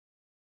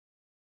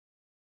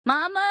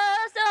Mama,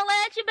 don't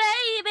let your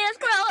babies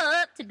grow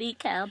up to be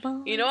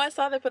cowboys. You know, I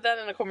saw they put that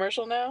in a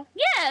commercial now.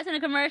 Yeah, it's in a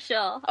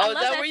commercial. Oh, is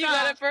that where you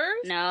got it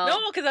first? No,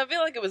 because I feel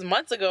like it was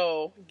months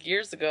ago,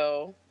 years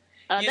ago.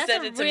 You that's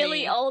sent a it to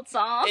really me, old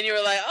song. and you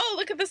were like, "Oh,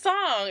 look at the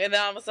song!" And then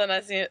all of a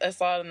sudden, I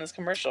saw it in this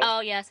commercial.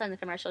 Oh yeah, I saw it in the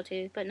commercial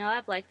too. But no,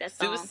 I've liked that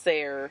song.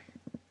 Soothsayer.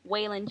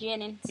 Waylon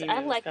Jennings.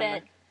 I've liked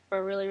that for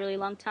a really, really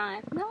long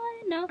time. No,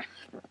 I know.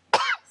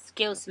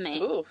 Excuse me.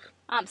 Ooh.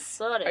 I'm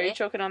sorry. Are you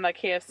choking on that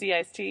KFC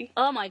iced tea?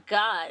 Oh my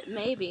God,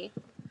 maybe.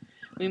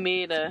 We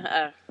made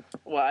I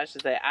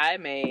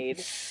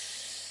made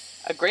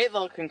a great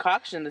little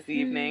concoction this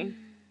evening.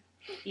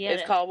 Yeah.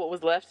 It's called What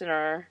Was Left in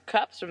Our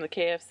Cups from the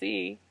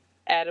KFC,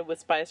 added with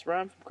spiced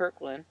rum from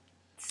Kirkland.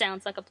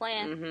 Sounds like a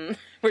plan. Mm-hmm.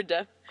 We're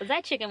done. Because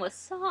that chicken was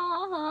salty.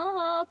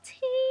 Oh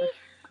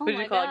what did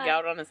you call it?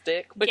 Gout on a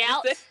stick?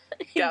 Gout.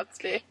 Gout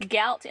stick.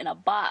 Gout in a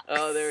box.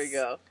 Oh, there we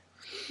go.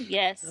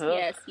 Yes,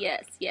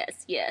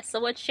 yes. So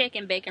what's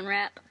shaking, bacon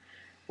wrap?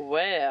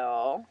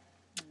 Well,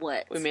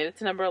 what? We made it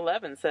to number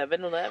 11,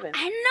 7-Eleven.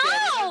 I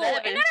know!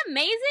 7-Eleven. Isn't that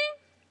amazing?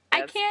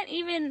 I can't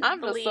even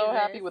I'm believe just so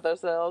this. happy with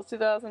ourselves.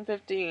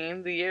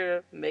 2015, the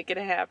year making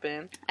it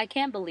happen. I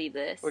can't believe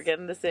this. We're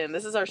getting this in.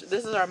 This is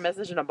our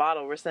message in a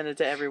bottle. We're sending it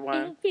to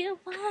everyone. If you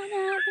wanna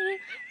be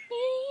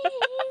me.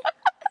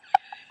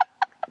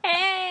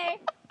 Hey!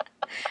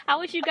 I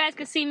wish you guys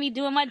could see me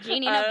doing my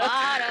genie in a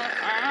bottle.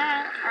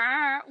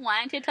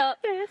 Wind it up.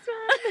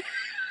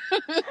 My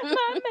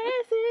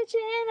message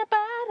in a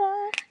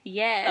bottle.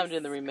 Yes. I'm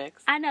doing the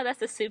remix. I know,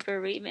 that's a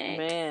super remix.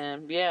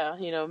 Man, yeah,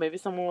 maybe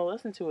someone will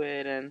listen to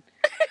it and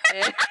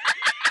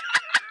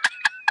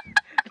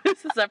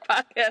this is our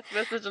podcast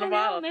message in a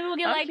bottle. Maybe we'll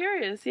get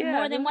curious,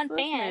 more than one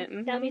fan.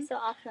 Mm-hmm. That'd be so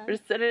awesome. We're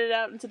sending it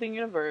out into the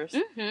universe.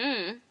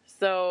 Mm-hmm.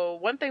 So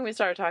one thing we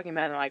started talking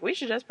about, and like, we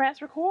should just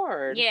press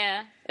record.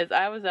 Yeah. Is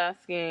I was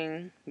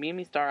asking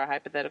Mimi Star a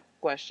hypothetical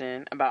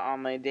question about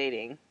online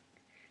dating.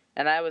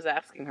 And I was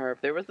asking her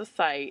if there was a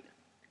site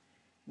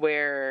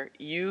where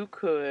you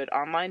could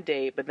online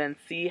date, but then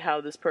see how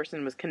this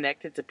person was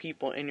connected to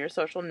people in your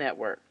social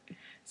network.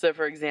 So,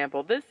 for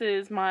example, this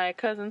is my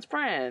cousin's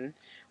friend.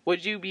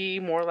 Would you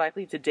be more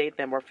likely to date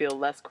them or feel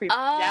less creeped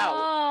out?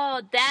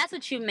 Oh, that's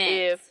what you meant.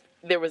 If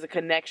there was a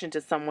connection to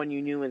someone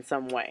you knew in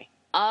some way.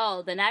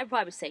 Oh, then I'd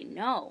probably say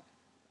no.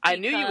 I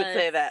knew you would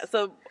say that.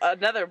 So,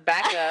 another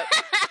backup.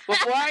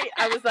 Before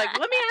I was like,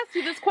 let me ask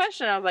you this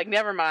question. I was like,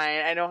 never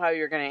mind. I know how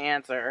you're going to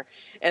answer.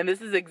 And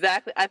this is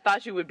exactly, I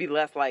thought you would be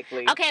less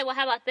likely. Okay, well,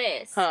 how about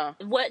this? Huh?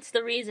 What's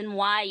the reason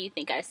why you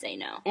think I say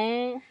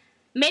no?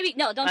 Maybe,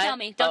 no, don't tell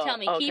me. Don't tell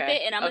me. Okay. Keep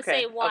it, and I'm going to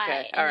say why.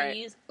 Okay, and then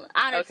use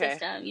honor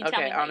system. You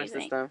tell me how honor you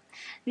system.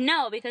 think.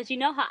 No, because you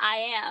know how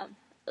I am.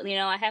 You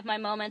know, I have my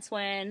moments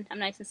when I'm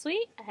nice and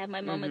sweet. I have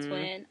my moments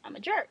when I'm a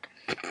jerk.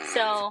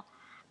 So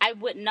I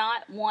would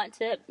not want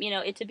to,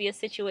 it to be a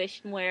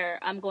situation where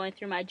I'm going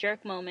through my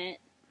jerk moment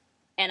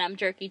and I'm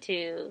jerky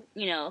to,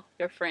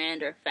 your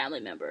friend or family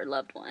member or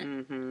loved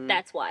one. Mm-hmm.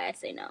 That's why I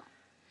say no.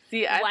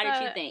 See, why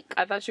did you think?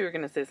 I thought you were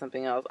going to say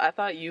something else. I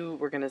thought you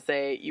were going to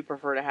say you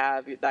prefer to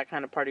have that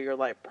kind of part of your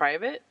life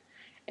private.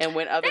 And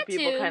when other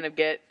people kind of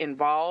get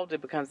involved,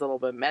 it becomes a little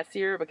bit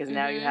messier because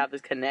now you have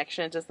this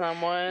connection to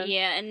someone.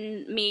 Yeah,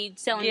 and me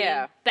telling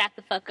you back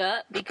the fuck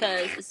up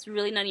because it's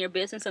really none of your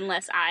business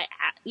unless I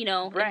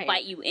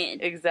invite you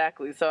in.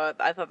 Exactly. So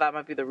I thought that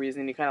might be the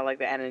reason you kind of like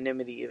the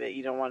anonymity of it.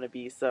 You don't want to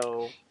be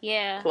so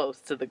close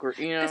to the group,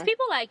 Because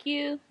people like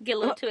you get a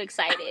little too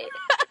excited.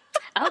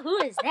 Oh, who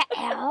is that?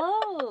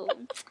 Oh.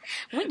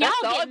 When y'all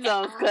get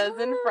so-and-so's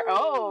cousin.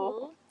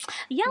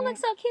 Y'all look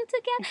so cute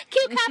together.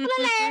 Cute couple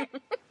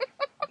alert.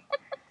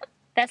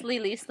 That's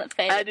Lily's favorite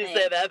thing. I do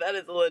say that. That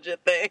is a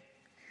legit thing.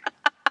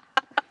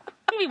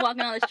 I'll be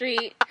walking on the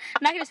street,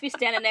 and I can just be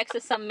standing next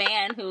to some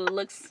man who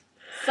looks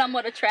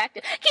somewhat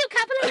attractive. Cute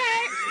couple alert.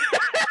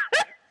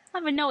 I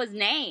don't even know his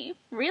name.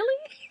 Really?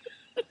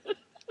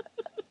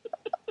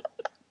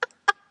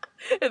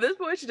 At this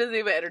point, she doesn't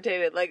even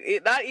entertain it. Like,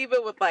 not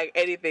even with, like,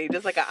 anything.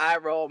 Just, like, an eye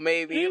roll,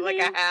 maybe. Like,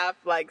 a half,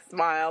 like,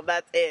 smile.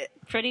 That's it.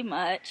 Pretty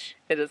much.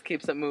 It just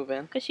keeps it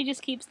moving. Because she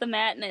just keeps the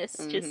madness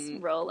just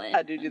rolling.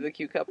 I do the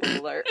cute couple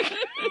alert.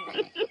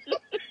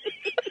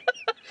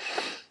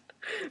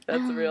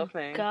 That's a real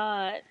thing.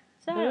 God.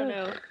 So, I don't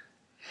know.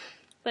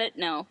 But,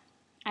 no.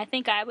 I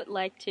think I would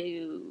like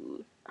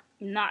to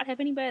not have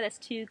anybody that's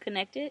too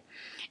connected.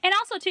 And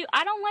also, too,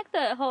 I don't like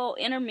the whole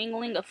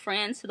intermingling of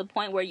friends to the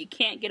point where you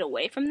can't get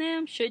away from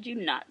them should you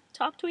not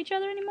talk to each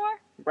other anymore.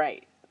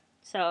 Right.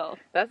 So.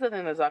 That's the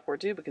thing that's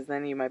awkward, too, because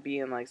then you might be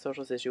in, like,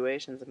 social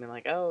situations and be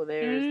like, oh,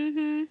 there's,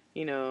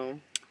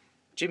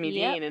 Jimmy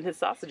Dean and his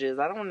sausages.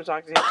 I don't want to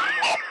talk to him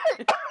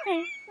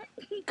anymore.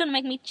 You're going to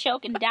make me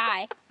choke and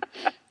die.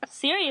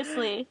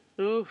 Seriously.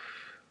 Oof.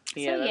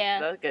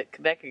 Yeah,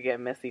 that could get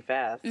messy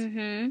fast.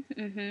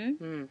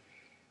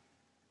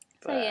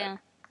 So, yeah.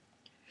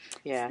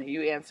 Yeah,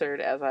 you answered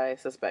as I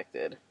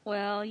suspected.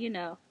 Well, you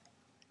know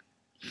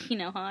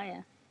how I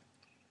am.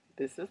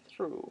 This is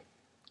true.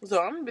 So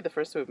I'm going to be the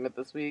first to admit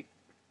this week.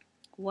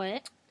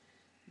 What?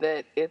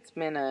 That it's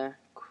been a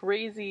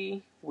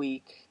crazy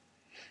week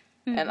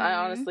And I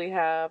honestly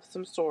have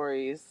some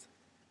stories,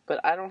 but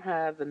I don't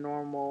have the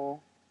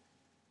normal,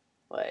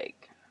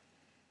 like,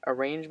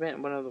 arrangement.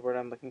 What other word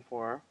I'm looking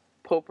for?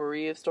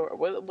 Potpourri of stories.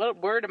 What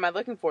word am I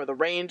looking for? The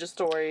range of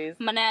stories.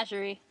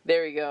 Menagerie.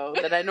 There we go.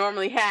 That I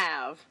normally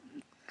have.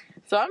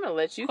 So I'm going to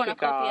let you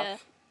kick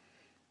off.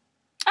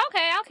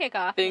 Okay, I'll kick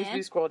off. Things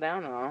we scroll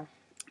down on.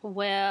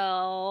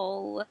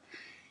 Well,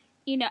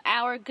 you know,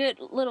 our good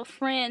little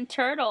friend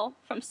Turtle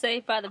from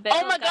Saved by the Bell.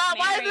 Oh my God,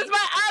 why is this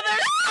my other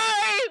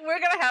story? We're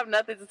going to have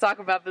nothing to talk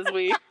about this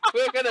week.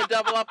 We're going to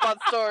double up on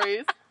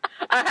stories.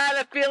 I had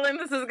a feeling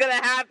this was going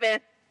to happen.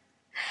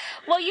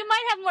 Well, you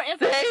might have more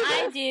info than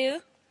I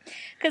do.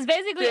 Because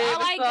basically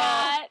all I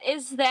got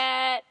is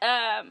that,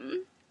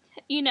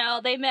 you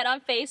know, they met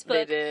on Facebook.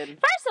 They did.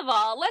 First of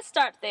all, let's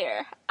start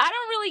there. I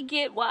don't really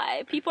get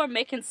why people are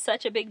making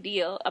such a big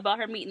deal about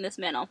her meeting this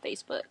man on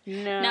Facebook.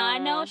 No. Now, I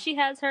know she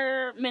has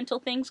her mental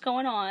things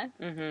going on,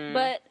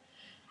 but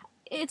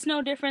it's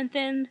no different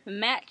than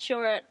Match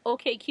or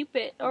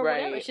OkCupid or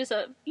whatever. It's just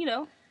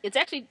it's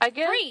actually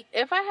free.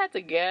 If I had to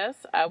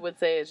guess, I would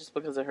say it's just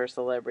because of her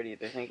celebrity.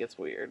 They think it's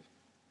weird.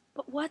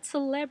 But what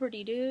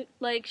celebrity, dude?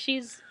 Like,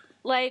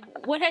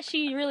 what has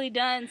she really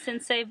done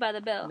since Saved by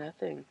the Bell?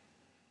 Nothing.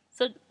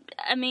 So,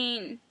 I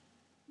mean,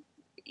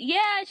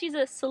 yeah, she's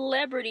a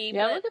celebrity.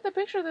 Yeah, but look at the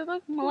picture. They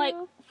look more like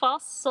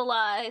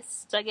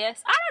fossilized, I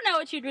guess. I don't know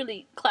what you'd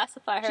really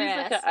classify her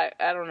as. She's like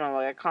I don't know,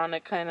 like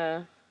iconic kind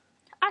of.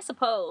 I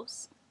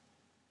suppose.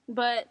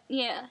 But,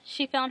 yeah,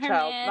 she found her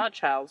man. Not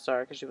child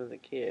star, because she was a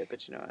kid,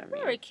 but you know what I mean.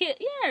 They were a kid.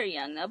 Yeah, they were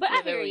young, though. But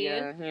I hear you.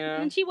 Young, you know?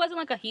 And she wasn't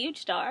like a huge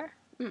star.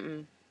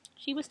 Mm-mm.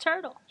 She was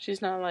Turtle. She's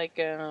not like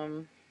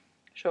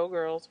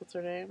Showgirls. What's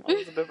her name?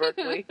 Elizabeth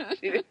Berkley.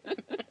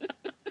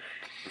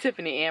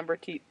 Tiffany Amber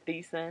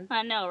Thiessen.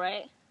 I know,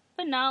 right?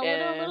 But no,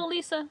 little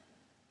Lisa.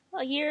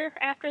 A year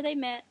after they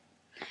met,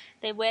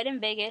 they wed in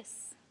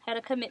Vegas. Had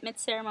a commitment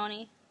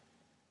ceremony.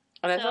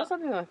 And I saw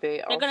something like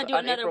they're going to do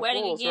another April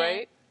wedding Fools, again.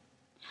 Right?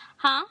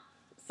 Huh?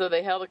 So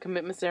they held a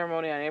commitment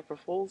ceremony on April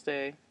Fool's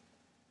Day.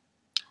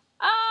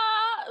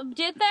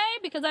 Did they?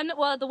 Because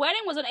the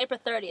wedding was on April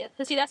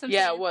 30th. See, that's what I'm saying.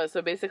 Yeah, it was.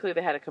 So basically,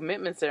 they had a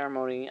commitment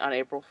ceremony on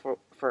April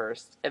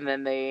 1st, and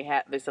then they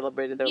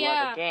celebrated their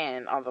love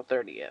again on the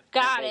 30th.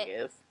 Got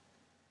it.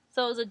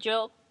 So it was a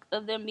joke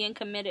of them being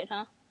committed,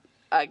 huh?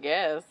 I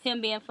guess.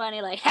 Him being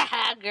funny, like,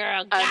 haha,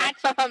 girl,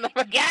 gotcha.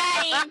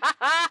 Got him.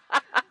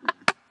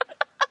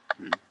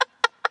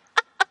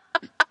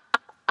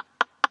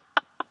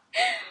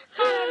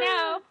 I don't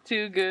know.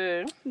 Too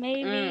good.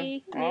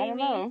 Maybe. I don't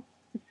know.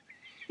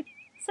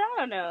 So I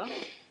don't know.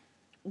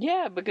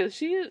 Yeah, because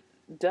she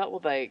dealt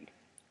with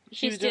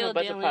she was doing a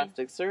bunch of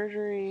plastic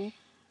surgery.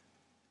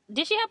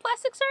 Did she have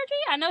plastic surgery?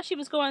 I know she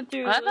was going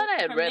through. I thought I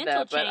had read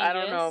that, but changes. I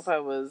don't know if I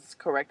was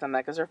correct on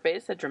that because her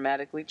face had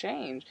dramatically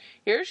changed.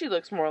 Here she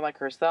looks more like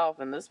herself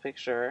in this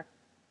picture.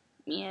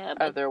 Yeah.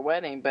 Of their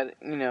wedding, but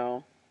you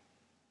know.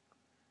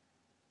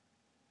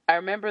 I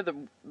remember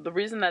the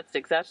reason that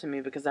sticks out to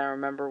me because I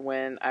remember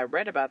when I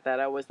read about that,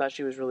 I always thought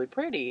she was really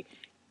pretty.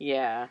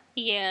 Yeah.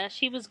 Yeah,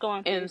 she was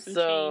going through some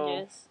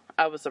changes.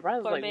 I was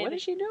surprised. What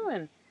is she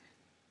doing?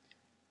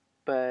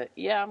 But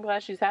yeah, I'm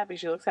glad she's happy.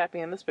 She looks happy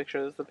in this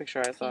picture. This is the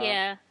picture I saw.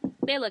 Yeah,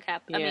 they look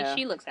happy. I mean,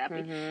 she looks happy.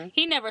 Mm-hmm.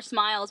 He never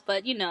smiles,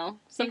 but you know,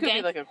 he could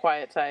be like a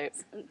quiet type.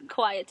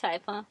 Quiet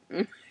type, huh?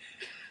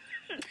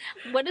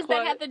 What does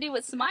that have to do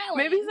with smiling?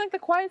 Maybe he's like the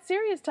quiet,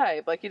 serious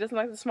type. Like he doesn't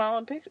like to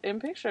smile in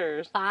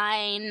pictures.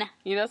 Fine.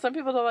 You know, some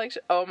people don't like.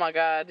 Oh my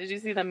God! Did you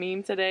see the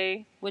meme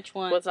today? Which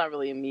one? Well, it's not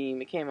really a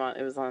meme.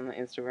 It was on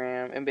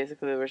Instagram, and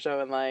basically they were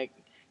showing like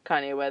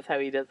Kanye West how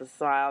he does a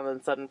smile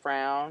and sudden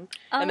frown,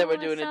 and they were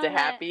doing it to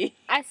Happy.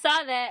 I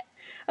saw that.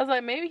 I was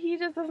like, maybe he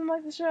just doesn't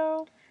like the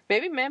show.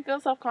 Maybe men feel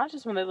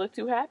self-conscious when they look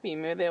too happy.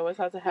 Maybe they always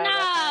have to have.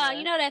 Nah,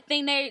 you know that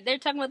thing they're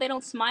talking about. They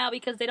don't smile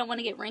because they don't want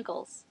to get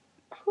wrinkles.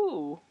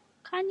 Who?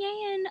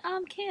 Kanye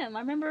and Kim.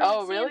 I remember.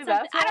 Oh, really?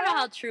 That's I don't know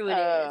how true it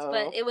is,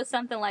 but it was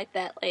something like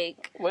that.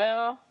 Like,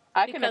 well,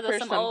 I can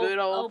appreciate some good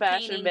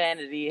old-fashioned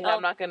vanity.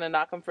 I'm not gonna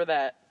knock him for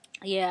that.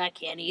 Yeah, I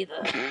can't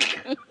either.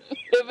 If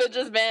it's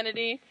just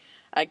vanity,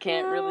 I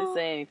can't really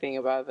say anything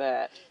about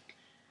that.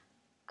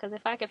 Because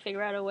if I could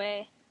figure out a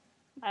way,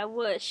 I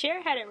would.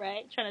 Cher had it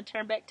right, trying to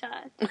turn back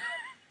time,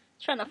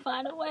 trying to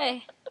find a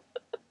way.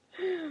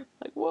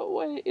 Like, what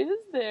way is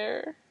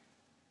there?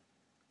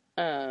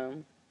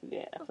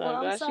 Yeah, so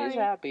I'm glad she's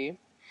happy.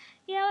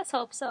 Yeah, let's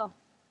hope so.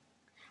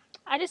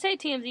 I just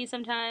hate TMZ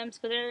sometimes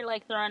because they're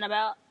like throwing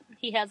about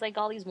he has like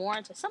all these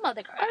warrants or some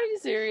other crap. Are you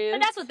serious?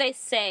 But that's what they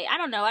say. I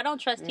don't know. I don't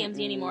trust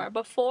TMZ anymore.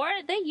 Before,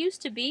 they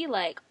used to be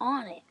like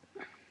on it.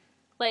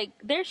 Like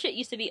their shit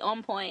used to be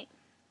on point.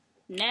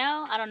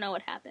 Now, I don't know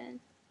what happened.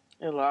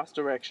 It lost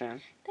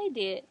direction. They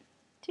did.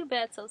 Too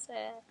bad, so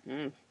sad.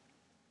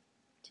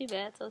 Too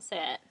bad, so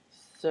sad.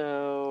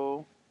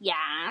 So.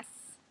 Yes.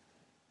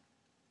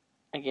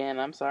 Again,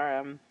 I'm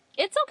sorry.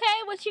 It's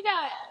okay. What you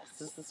got?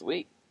 This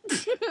week.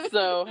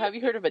 So, have you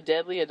heard of a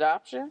deadly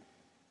adoption?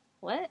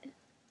 What?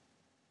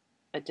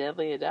 A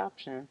deadly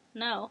adoption.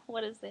 No.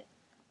 What is it?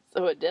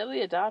 So, a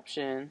deadly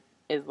adoption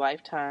is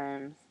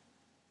Lifetime's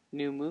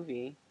new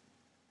movie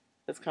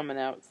that's coming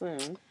out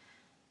soon.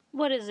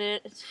 What is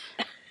it?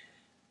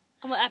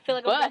 I feel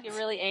like I'm going to get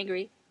really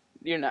angry.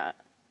 You're not.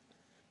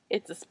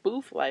 It's a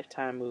spoof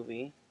Lifetime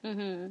movie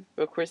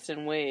with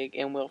Kristen Wiig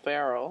and Will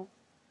Ferrell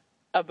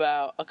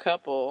about a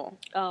couple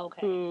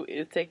who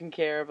is taking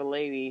care of a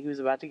lady who's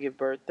about to give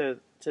birth to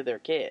their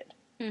kid.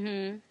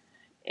 Mm-hmm.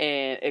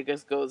 And it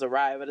just goes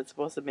awry, but it's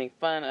supposed to make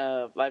fun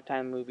of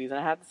Lifetime movies. And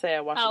I have to say,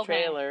 I watched the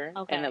trailer,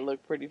 and it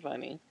looked pretty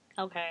funny.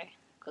 Okay.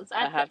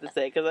 I have to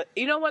say, because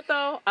you know what,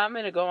 though? I'm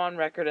going to go on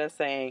record as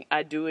saying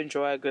I do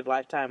enjoy a good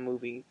Lifetime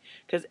movie.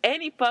 Because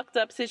any fucked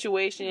up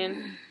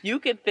situation you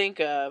can think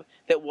of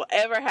that will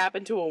ever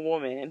happen to a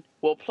woman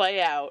will play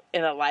out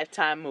in a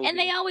Lifetime movie. And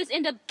they always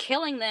end up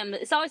killing them.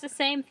 It's always the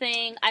same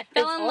thing. I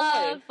fell in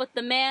love with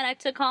the man I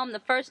took home the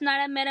first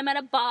night I met him at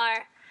a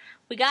bar.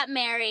 We got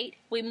married.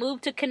 We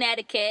moved to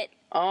Connecticut.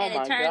 And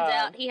it turns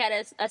out he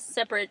had a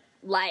separate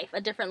life, a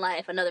different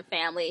life, another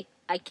family.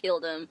 I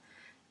killed him.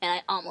 And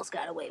I almost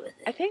got away with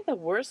it. I think the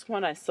worst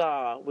one I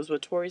saw was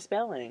with Tori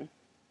Spelling.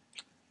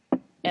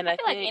 And I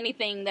feel like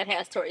anything that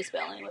has Tori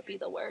Spelling would be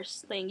the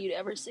worst thing you'd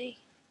ever see.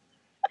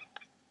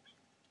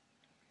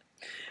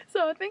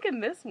 So I think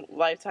in this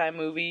Lifetime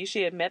movie,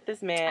 she had met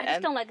this man. I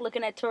just don't like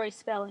looking at Tori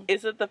Spelling.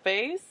 Is it the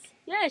face?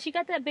 Yeah, she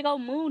got that big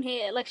old moon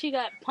head. Like she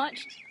got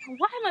punched.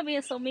 Why am I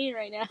being so mean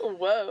right now?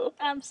 Whoa.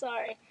 I'm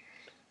sorry.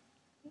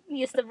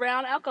 It's the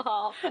brown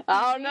alcohol.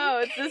 I don't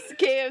know. It's this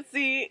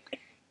KFC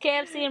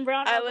and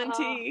brown alcohol. Island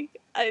tea.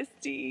 Iced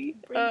tea.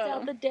 Brings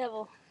out the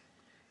devil.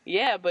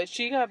 Yeah, but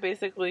she fell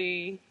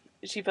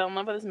in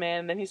love with this man,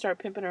 and then he started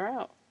pimping her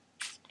out.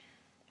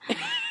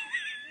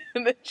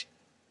 And then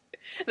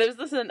there's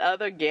this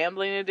another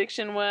gambling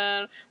addiction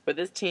one, where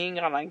this teen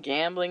got on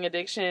gambling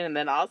addiction, and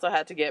then also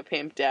had to get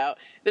pimped out.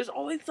 There's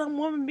always some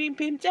woman being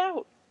pimped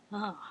out.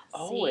 Oh,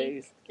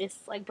 always. See,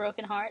 it's like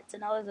Broken Hearts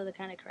and all those other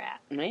kind of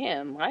crap.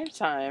 Man,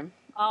 Lifetime.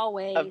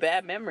 Always. Of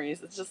bad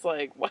memories. It's just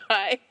like,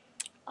 why?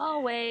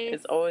 Always.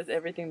 It's always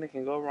everything that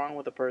can go wrong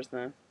with a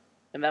person.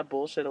 And that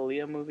bullshit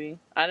Aaliyah movie.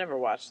 I never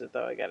watched it,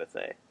 though, I gotta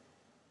say.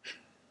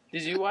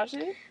 Did you watch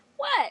it?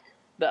 What?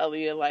 The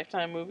Aaliyah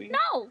Lifetime movie?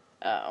 No.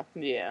 Oh,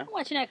 yeah. I'm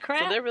watching that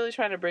crap. So they're really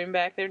trying to bring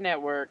back their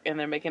network, and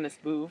they're making a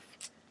spoof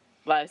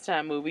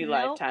Lifetime movie,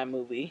 Lifetime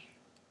movie.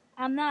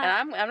 I'm not.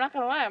 And I'm not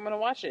gonna lie, I'm gonna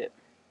watch it.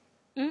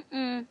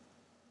 Mm-mm.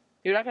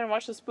 You're not gonna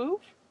watch the spoof?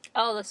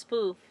 Oh, the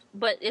spoof.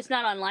 But it's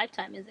not on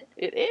Lifetime, is it?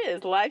 It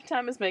is.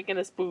 Lifetime is making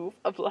a spoof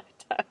of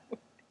Lifetime.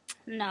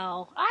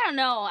 No. I don't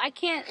know. I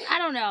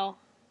don't know.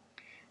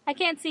 I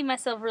can't see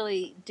myself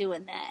really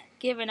doing that,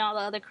 given all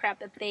the other crap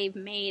that they've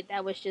made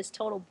that was just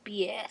total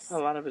BS. A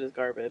lot of it is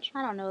garbage.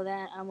 I don't know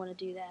that. I want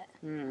to do that.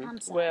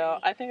 I'm sorry. Well,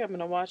 I think I'm going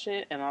to watch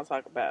it, and I'll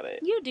talk about it.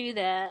 You do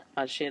that.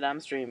 On shit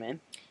I'm streaming.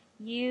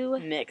 You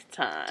next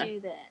time. Do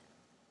that.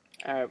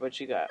 All right, what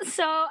you got?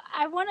 So,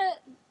 I'm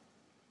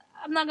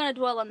not going to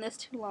dwell on this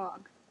too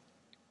long.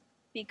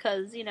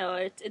 Because,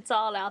 it's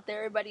all out there.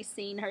 Everybody's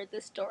seen, heard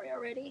this story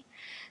already.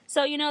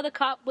 So, the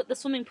cop with the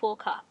swimming pool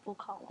cop, we'll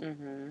call him.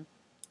 Mm-hmm.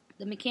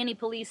 The McKinney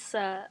police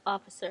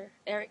officer,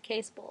 Eric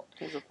Casebolt.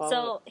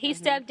 So, he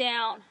stepped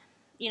down,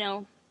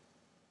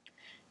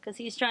 because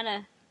he's trying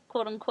to,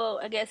 quote unquote,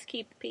 I guess,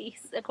 keep the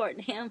peace,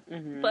 according to him.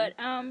 Mm-hmm. But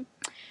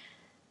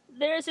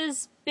there's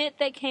this bit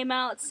that came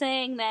out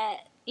saying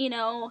that,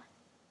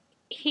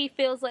 he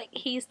feels like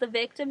he's the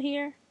victim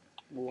here.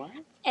 What?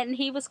 And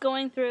he was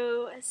going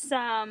through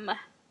some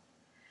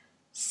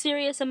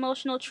serious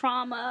emotional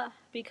trauma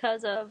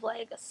because of,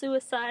 like, a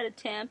suicide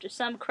attempt or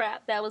some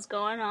crap that was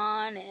going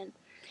on, and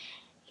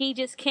he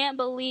just can't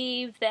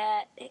believe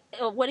that,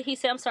 what did he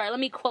say? I'm sorry, let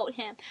me quote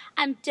him.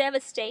 I'm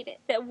devastated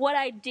that what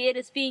I did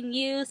is being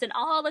used in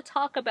all the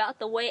talk about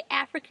the way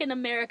African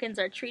Americans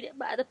are treated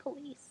by the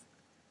police.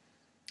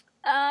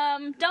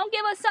 Don't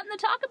give us something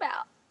to talk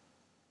about.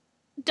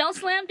 Don't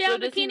slam down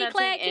bikini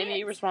clad kids.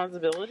 Any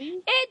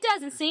responsibility? It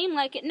doesn't seem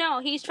like it. No,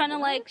 he's trying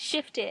to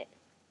shift it.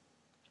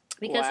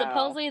 Because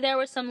supposedly there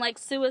was some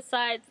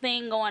suicide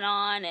thing going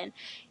on, and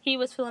he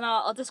was feeling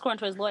all, this according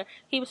to his lawyer,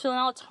 he was feeling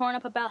all torn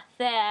up about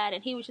that,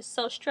 and he was just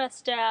so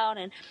stressed out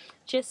and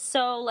just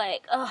so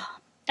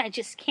I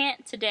just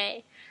can't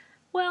today.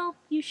 Well,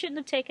 you shouldn't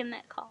have taken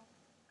that call.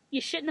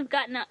 You shouldn't have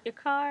gotten out your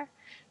car.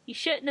 You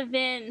shouldn't have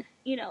been,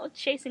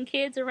 chasing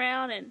kids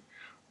around and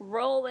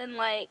rolling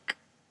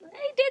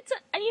he did some,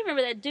 you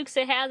remember that Dukes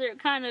of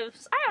Hazzard kind of,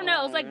 I don't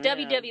know, it was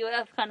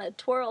WWF kind of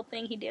twirl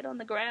thing he did on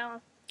the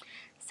ground.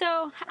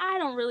 So, I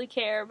don't really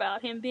care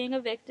about him being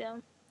a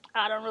victim.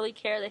 I don't really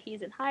care that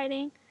he's in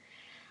hiding.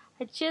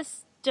 I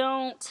just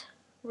don't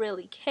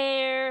really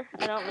care.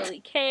 I don't really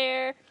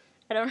care.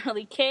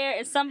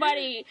 And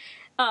somebody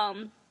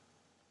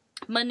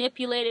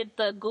manipulated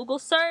the Google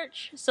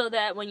search so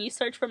that when you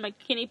search for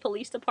McKinney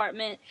Police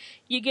Department,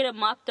 you get a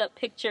mocked up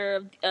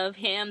picture of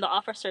him, the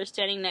officer,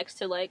 standing next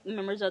to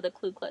members of the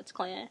Ku Klux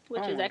Klan,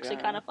 which is actually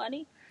kind of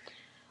funny.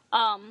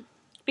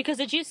 Because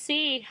did you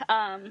see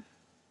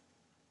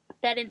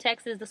that in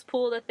Texas, this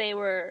pool that they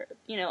were,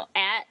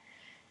 at,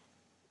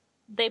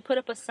 they put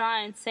up a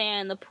sign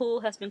saying the pool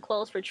has been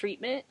closed for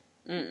treatment.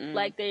 Mm-mm.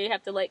 Like, they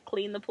have to, like,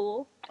 clean the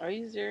pool. Are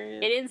you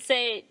serious? It didn't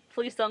say,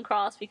 please don't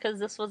cross, because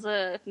this was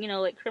a,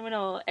 like,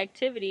 criminal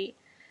activity.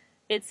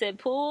 It said,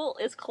 pool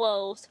is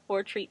closed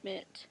for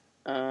treatment.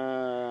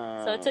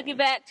 So it took it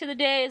back to the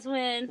days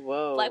when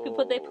black people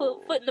put their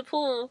foot in the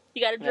pool.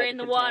 You got to drain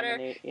the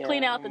water,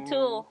 clean out the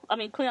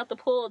clean out the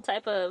pool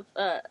type of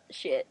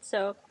shit.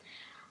 So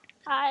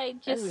I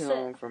just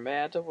going from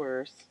bad to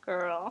worse,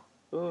 girl.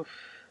 Oof.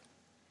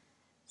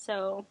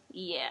 So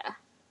yeah,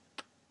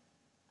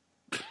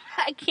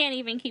 I can't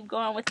even keep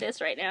going with this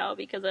right now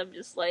because I'm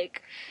just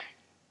like,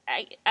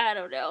 I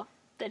don't know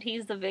that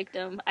he's the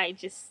victim. I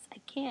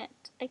can't.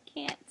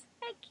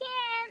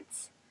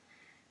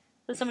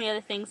 There's so many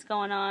other things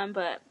going on,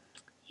 but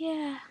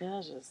yeah.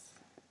 Yeah, just.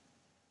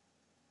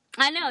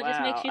 I know, it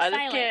just makes you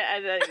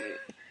silent.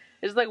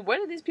 It's like, what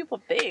do these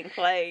people think?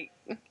 Like,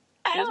 you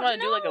just want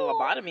to do like a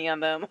lobotomy on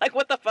them? Like,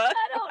 what the fuck?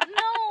 I don't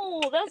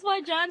know. That's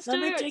why Jon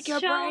Stewart's show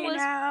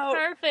was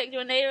perfect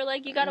when they were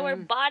like, you got to wear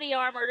body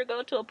armor to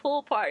go to a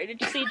pool party. Did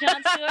you see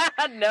Jon Stewart?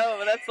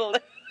 No, that's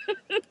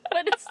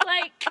but it's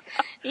like,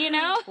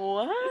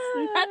 what?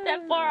 It's not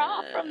that far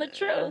off from the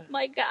truth.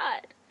 My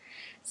God.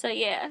 So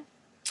yeah.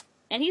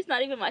 And he's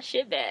not even my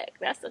shitbag.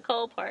 That's the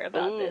cold part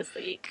about this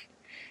week.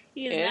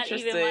 He is not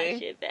even my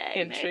shitbag.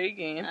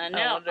 Intriguing. I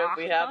wonder if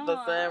we have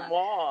the same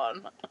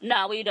one.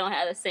 No, we don't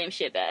have the same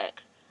shitbag.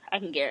 I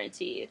can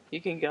guarantee you.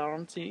 You can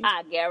guarantee?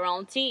 I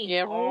guarantee.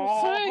 Yeah,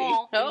 we'll see.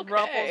 Okay.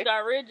 Ruffles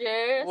got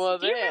ridges. Well,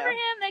 do you remember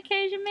him, that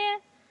Cajun man?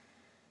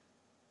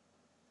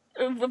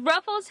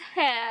 Ruffles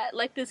had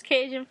like this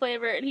Cajun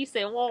flavor, and he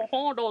said, "Well,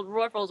 those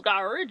Ruffles got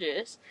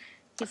ridges."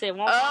 He said,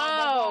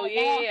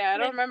 yeah. I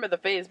don't remember the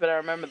face, but I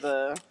remember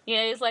the...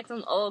 Yeah, he's like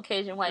some old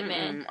Cajun white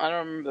man. I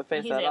don't remember the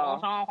face at all.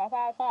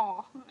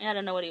 I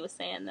don't know what he was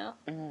saying, though.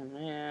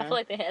 Yeah. I feel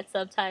like they had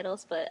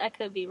subtitles, but I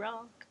could be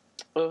wrong.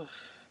 Oof.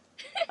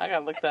 I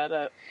gotta look that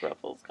up.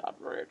 Ruffles got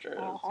ridges.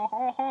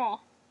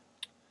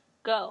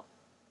 Go.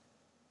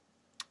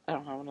 I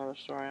don't have another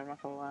story, I'm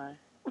not gonna lie.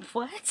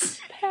 What?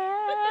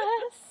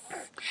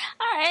 Pass.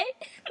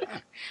 Alright.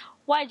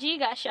 YG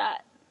got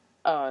shot.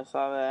 Oh, I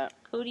saw that.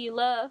 Who do you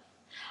love?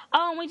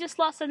 Oh, and we just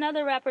lost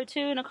another rapper,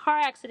 too, in a car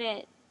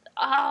accident.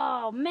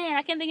 Oh, man,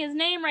 I can't think of his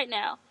name right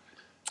now.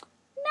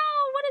 No,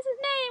 what is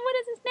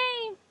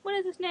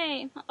his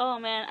name? Oh,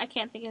 man, I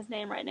can't think of his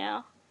name right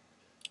now.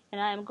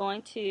 And I am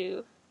going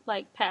to,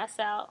 like, pass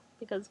out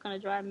because it's going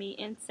to drive me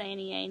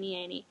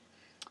insane-y.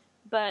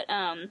 But,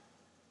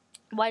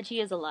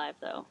 YG is alive,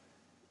 though.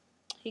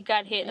 He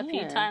got hit a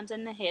few times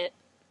in the hip.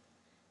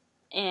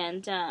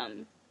 And,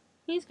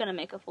 he's going to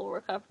make a full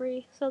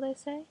recovery, so they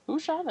say. Who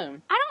shot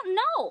him? I don't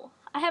know.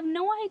 I have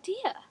no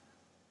idea.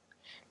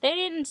 They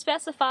didn't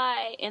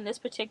specify in this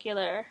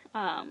particular,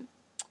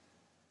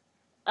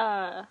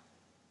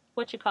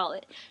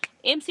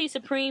 MC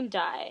Supreme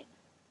died.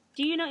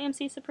 Do you know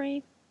MC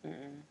Supreme?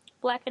 Mm-mm.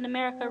 Black in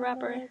America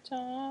rapper.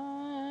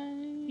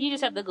 You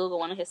just have to Google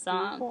one of his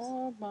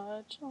songs.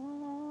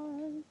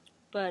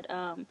 But,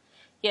 yeah,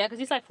 because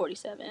he's like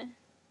 47.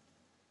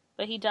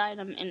 But he died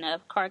in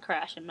a car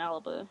crash in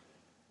Malibu.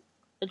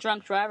 The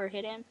drunk driver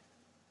hit him.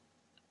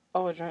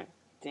 Oh, a drunk.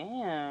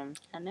 Damn.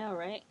 I know,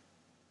 right?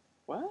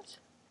 What?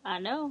 I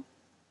know.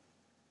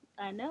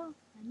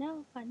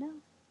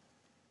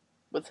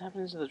 What's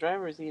happening to the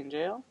driver? Is he in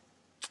jail?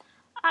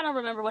 I don't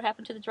remember what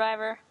happened to the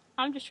driver.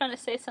 I'm just trying to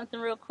say something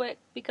real quick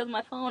because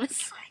my phone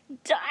is like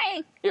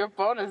dying. Your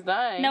phone is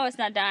dying? No, it's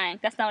not dying.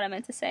 That's not what I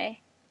meant to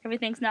say.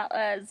 Everything's not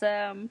as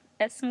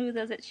smooth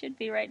as it should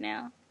be right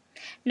now.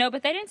 No,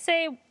 but they didn't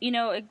say,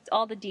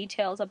 all the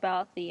details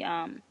about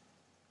the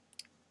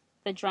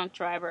drunk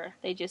driver.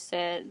 They just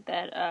said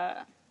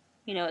that,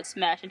 it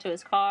smashed into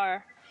his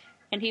car,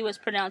 and he was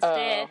pronounced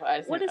dead.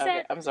 What is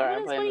that? I'm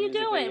sorry. What are you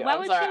doing? Why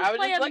would you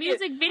play a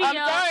music video? I'm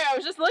sorry. I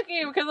was just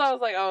looking because I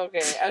was like, oh,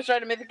 okay. I was trying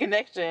to make the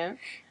connection.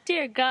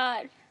 Dear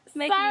God.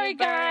 Sorry,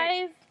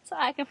 guys. So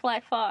I can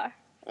fly far.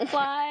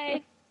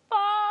 Fly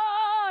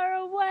far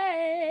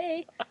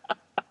away.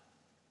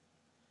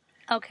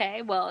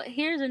 Okay, well,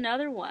 here's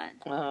another one.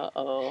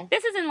 Uh-oh.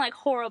 This isn't,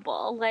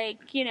 horrible.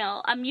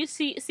 I'm used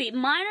to... See,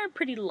 mine are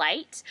pretty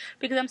light,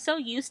 because I'm so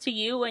used to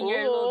you and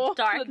your little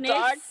darkness. The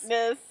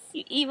darkness.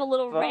 You evil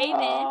little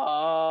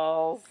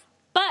raven.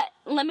 But,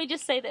 let me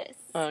just say this.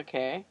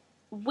 Okay.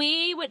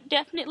 We would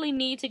definitely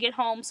need to get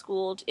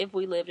homeschooled if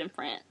we lived in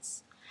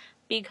France.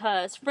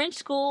 Because French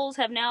schools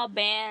have now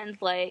banned,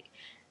 the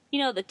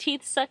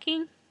teeth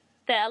sucking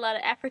that a lot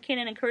of African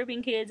and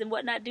Caribbean kids and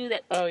whatnot do.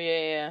 That. Oh,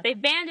 yeah. They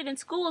banned it in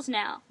schools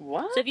now.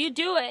 What? So if you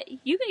do it,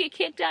 you can get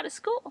kicked out of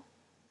school.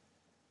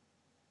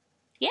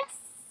 Yes.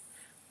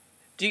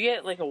 Do you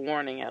get, a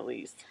warning at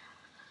least?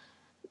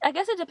 I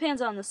guess it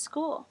depends on the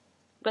school.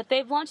 But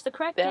they've launched the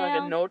crackdown. They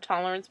have a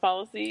no-tolerance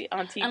policy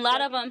on teeth sucking?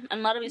 A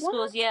lot of these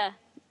schools, yeah.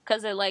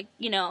 Because they're the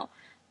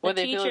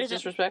they feel it's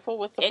disrespectful?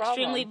 What's the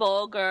extremely problem?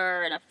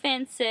 vulgar and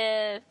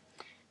offensive.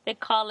 They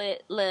call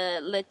it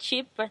le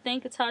chip, I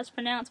think it's how it's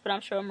pronounced, but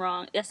I'm sure I'm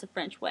wrong. That's the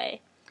French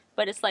way.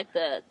 But it's like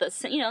the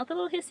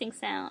little hissing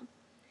sound.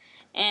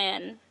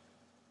 And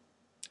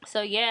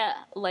so,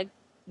 yeah,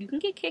 you can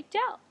get kicked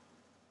out.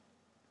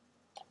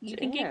 You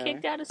can get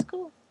kicked out of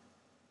school.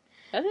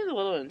 That is a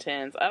little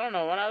intense. I don't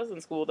know. When I was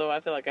in school, though, I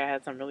feel like I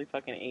had some really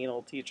fucking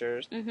anal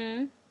teachers.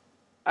 Mm-hmm.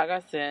 I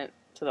got sent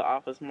to the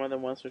office more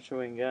than once for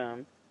chewing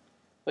gum.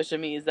 Which, to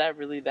me, is that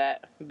really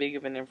that big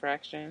of an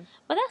infraction?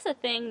 Well, that's the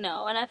thing,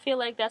 no. And I feel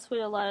like that's what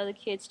a lot of the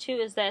kids, too,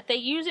 is that they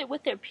use it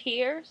with their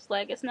peers.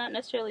 Like, it's not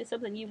necessarily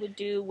something you would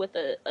do with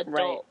an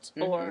adult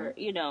right. or,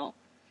 you know,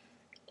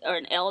 or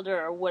an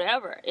elder or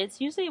whatever. It's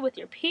usually with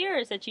your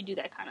peers that you do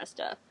that kind of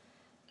stuff.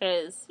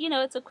 Because, you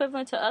know, it's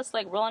equivalent to us,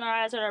 like, rolling our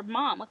eyes at our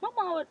mom. Like, my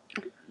mom would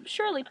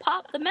surely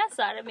pop the mess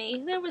out of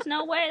me. There was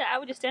no way that I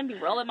would just then be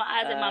rolling my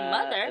eyes at my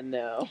mother.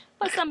 No.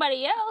 But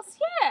somebody else,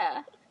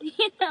 yeah.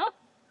 You know?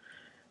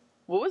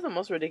 What was the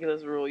most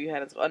ridiculous rule you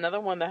had?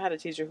 Another one that had a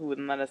teacher who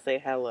wouldn't let us say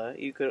hella.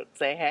 You could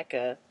say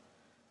hecka,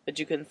 but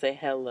you couldn't say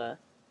hella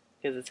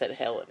because it said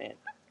hell in it.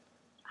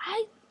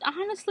 I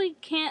honestly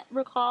can't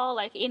recall,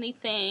 like,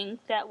 anything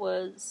that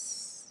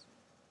was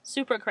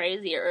super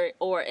crazy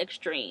or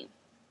extreme.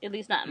 At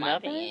least not in my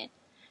opinion.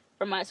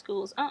 From my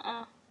schools,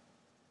 I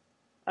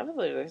feel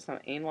like there's some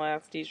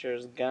anal-ass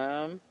teachers.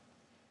 Gum.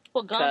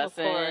 Well, gum,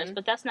 cussing. Of course,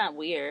 but that's not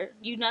weird.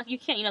 You not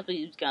supposed to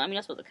use gum. You're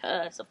not supposed to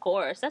cuss, of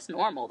course. That's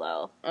normal,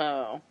 though.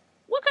 Oh.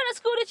 What kind of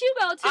school did you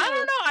go to? I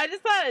don't know. I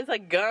just thought it's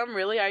like gum,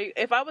 really?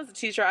 If I was a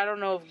teacher, I don't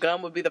know if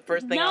gum would be the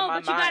first thing on my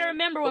mind. No, but you gotta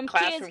remember, when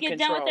kids get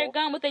done with their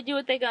gum, what they do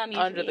with their gum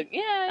usually. Under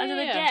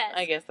the desk.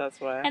 I guess that's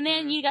why. And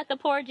then you got the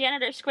poor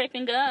janitor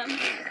scraping gum.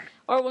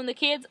 Or when the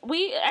kids,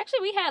 we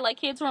had, like,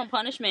 kids who were on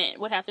punishment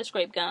would have to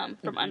scrape gum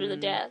from under the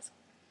desk.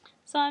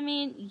 So, I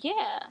mean,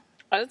 yeah.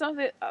 I just don't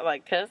think,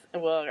 like, cuss,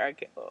 well,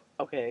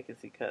 okay, I can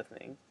see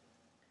cussing.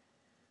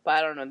 But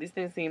I don't know, these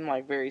things seem,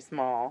 like, very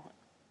small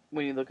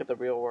when you look at the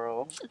real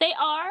world. They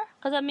are,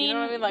 because, I mean, you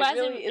know what I mean? Like,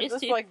 really, is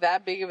this, like,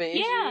 that big of an issue?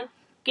 Yeah,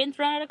 getting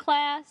thrown out of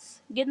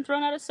class, getting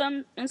thrown out of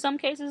in some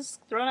cases,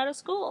 thrown out of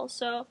school.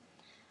 So,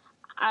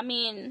 I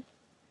mean,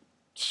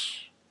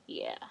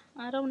 yeah,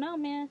 I don't know,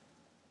 man.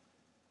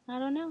 I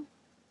don't know.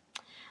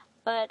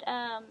 But,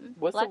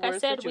 what's like the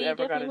worst I said, that you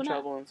ever got in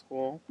trouble in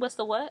school? What's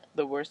the what?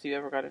 The worst you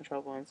ever got in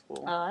trouble in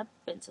school? Oh, I've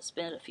been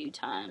suspended a few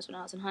times when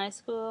I was in high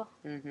school.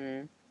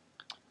 Mm-hmm.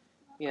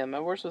 Yeah, my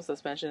worst was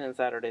suspension and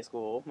Saturday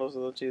school. Those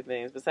are the two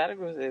things. But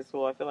Saturday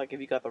school, I feel like if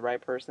you got the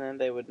right person,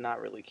 they would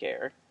not really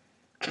care.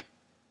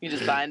 You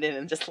just signed in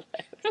and just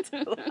left.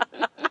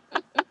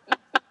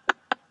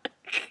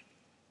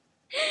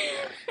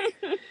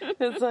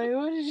 It's like,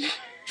 what did you...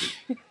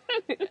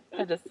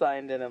 I just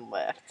signed in and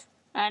left.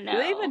 I know. Do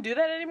they even do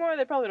that anymore?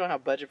 They probably don't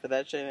have budget for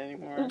that shit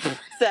anymore.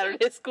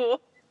 Saturday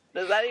school.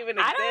 Does that even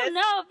exist? I don't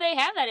know if they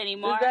have that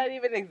anymore. Does that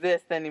even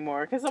exist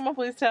anymore? Can someone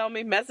please tell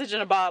me? Message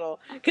in a bottle.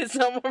 Can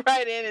someone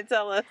write in and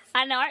tell us?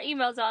 I know, our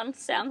email's on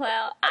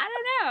SoundCloud. I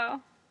don't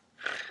know.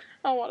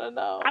 I want to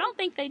know. I don't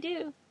think they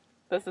do.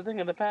 That's the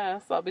thing of the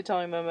past. I'll be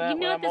telling them that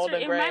when I'm old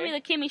and it gray. It reminded me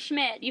of Kimmy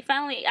Schmidt. I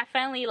finally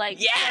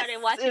started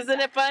watching.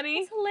 Isn't it funny?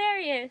 It's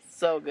hilarious.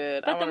 So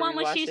good. But the one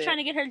when she's trying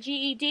to get her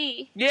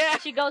GED. Yeah.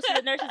 She goes to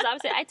the nurse's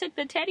office. I took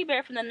the teddy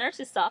bear from the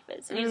nurse's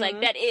office. And he's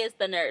like, that is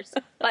the nurse.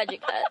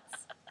 Budget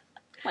cuts.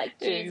 Like,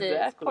 Jesus.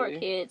 Exactly. Poor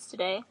kids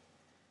today.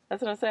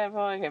 That's what I say. I feel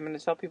like I'm going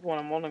to tell people when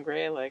I'm old and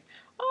gray, like,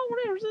 oh,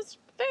 there's this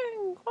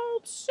thing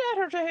called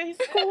Saturday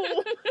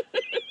school.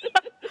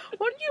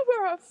 When you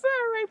were a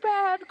very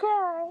bad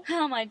girl.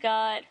 Oh, my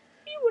God.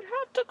 You would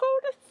have to go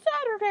to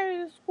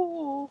Saturday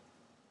school.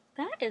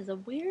 That is a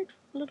weird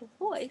little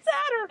voice.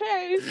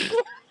 Saturday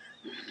school.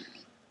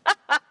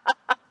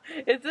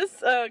 Is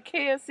this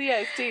KFC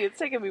iced tea? It's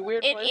taking me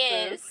weird places.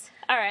 It is.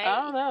 All right.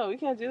 I don't know. We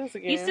can't do this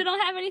again. You still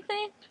don't have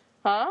anything?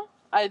 Huh?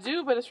 I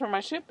do, but it's from my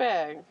shit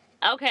bag.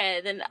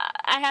 Okay, then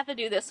I have to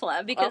do this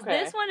one because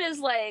this one is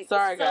like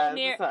sorry, so guys.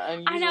 near. It's an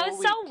unusual I know it's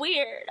week. so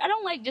weird. I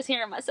don't like just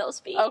hearing myself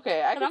speak.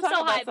 Okay, I can I'm talk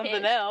so about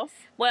something else.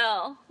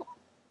 Well,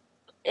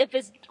 if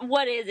it's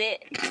what is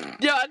it?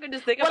 Yo, I can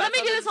just think about. Let me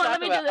do this one.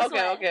 Let me do this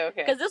one. Okay.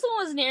 Because this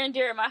one was near and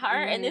dear to my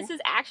heart, and this is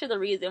actually the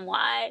reason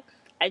why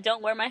I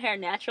don't wear my hair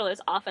natural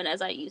as often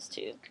as I used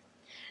to.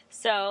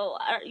 So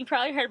you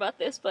probably heard about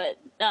this, but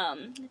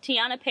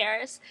Tiana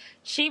Paris,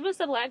 she was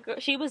the black girl.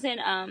 She was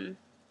in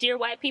Dear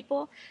White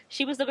People.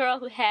 She was the girl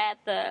who had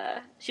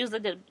she was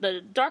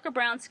the darker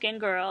brown skin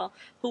girl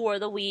who wore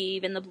the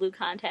weave and the blue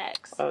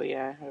contacts. Oh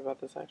yeah, I heard about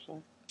this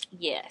actually.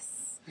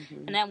 Yes,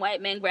 and that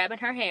white man grabbing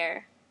her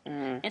hair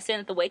and saying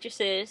that the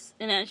waitresses.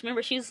 And then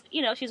remember, she's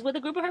with a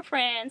group of her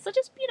friends. So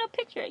just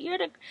picture it. You're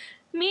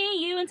me,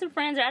 you, and some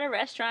friends are at a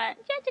restaurant.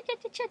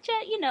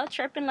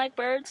 Chirping like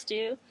birds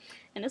do.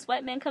 And this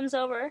white man comes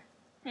over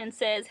and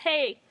says,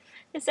 "Hey,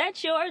 is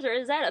that yours or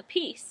is that a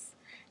piece?"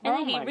 And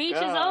then he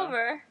reaches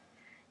over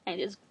and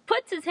just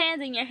puts his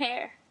hands in your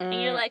hair.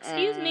 And you're like,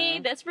 "Excuse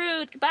me, that's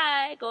rude.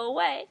 Goodbye, go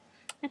away."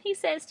 And he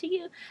says to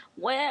you,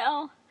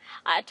 "Well,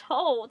 I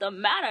told the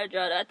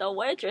manager that the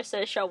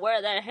waitresses should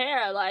wear their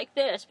hair like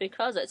this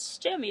because it's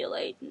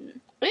stimulating."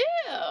 Ew.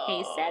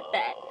 He said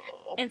that.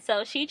 And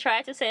so she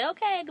tried to say,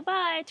 "Okay,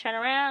 goodbye," turn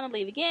around and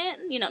leave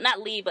again.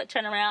 Not leave, but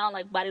turn around,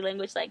 like body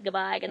language, like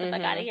goodbye, get the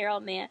fuck out of here,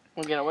 old man.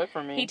 Well, get away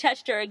from me. He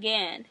touched her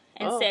again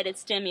and said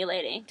it's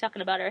stimulating,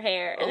 talking about her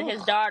hair. And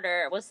his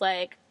daughter was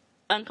like,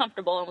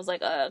 uncomfortable and was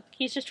like,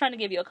 he's just trying to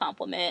give you a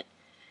compliment.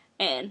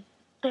 And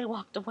they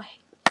walked away.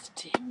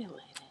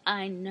 Stimulating.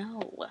 I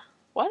know.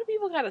 Why do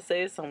people gotta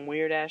say some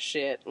weird ass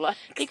shit? Like,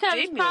 because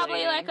it's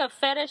probably like a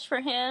fetish for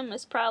him.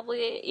 It's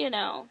probably, you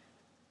know,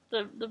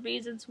 the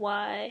reasons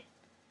why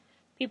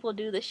people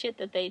do the shit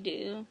that they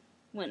do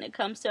when it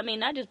comes to, I mean,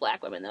 not just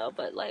black women though,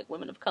 but like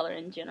women of color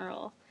in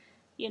general.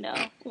 You know,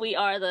 we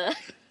are the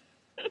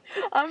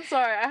I'm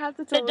sorry, I have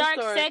to tell the dark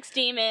story. Sex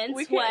demons.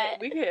 We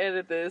can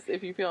edit this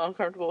if you feel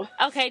uncomfortable.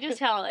 Okay, just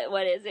tell it.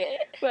 What is it?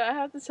 But I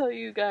have to tell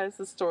you guys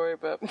the story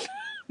about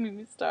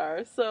Mimi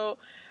Star. So,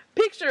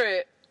 picture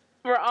it.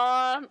 We're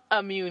on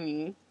a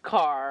Muni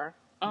car.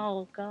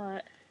 Oh,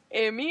 God.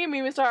 And me and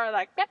Mimi Star are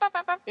like, bap, bap,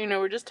 bap, bap. You know,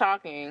 we're just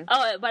talking.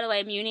 Oh, by the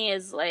way, Muni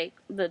is like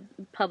the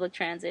public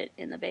transit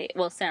in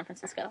San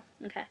Francisco.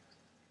 Okay.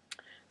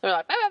 So we're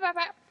like, bap, bap, bap,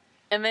 bap.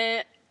 And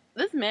then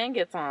this man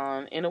gets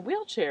on in a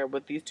wheelchair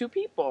with these two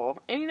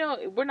people. And, you know,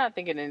 we're not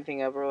thinking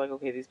anything of it. We're like,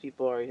 okay, these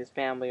people are his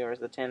family or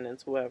his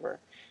attendants, whoever.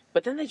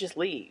 But then they just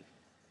leave.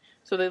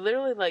 So they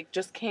literally, like,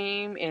 just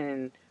came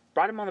and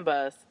brought him on the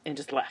bus and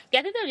just left. Yeah,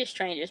 I think they were just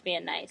strangers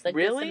being nice. Like,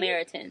 really? The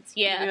Samaritans.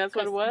 Yeah. You think that's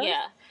what it was?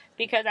 Yeah.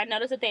 Because I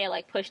noticed that they had,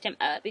 like, pushed him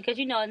up. Because,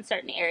 you know, in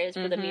certain areas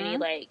for the Muni,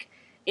 like,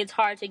 it's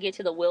hard to get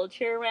to the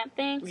wheelchair ramp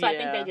thing. So I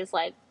think they just,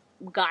 like,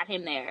 got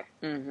him there.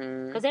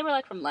 Because they were,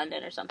 like, from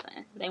London or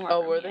something. They weren't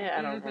Oh, from were here. they?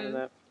 I don't remember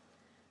that.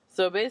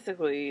 So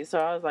basically,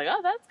 I was like, oh,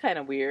 that's kind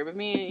of weird. But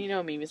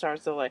Mimi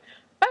started still like,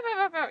 bah, bah,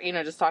 bah, bah, you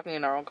know, just talking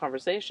in our own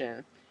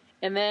conversation.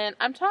 And then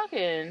I'm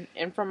talking,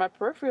 and from my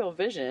peripheral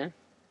vision,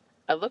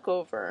 I look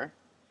over,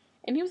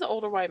 and he was an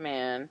older white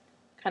man,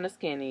 kind of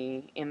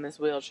skinny, in this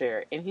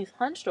wheelchair. And he's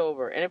hunched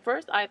over. And at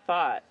first I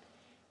thought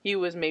he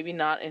was maybe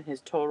not in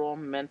his total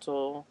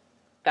mental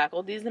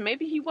faculties, and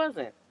maybe he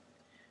wasn't.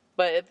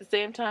 But at the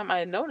same time,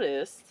 I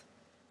noticed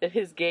that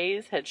his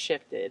gaze had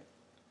shifted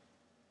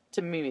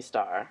to Mimi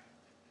Star.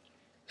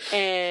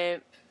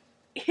 And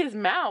his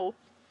mouth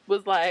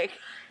was like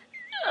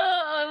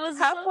it was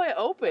halfway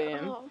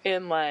open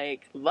in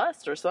like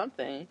lust or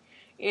something.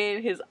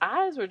 And his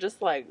eyes were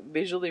just like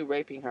visually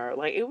raping her.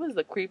 Like, it was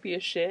the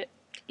creepiest shit.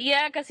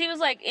 Yeah, because he was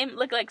like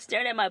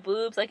staring at my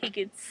boobs, like he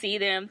could see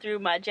them through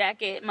my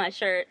jacket, my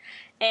shirt,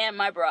 and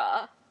my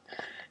bra.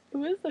 It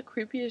was the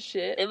creepiest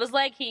shit. It was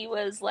like he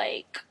was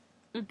like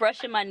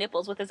brushing my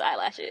nipples with his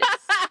eyelashes.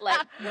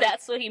 Like,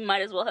 that's what he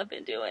might as well have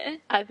been doing.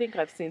 I think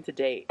I've seen to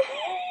date.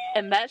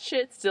 And that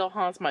shit still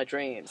haunts my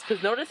dreams.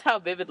 Because notice how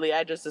vividly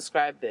I just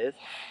described this.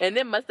 And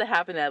it must have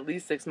happened at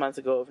least 6 months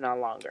ago, if not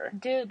longer.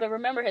 Dude, but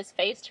remember, his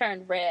face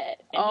turned red.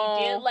 And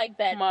he did like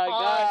that my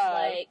pause, God.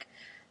 like,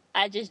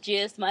 I just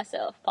jizzed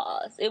myself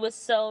pause. It was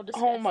so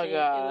disgusting. Oh my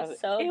God.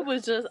 It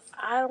was just,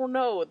 I don't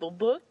know. The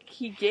look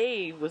he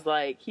gave was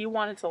like, he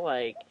wanted to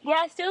like... Yeah,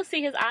 I still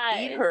see his eyes.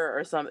 Eat her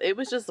or something. It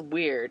was just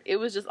weird. It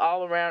was just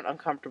all around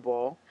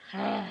uncomfortable.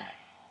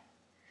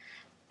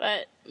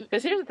 But...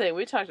 Because here's the thing.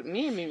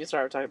 Me and Mimi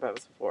started talking about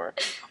this before.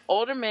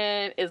 Older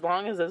men, as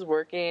long as it's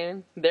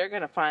working, they're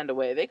going to find a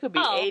way. They could be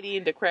 80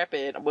 and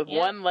decrepit with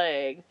one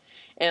leg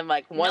and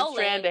like one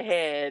strand of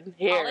hair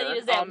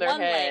on their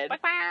head.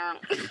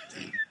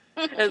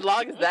 As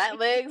long as that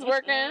leg's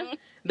working,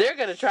 they're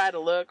going to try to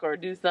look or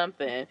do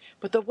something.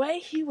 But the way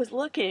he was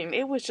looking,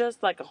 it was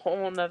just like a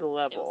whole nother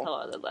level. It was a whole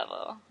other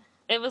level.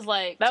 It was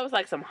like... That was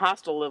like some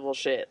Hostel level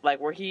shit.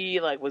 Like, where he,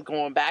 like, was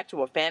going back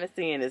to a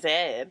fantasy in his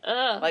head.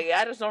 Ugh. Like,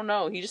 I just don't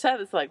know. He just had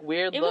this, like,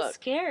 weird look. It was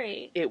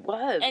scary. It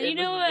was. And it you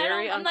know was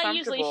what? I'm not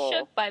usually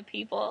shook by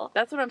people.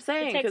 That's what I'm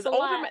saying. Because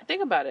older men...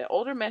 Think about it.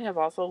 Older men have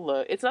also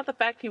looked... It's not the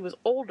fact he was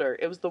older.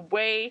 It was the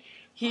way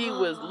he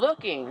was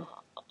looking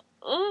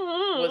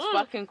was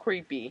fucking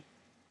creepy.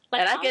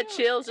 Like, and I get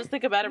chills just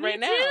think about it right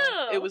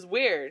now. It was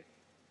weird.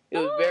 It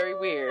was very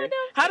weird.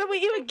 How did we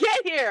even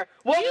get here?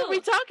 What were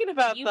we talking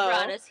about, though? You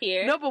brought us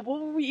here. No, but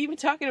what were we even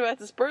talking about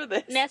to spur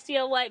this? Nasty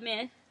old white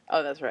men.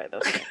 Oh, that's right.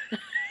 That's right.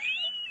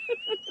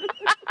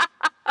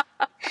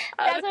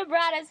 That's what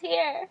brought us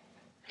here.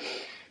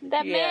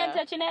 That man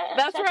touching it.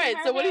 That's touching right.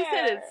 So what hair. he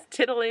said is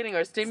titillating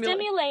or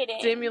stimulating.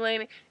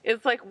 Stimulating.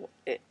 It's like...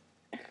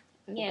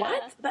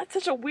 What? That's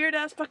such a weird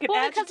ass fucking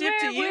adjective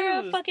to use.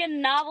 We're a fucking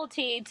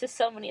novelty to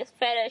so many,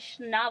 fetish,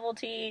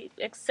 novelty,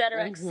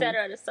 etc.,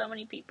 etc., to so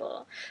many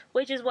people.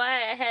 Which is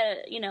why I had,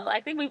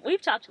 I think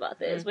we've talked about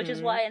this, which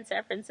is why in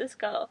San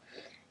Francisco,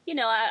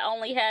 I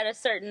only had a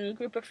certain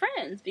group of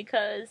friends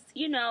because,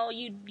 you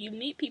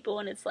meet people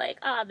and it's like,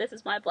 this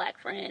is my black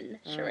friend.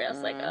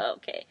 Sherelle's like, oh,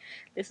 okay,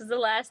 this is the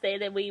last day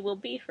that we will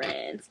be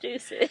friends.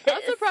 Deuces.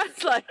 I'm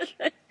surprised,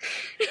 like,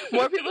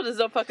 more people just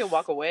don't fucking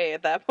walk away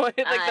at that point.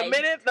 Like, the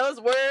minute those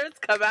words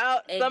come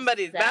out,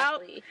 somebody's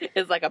mouth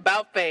is like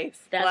about face.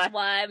 That's like,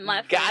 why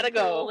my friend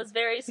pool was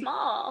very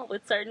small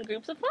with certain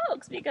groups of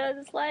folks because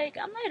it's like,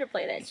 I'm not here to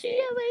play that shit. See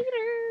you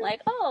later.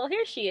 Like, oh,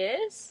 here she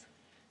is.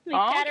 Let me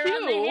pat her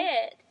on the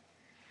head.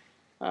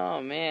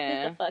 Oh,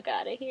 man. Get the fuck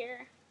out of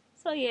here.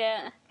 So,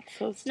 yeah.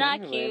 So it's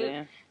not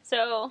cute.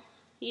 So,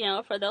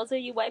 for those of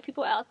you white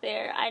people out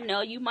there, I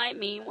know you might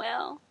mean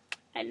well.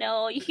 I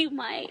know you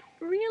might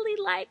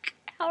really like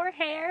our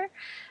hair.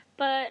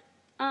 But,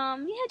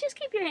 Yeah, just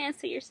keep your hands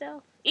to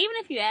yourself. Even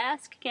if you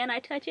ask, can I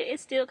touch it?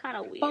 It's still kind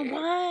of weird. But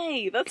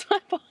why? That's my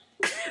point.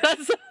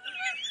 That's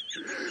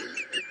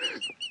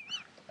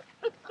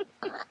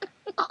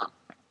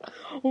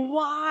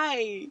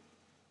why?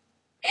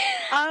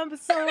 I'm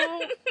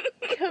so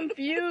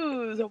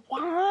confused.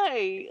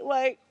 Why?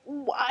 Like,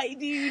 why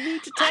do you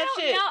need to touch I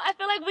don't it? know. I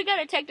feel like we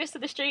gotta take this to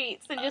the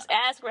streets and just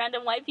ask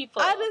random white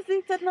people. I just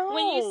need to know.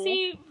 When you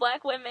see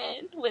black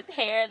women with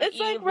hair that it's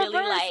you like really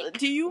reverse. like,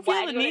 Do you why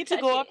feel the do you need to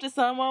wanna go touch up it? to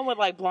someone with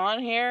like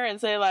blonde hair and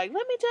say like,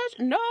 "Let me touch"?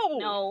 No.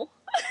 No.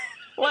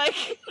 Like,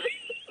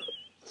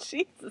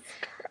 Jesus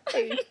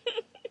Christ.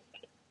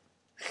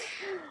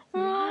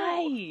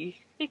 Why?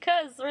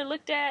 Because we're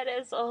looked at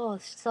as, oh,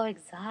 so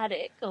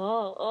exotic.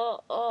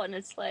 Oh, and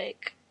it's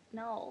like,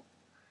 no.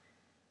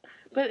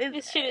 But it's,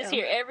 This shit is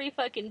here every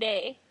fucking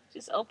day.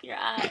 Just open your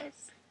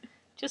eyes.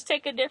 Just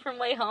take a different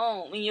way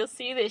home and you'll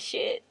see this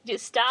shit.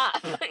 Just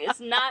stop. It's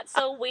not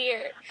so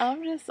weird. I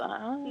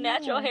don't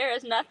Natural know. hair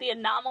is not the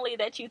anomaly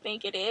that you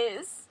think it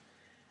is.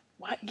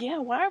 Why? Yeah,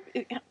 why?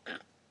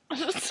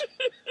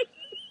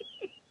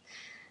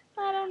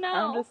 I don't know.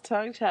 I'm just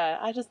tongue-tied.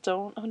 I just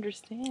don't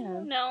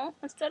understand. No,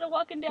 instead of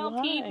walking down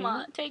Why?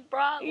 Piedmont, take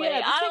Broadway. Yeah,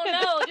 just I don't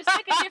know. Just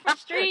take a different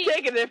street.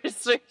 Take a different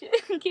street.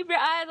 Keep your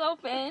eyes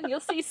open. You'll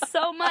see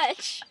so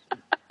much.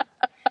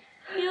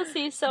 You'll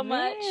see so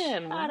much.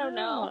 I don't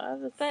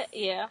know. But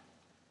yeah,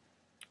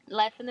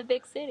 life in the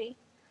big city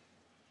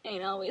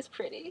ain't always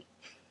pretty.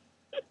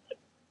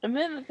 And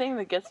then the thing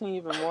that gets me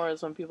even more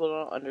is when people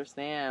don't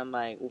understand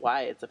like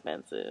why it's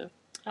offensive.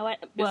 Well,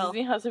 You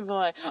see how some people are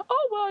like,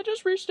 oh, well, I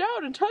just reached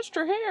out and touched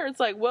her hair. It's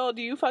like, well,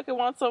 do you fucking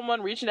want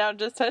someone reaching out and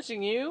just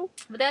touching you?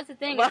 but that's the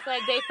thing. It's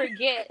like they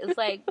forget. It's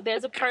like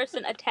there's a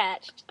person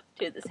attached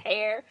to this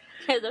hair.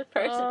 There's a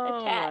person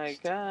attached.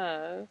 Oh, my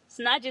God. It's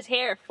not just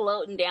hair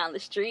floating down the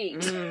street.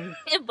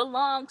 It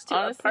belongs to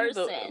Honestly, a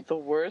person. the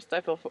worst, I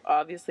feel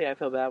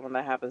bad when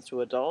that happens to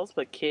adults,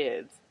 but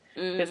kids.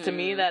 Because to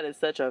me, that is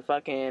such a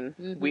fucking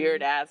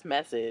weird-ass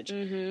message.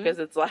 Because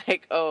it's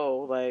like,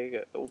 oh,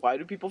 like, why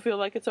do people feel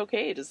like it's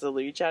okay just to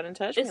reach out and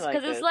touch me like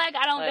this? Because it's like,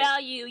 I don't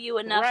value you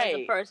enough as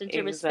a person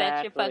to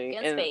respect your fucking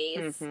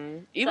space.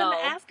 Even the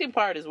asking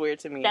part is weird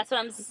to me. That's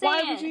what I'm saying.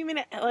 Why would you even,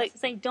 like...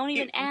 saying, don't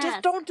even ask.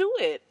 Just don't do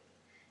it.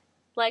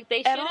 Like,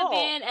 they should have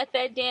been at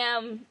that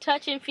damn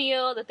touch and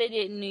feel that they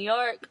did in New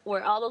York,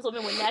 where all those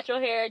women with natural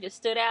hair just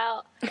stood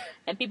out,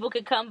 and people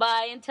could come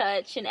by and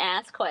touch and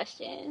ask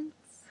questions.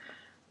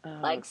 Oh,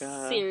 like,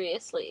 God.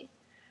 seriously.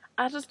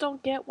 I just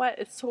don't get why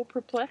it's so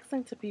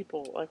perplexing to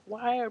people. Like,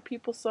 why are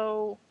people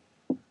so...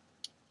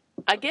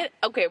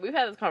 Okay, we've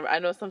had this conversation. I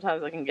know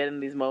sometimes I can get in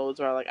these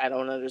modes where, like, I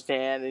don't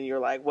understand, and you're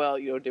like, well,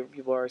 you know, different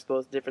people are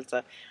exposed to different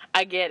stuff.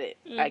 I get it.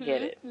 I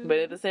get it. But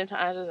at the same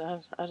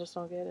time, I just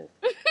don't get it.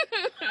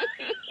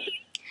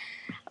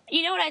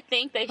 You know what I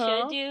think they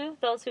should do?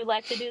 Those who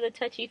like to do the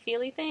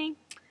touchy-feely thing?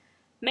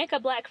 Make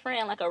a black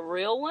friend, like a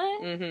real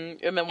one. And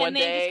then one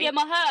day, just give him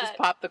a hug. Just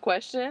pop the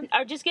question.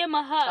 Or just give him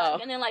a hug,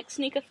 and then, like,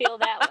 sneak a feel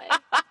that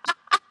way.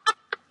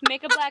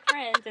 Make a black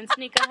friend and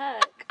sneak a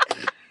hug.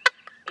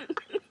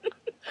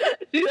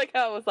 You like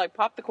how it was like,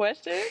 pop the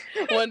question?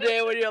 One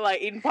day when you're,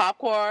 like, eating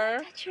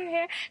popcorn. Touch your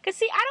hair. Because,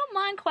 see, I don't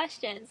mind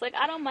questions. Like,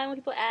 I don't mind when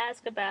people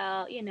ask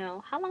about, you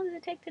know, how long does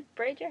it take to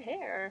braid your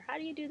hair? Or how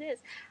do you do this?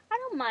 I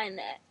don't mind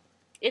that.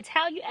 It's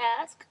how you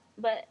ask.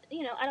 But,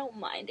 you know, I don't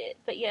mind it.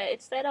 But, yeah,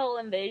 it's that whole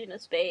invasion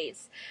of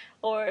space.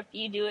 Or if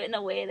you do it in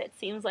a way that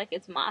seems like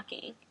it's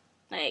mocking.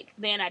 Like,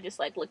 then I just,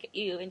 like, look at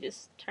you and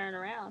just turn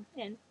around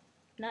and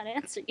not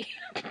answer you.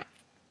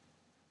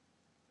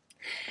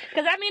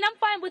 Because, I mean, I'm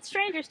fine with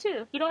strangers,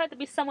 too. You don't have to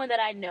be someone that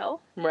I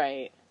know.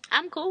 Right.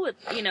 I'm cool with,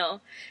 you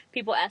know,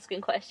 people asking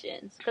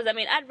questions. Because, I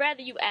mean, I'd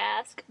rather you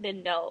ask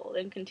than no,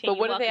 than continue. But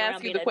what if they walking ask around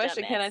you being the a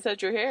question, dumbass? can I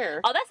touch your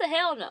hair? Oh, that's a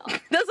hell no.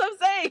 That's what I'm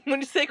saying when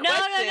you say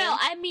question. No.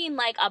 I mean,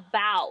 like,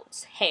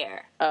 about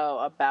hair. Oh,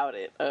 about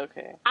it.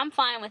 Okay. I'm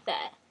fine with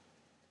that.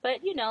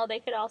 But, you know, they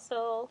could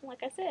also,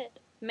 like I said,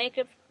 make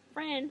a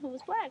friend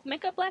who's black.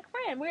 Make a black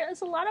friend.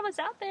 There's a lot of us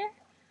out there.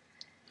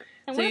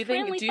 And so do you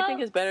think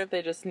it's better if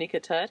they just sneak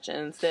a touch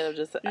instead of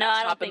just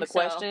popping the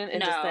question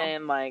and just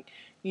saying, like,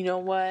 you know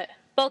what?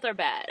 Both are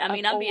bad. I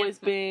mean, I've always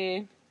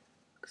been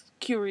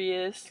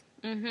curious,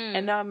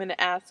 and now I'm going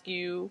to ask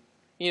you,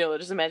 you know,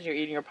 just imagine you're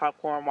eating your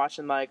popcorn,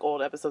 watching, like,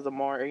 old episodes of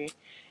Maury,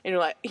 and you're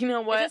like, you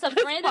know what? Is this a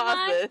friend of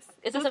mine?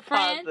 Is this a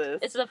friend?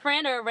 Is this a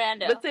friend or a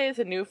rando? Let's say it's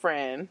a new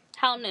friend.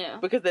 How new?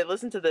 Because they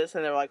listen to this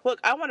and they're like, look,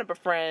 I want to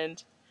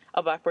befriend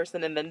a black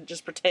person and then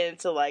just pretend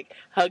to, like,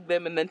 hug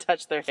them and then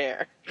touch their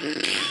hair.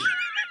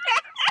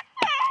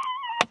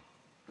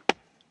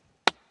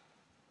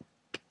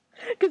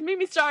 Because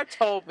Mimi Star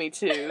told me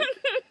to.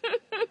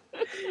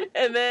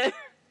 And then,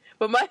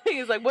 but my thing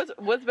is, like,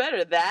 what's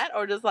better, that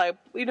or just, like,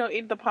 you know,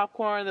 eat the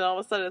popcorn and then all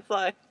of a sudden it's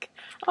like,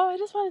 oh, I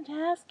just wanted to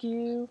ask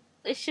you.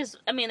 It's just,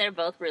 I mean, they're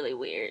both really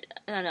weird.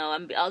 I don't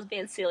know, I was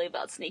being silly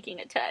about sneaking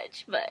a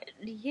touch, but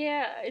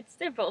yeah,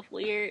 they're both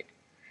weird.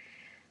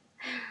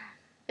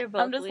 They're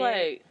both weird. I'm just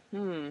like,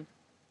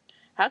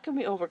 how can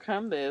we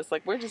overcome this?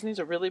 Like, we just need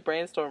to really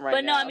brainstorm right now.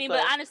 But no, I mean,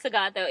 but honest to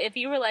God, though, if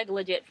you were, like,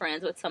 legit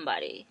friends with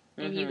somebody,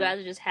 and you guys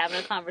are just having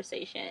a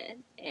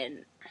conversation, and,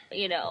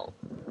 you know,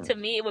 to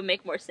me, it would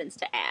make more sense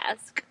to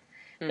ask.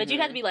 But you'd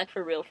have to be, like,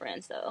 for real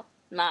friends, though.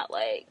 Not,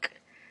 like,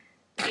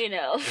 you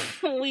know,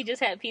 we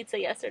just had pizza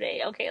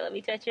yesterday. Okay, let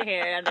me touch your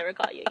hair, and I'll never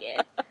call you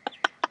again.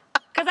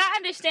 Because I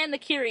understand the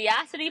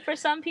curiosity for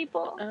some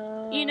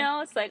people. You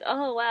know, it's like,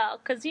 oh, wow.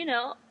 Because, you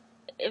know,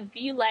 if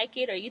you like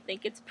it or you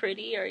think it's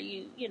pretty or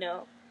you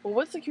know. Well,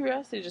 what's the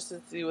curiosity? Just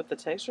to see what the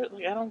texture?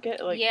 Like, I don't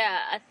get, like...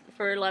 Yeah,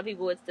 for a lot of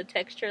people, it's the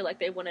texture. Like,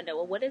 they want to know,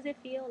 well, what does it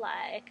feel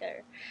like?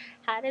 Or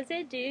how does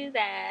it do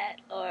that?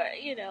 Or,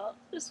 you know,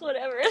 just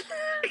whatever.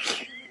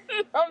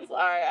 I'm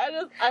sorry.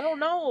 I don't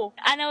know.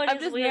 I know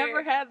I've just weird.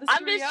 never had this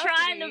I'm curiosity. just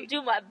trying to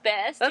do my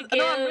best to give...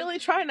 No, I'm really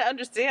trying to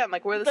understand,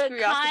 like, where this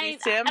curiosity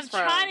stems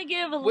from. I'm trying to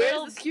give a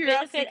little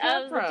benefit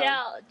of the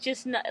doubt.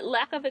 Just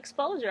lack of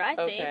exposure, I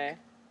think. Okay.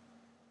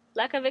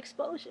 Lack of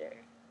exposure.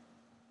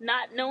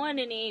 Not knowing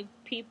any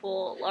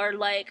people or,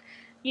 like,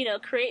 you know,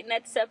 creating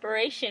that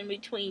separation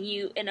between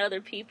you and other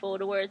people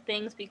to where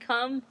things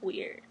become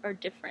weird or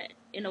different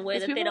in a way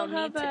that they don't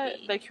need to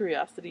be. That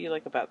curiosity,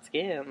 like, about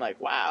skin, like,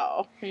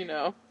 wow, you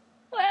know.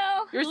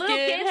 Well, your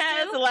skin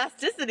has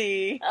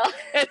elasticity. Oh.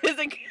 It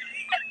isn't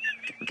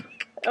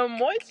a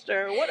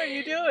moisture. What are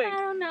you doing? I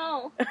don't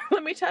know.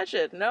 Let me touch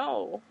it.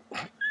 No.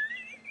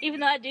 Even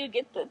though I do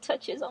get the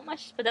touches on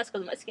but that's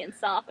because my skin's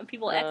soft, and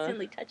people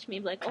accidentally touch me,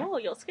 like, "Oh,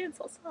 your skin's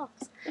so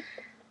soft."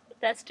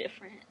 That's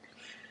different.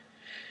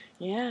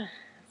 Yeah,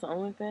 it's the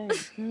only thing.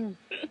 Okay.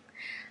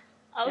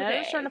 Yeah, I'm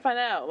just trying to find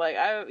out. Like,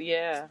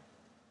 yeah.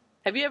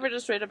 Have you ever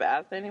just straight up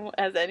asked anyone?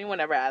 Has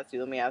anyone ever asked you?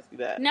 Let me ask you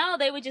that. No,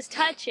 they would just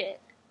touch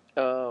it.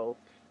 Oh,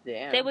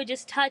 damn. They would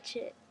just touch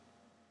it.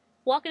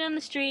 Walking on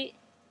the street,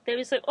 they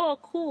would just like, "Oh,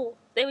 cool."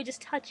 They would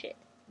just touch it.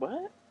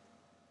 What?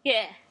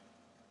 Yeah.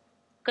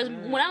 Because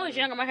when I was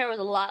younger, my hair was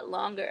a lot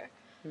longer.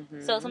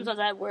 So sometimes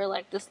I'd wear,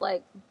 like, this,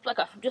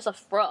 just a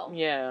fro.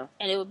 Yeah.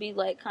 And it would be,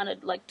 like, kind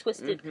of, like,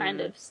 twisted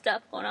kind of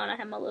stuff going on. I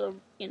had my little,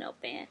 you know,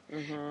 band.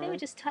 They would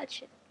just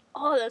touch it.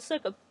 Oh, that's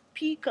like a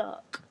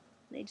peacock.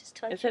 They just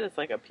touch it. It said it's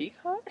like a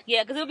peacock?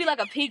 Yeah, because it would be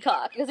like a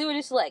peacock. Because it would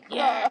just, like,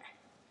 yeah.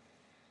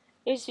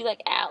 It would just be,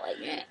 like, out like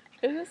that.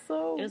 It is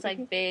so... It was,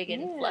 like, big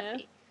and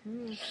fluffy.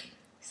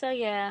 So,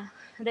 yeah.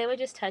 They would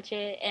just touch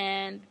it.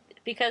 And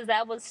because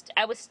I was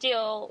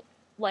still...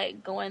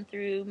 like, going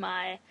through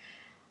my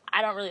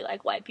I don't really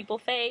like white people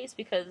phase,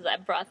 because I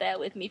brought that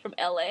with me from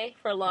LA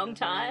for a long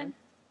time,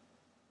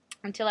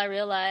 until I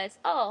realized,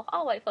 oh,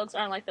 all white folks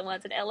aren't like the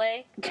ones in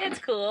LA. It's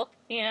cool,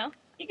 you know,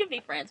 you can be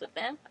friends with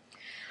them.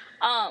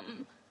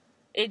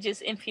 It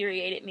just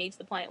infuriated me to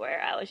the point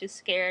where I was just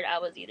scared I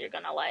was either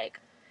gonna, like,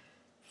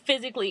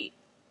 physically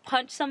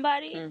punch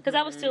somebody, because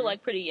I was still,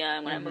 like, pretty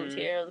young when I moved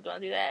here. I was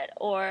going to do that,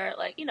 or,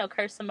 like, you know,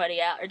 curse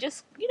somebody out, or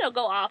just, you know,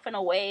 go off in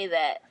a way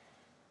that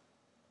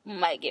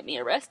might get me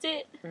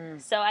arrested.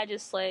 So I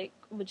just, like,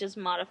 would just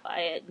modify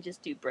it and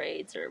just do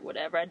braids or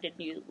whatever. I didn't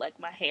use, like,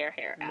 my hair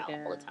out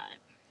all the time.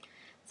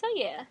 So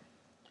yeah,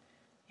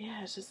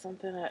 it's just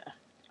something that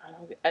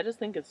I just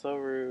think it's so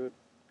rude.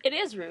 It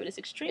is rude. It's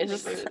extremely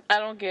rude. I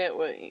don't get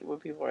what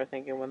people are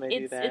thinking when they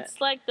do that. It's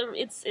like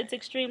it's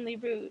extremely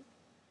rude.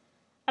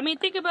 I mean,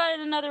 think about it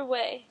another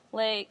way.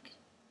 Like,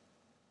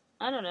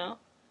 I don't know.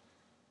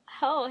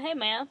 Oh, hey,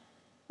 ma'am,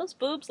 those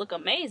boobs look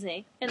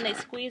amazing, and they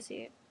squeeze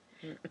you.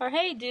 Or,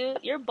 hey, dude,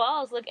 your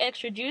balls look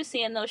extra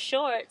juicy in those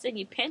shorts, and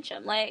you pinch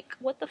them. Like,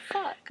 what the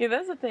fuck? Yeah,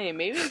 that's the thing.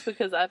 Maybe it's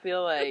because I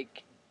feel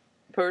like,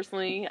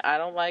 personally, I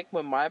don't like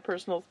when my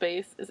personal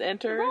space is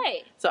entered.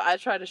 Right. So I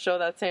try to show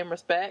that same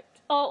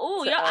respect.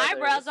 Oh, ooh, your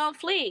eyebrows on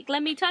fleek.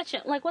 Let me touch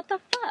it. Like, what the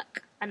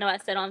fuck? I know I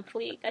said on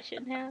fleek. I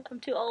shouldn't have. I'm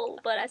too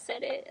old, but I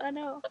said it. I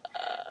know.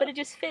 But it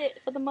just fit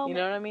for the moment. You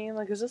know what I mean?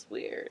 Like, it's just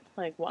weird.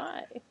 Like,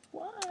 why?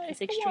 Why?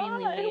 It's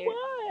extremely weird.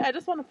 Why? I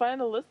just want to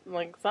find a list.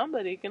 Like,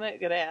 somebody. Can I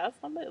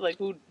ask somebody? Like,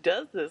 who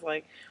does this?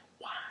 Like,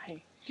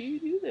 why do you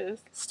do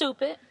this?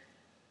 Stupid.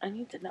 I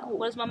need to know.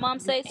 What does my mom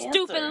say?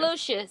 Stupid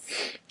Lucius.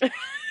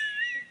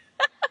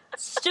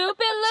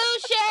 Stupid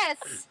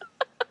Lucius.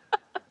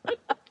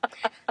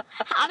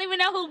 I don't even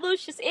know who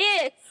Lucius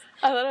is.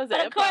 I thought it was an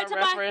Empire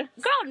reference.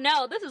 Girl,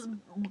 no, this is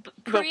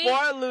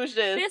before Lucius.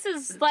 This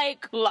is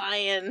like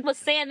Lion. Was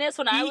saying this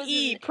when I was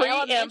in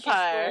elementary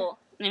school.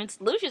 And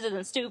Lucius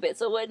isn't stupid,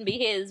 so it wouldn't be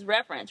his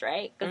reference,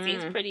 right? Because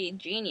he's pretty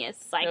genius,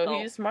 psycho. No,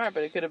 he's smart,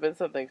 but it could have been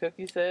something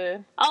Cookie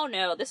said. Oh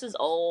no, this is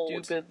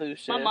old. Stupid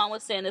Lucius. My mom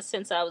was saying this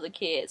since I was a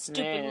kid.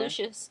 Stupid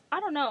Lucius. I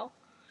don't know.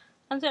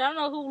 I'm saying I don't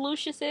know who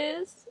Lucius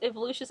is. If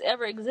Lucius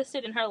ever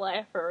existed in her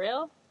life for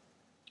real,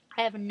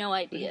 I have no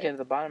idea. You get to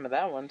the bottom of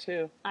that one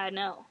too. I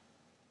know.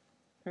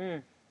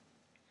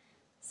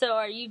 So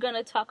are you going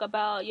to talk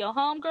about your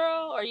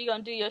homegirl, or are you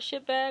going to do your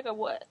shitbag, or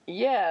what?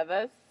 Yeah,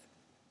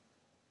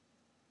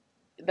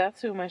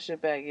 that's who my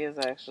shitbag is,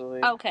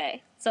 actually.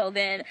 Okay. So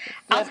then,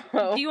 do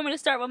you want me to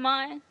start with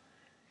mine?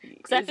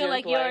 Because I feel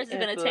like yours is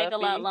going to take a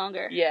lot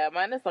longer. Yeah,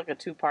 mine is like a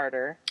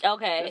two-parter.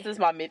 Okay. This is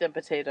my meat and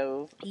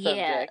potatoes subject.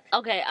 Yeah.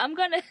 Okay, I'm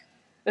going to...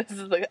 This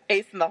is the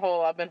ace in the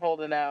hole I've been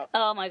holding out.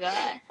 Oh my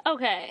god.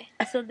 Okay.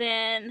 So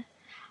then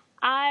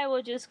I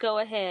will just go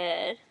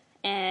ahead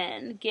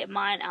and get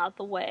mine out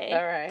the way.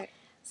 All right.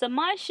 So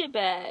my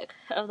shitbag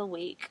of the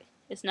week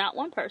is not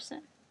one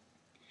person,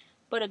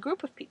 but a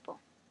group of people.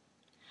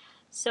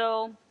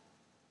 So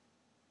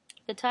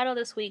the title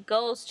this week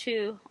goes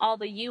to all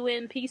the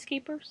UN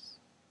peacekeepers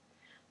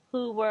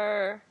who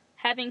were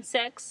having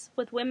sex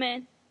with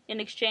women in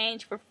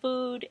exchange for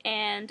food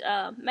and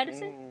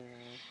medicine.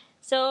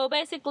 So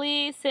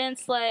basically,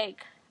 since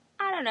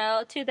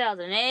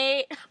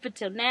 2008 up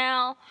until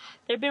now,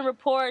 there have been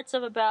reports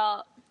of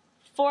about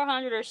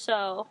 400 or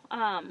so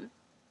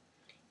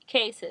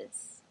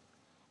cases,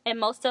 and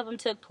most of them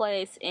took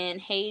place in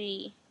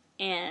Haiti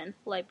and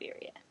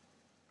Liberia.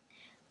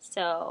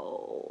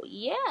 So,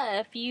 yeah,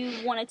 if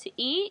you wanted to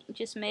eat,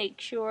 just make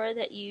sure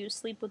that you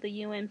sleep with a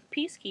UN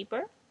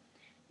peacekeeper,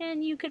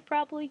 and you could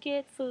probably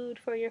get food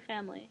for your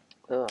family.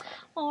 Ugh.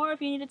 Or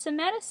if you needed some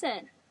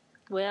medicine,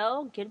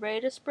 well, get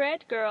ready to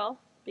spread, girl,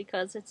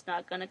 because it's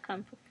not going to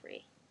come for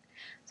free.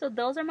 So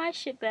those are my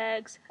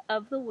shitbags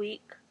of the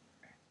week.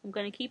 I'm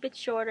going to keep it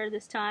shorter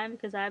this time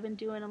because I've been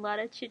doing a lot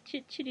of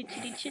chitty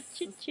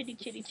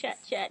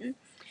chatting.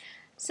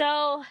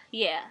 So,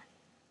 yeah,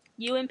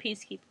 UN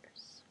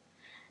peacekeepers.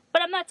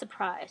 But I'm not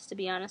surprised, to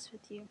be honest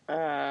with you.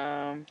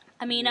 I'm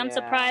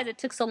surprised it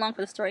took so long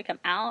for the story to come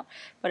out.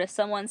 But if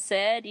someone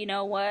said, you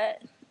know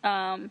what,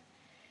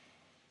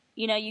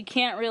 you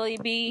can't really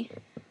be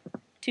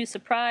too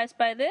surprised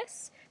by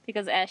this,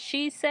 because as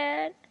she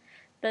said,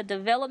 the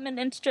development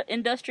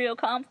industrial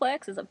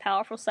complex is a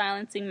powerful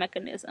silencing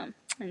mechanism.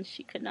 And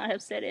she could not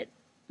have said it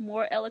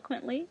more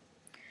eloquently.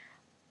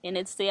 And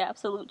it's the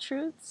absolute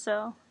truth.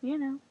 So,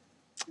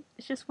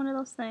 it's just one of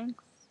those things.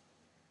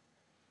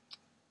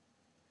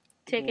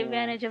 Take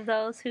advantage of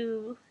those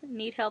who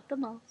need help the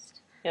most.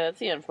 Yeah, that's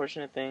the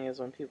unfortunate thing, is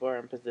when people are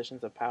in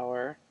positions of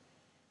power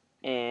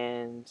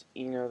and,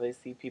 they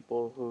see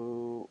people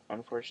who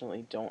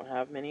unfortunately don't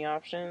have many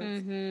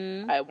options.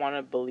 Mm-hmm. I want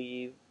to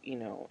believe,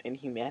 in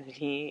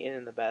humanity and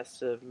in the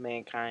best of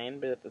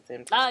mankind, but at the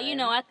same time...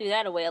 Oh, I threw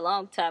that away a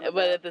long time ago.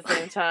 But at the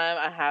same time,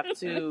 I have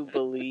to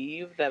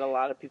believe that a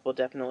lot of people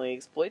definitely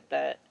exploit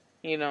that,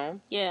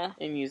 Yeah.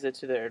 and use it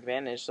to their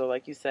advantage. So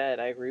like you said,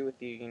 I agree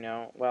with you,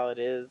 while it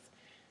is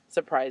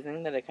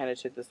surprising that it kind of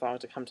took this long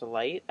to come to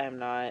light, I'm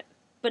not...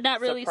 But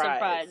not really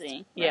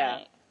surprising. Yeah.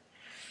 Right.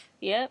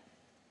 Yep.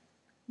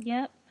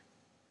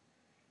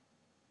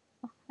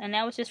 And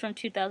that was just from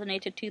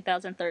 2008 to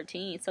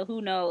 2013. So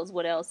who knows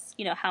what else,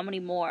 how many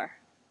more.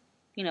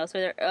 So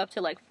they're up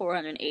to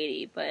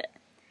 480. But,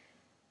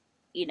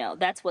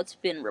 that's what's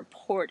been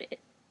reported.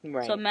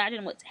 Right. So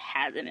imagine what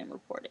hasn't been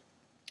reported.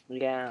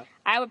 Yeah.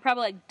 I would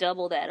probably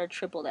double that or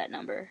triple that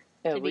number,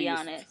 to be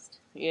honest.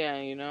 Yeah,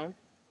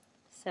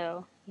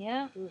 So,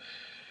 yeah.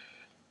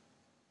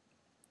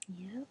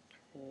 Yep.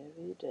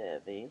 Heavy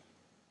Debbie.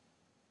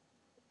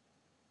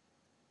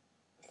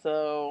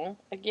 So,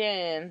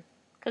 again...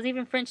 Because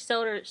even French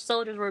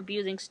soldiers were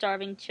abusing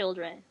starving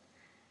children.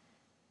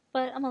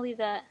 But I'm going to leave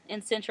that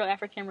in Central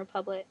African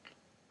Republic.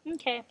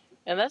 Okay.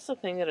 And that's the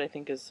thing that I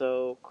think is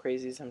so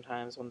crazy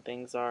sometimes when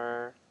things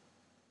are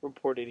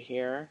reported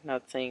here.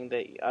 Not saying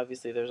that,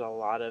 obviously, there's a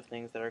lot of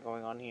things that are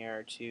going on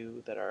here,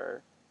 too, that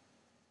are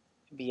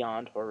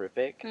beyond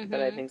horrific. Mm-hmm.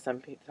 But I think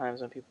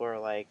sometimes when people are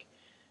like,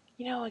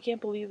 I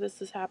can't believe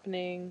this is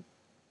happening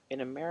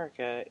in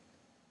America,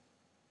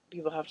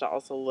 people have to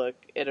also look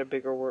at a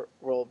bigger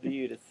world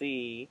view to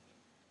see,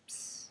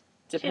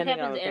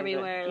 depending on the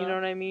everywhere. You know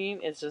what I mean?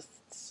 It's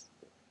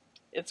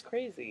it's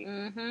crazy.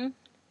 Mm-hmm.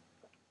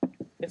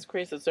 It's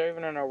crazy. So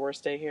even on our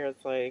worst day here,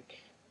 it's like,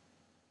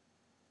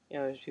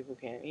 there's people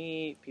who can't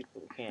eat,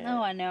 people who can't.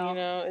 Oh, I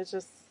know. It's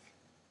just...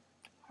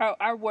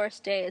 Our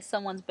worst day is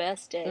someone's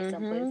best day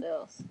someplace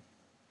else.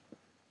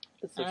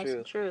 It's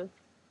the truth.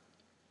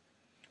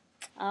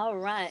 All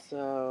right.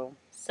 So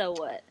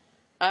what?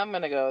 I'm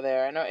going to go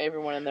there. I know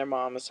everyone and their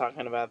mom is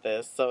talking about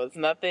this, so it's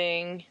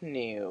nothing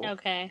new.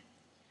 Okay.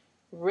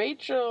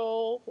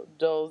 Rachel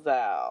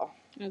Dolezal.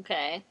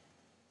 Okay.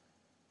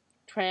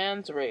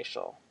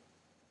 Transracial.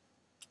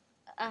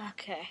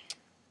 Okay.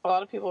 A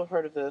lot of people have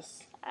heard of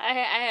this I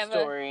have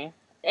story.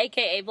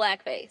 AKA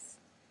blackface.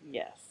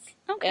 Yes.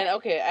 Okay. And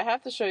I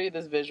have to show you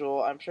this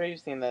visual. I'm sure you've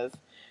seen this.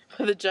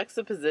 But the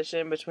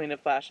juxtaposition between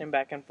it flashing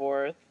back and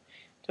forth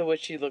to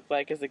what she looked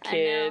like as a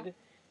kid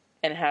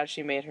and how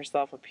she made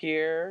herself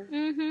appear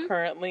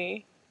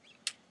currently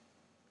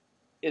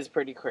is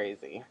pretty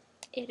crazy.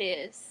 It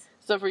is.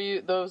 So for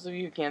you, those of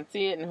you who can't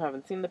see it and who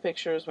haven't seen the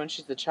pictures, when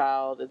she's a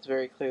child, it's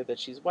very clear that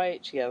she's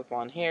white, she has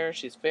blonde hair,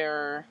 she's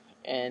fairer,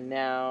 and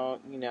now,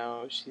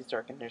 she's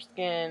darkened her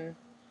skin,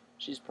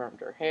 she's permed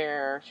her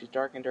hair, she's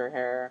darkened her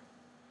hair.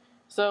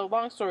 So,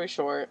 long story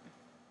short,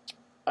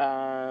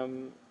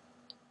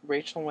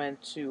 Rachel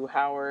went to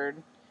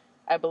Howard.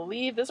 I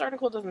believe, this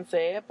article doesn't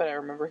say it, but I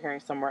remember hearing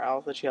somewhere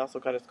else that she also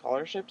got a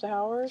scholarship to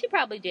Howard. She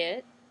probably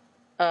did.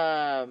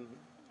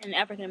 In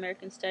African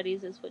American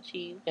Studies is what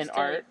she studied.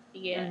 Art?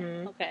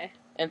 Yeah, okay.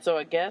 And so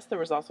I guess there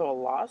was also a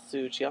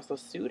lawsuit. She also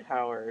sued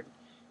Howard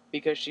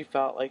because she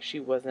felt like she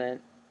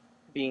wasn't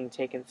being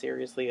taken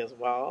seriously as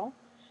well.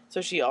 So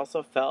she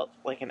also felt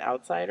like an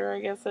outsider, I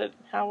guess, at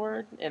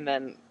Howard, and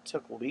then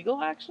took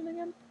legal action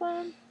against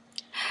them.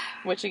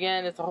 Which,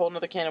 again, is a whole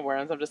nother can of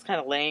worms. I'm just kind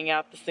of laying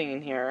out the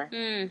scene here.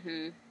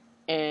 Mm-hmm.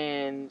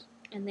 And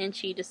then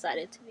she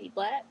decided to be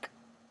black.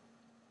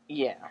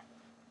 Yeah.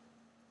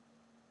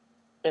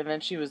 And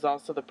then she was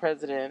also the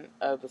president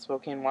of the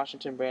Spokane,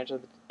 Washington branch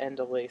of the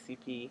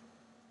NAACP.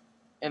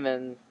 And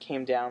then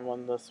came down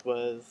when this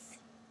was,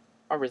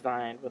 or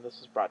resigned when this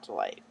was brought to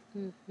light.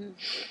 Mm-hmm.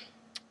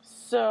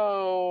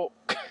 So,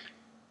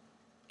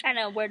 I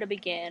know where to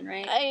begin,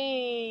 right?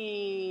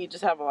 I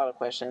just have a lot of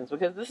questions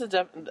because this is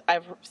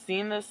I've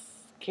seen this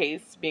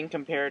case being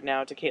compared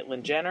now to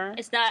Caitlyn Jenner.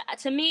 It's not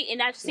to me, and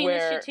I've seen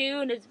this shit too,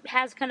 and it's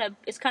kind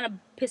of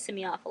pissing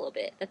me off a little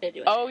bit that they're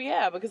doing. Oh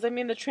yeah, because I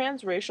mean the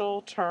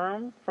transracial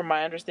term, from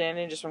my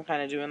understanding, just from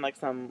kind of doing like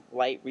some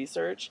light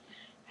research,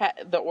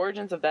 the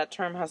origins of that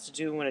term has to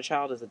do when a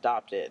child is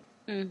adopted.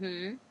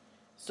 Mm-hmm.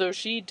 So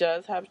she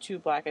does have two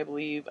black, I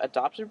believe,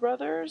 adopted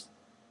brothers.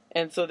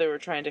 And so they were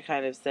trying to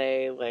kind of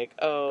say, like,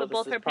 oh, but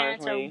both her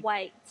parents are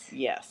white.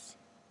 Yes.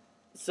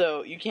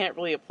 So you can't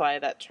really apply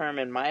that term,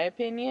 in my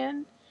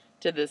opinion,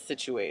 to this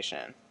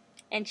situation.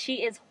 And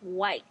she is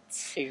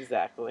white.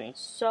 Exactly.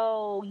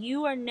 So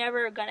you are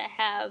never going to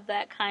have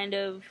that kind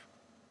of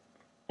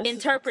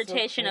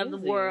interpretation of the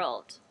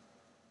world.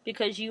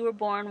 Because you were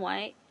born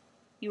white.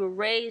 You were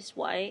raised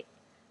white.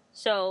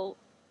 So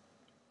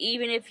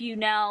even if you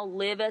now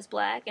live as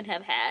black and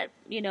have had,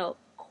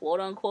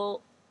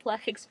 quote-unquote,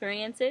 black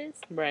experiences,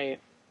 right,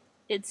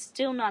 it's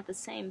still not the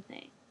same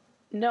thing.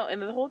 No,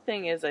 and the whole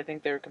thing is, I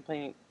think they're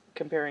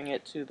comparing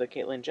it to the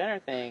Caitlyn Jenner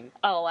thing.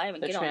 Oh, I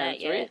haven't get on that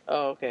yet.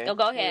 Oh, okay. Oh,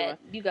 go ahead.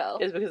 You go.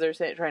 It's because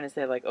they're trying to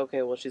say, like,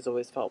 okay, well, she's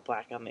always felt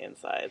black on the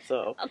inside,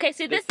 so... Okay,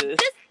 see, that's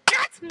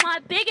my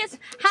biggest...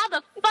 How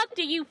the fuck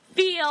do you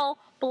feel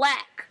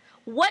black?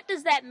 What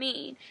does that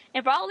mean?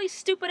 And for all these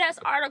stupid-ass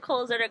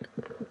articles that are...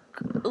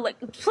 Like,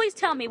 please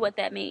tell me what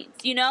that means.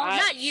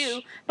 Not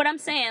you, but I'm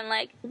saying,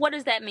 like, what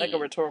does that mean? Like a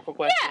rhetorical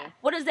question. Yeah.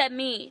 What does that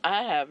mean?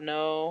 I have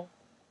no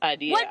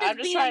idea. I'm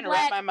just trying to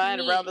wrap my mind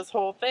around this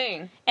whole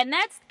thing. And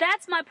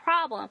that's my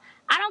problem.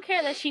 I don't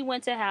care that she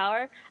went to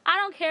Howard. I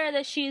don't care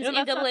that she's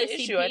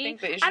NAACP. I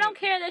think the issue. I don't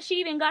care that she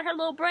even got her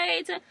little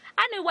braids.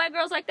 I knew white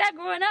girls like that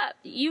growing up.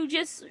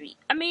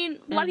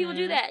 A lot of people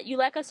do that. You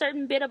like a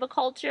certain bit of a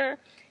culture.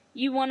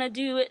 You want to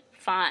do it,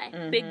 fine.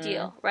 Mm-hmm. Big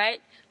deal,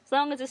 right? As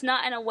long as it's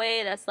not in a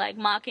way that's, like,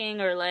 mocking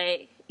or,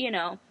 like,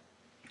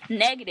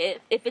 negative.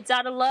 If it's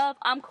out of love,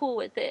 I'm cool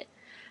with it.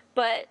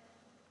 But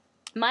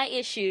my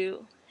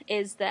issue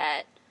is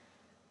that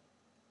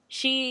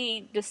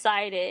she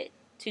decided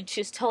to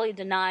just totally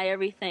deny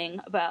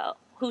everything about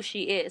who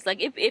she is. Like,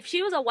 if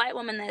she was a white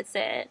woman that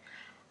said,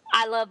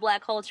 I love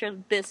black culture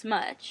this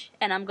much,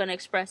 and I'm going to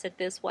express it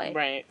this way,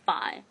 right,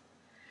 fine.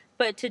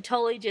 But to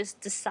totally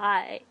just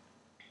decide,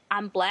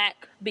 I'm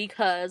black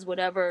because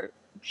whatever...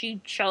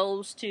 she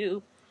chose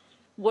to,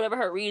 whatever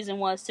her reason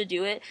was to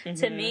do it. Mm-hmm.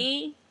 To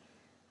me,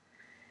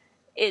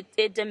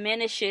 it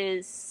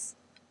diminishes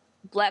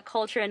black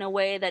culture in a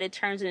way that it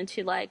turns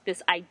into, like,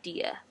 this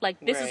idea.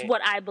 Like, this is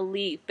what I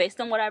believe. Based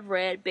on what I've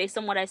read, based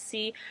on what I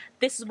see,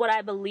 this is what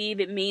I believe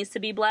it means to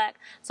be black.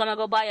 So I'm going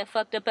to go buy a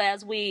fucked up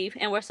ass weave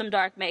and wear some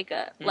dark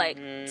makeup. Mm-hmm. Like,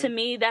 to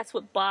me, that's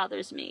what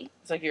bothers me.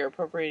 It's like you're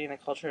appropriating the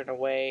culture in a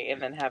way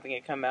and then having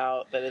it come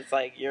out that it's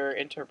like your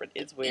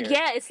it's weird.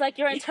 Yeah, it's like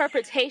your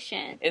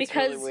interpretation. It's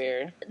because really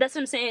weird. That's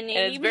what I'm saying.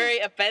 And it's very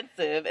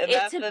offensive. And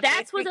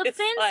that's what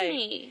offends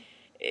me.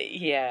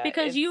 Yeah.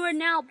 Because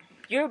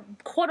you're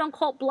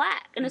quote-unquote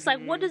black. And it's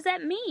like, what does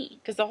that mean?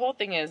 Because the whole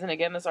thing is, and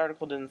again, this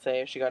article didn't say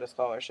if she got a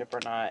scholarship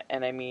or not.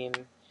 And I mean,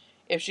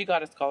 if she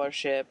got a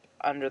scholarship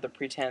under the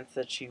pretense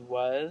that she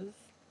was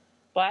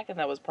black and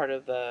that was part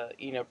of the,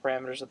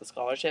 parameters of the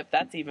scholarship,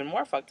 that's even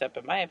more fucked up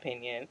in my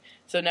opinion.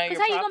 So now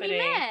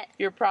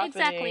you're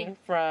profiting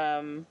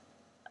from,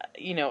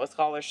 a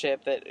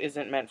scholarship that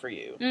isn't meant for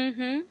you.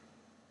 Mm-hmm.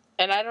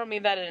 And I don't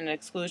mean that in an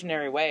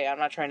exclusionary way. I'm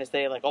not trying to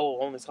say, like, oh,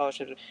 only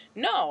scholarships.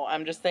 No,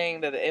 I'm just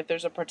saying that if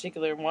there's a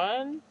particular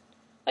one,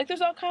 like,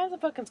 there's all kinds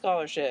of fucking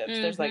scholarships.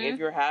 Mm-hmm. There's, like, if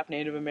you're half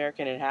Native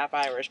American and half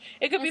Irish,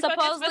 it could be fucking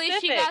specific. Supposedly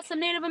she got some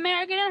Native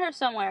American in her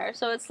somewhere.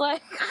 So it's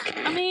like,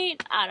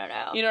 I don't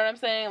know. You know what I'm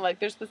saying?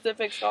 Like, there's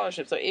specific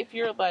scholarships. So if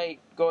you're,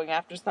 like, going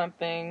after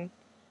something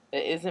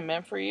that isn't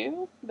meant for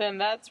you, then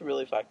that's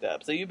really fucked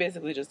up. So you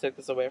basically just took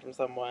this away from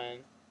someone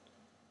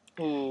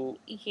who...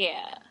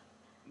 Yeah.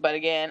 But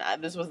again,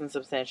 this wasn't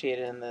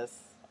substantiated in this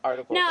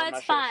article. No, so I'm it's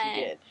not fine. Sure if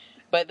she did.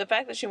 But the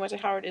fact that she went to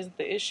Howard isn't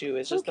the issue.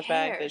 It's just the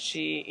fact that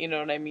she, you know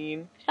what I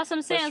mean? That's what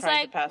I'm saying. It's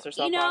like, to pass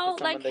herself off as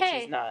someone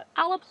that she's not.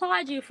 I'll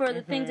applaud you for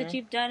the things that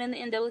you've done in the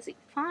NAACP.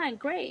 Fine,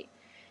 great.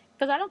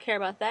 Because I don't care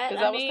about that.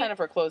 Because that was kind of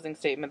her closing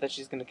statement that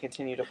she's going to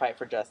continue to fight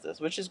for justice,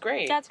 which is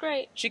great. That's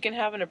great. She can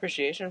have an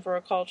appreciation for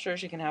a culture.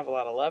 She can have a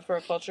lot of love for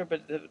a culture.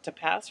 But to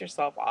pass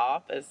yourself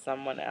off as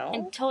someone else.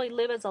 And totally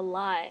live as a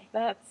lie.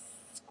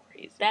 That's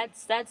crazy.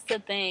 That's the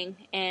thing.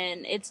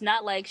 And it's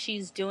not like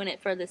she's doing it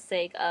for the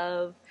sake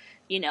of,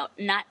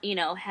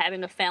 not,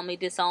 having a family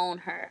disown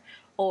her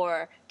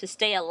or to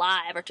stay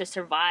alive or to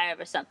survive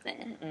or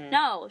something. Mm-mm.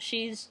 No,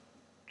 she's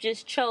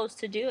just chose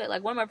to do it.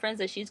 Like, one of my friends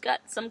said she's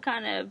got some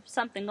kind of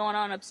something going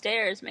on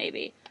upstairs,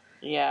 maybe.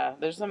 Yeah,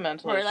 there's some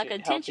mental or like a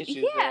health tension. issues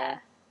Yeah.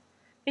 there.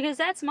 Because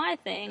that's my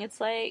thing. It's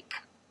like,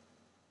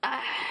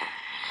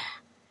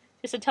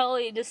 just to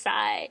totally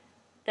decide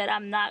that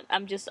I'm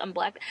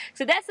black.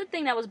 So that's the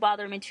thing that was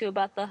bothering me too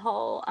about the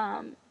whole,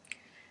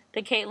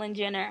 the Caitlyn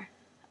Jenner,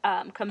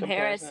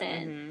 comparison.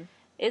 Mm-hmm.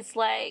 It's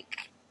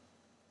like,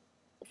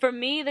 for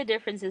me, the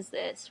difference is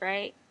this,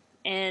 right?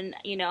 And,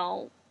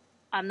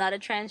 I'm not a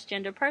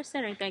transgender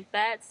person or anything like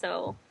that,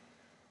 so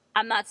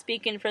I'm not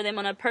speaking for them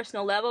on a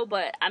personal level,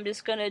 but I'm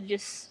just going to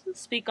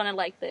speak on it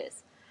like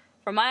this.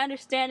 From my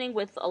understanding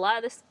with a lot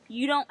of this,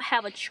 you don't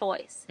have a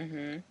choice.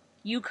 Mm-hmm.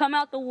 You come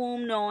out the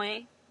womb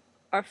knowing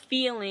or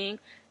feeling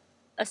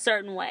a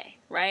certain way,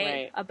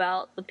 right?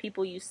 About the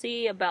people you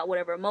see, about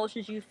whatever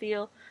emotions you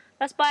feel.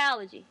 That's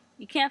biology.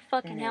 You can't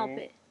fucking help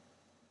it.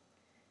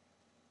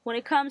 When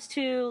it comes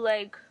to,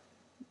 like,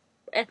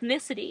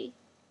 ethnicity,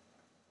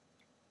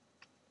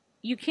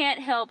 you can't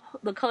help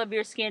the color of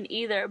your skin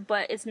either,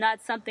 but it's not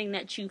something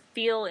that you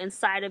feel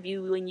inside of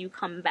you when you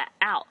come back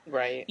out.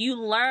 Right. You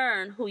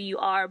learn who you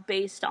are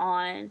based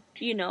on,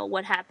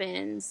 what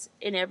happens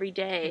in every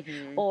day,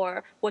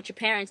 or what your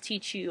parents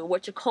teach you, or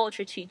what your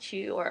culture teach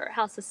you, or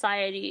how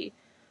society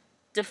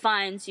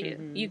defines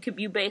you.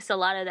 You base a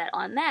lot of that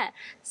on that.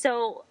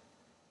 So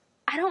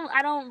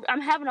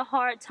I'm having a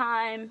hard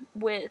time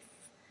with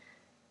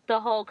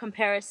the whole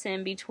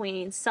comparison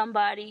between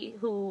somebody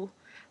who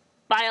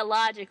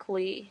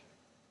biologically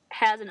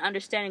has an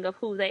understanding of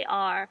who they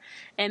are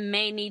and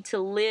may need to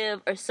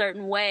live a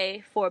certain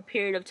way for a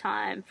period of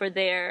time for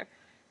their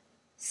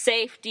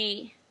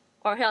safety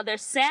or hell, their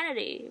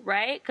sanity,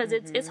 right? Because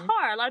it's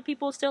hard. A lot of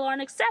people still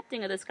aren't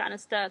accepting of this kind of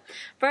stuff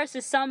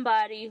versus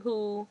somebody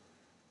who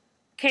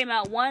came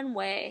out one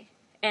way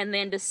and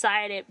then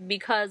decided,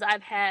 because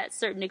I've had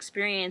certain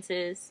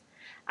experiences,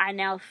 I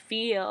now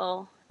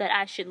feel that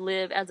I should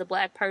live as a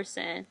black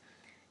person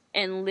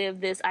and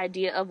live this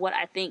idea of what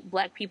I think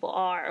black people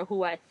are, or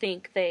who I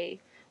think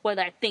what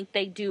I think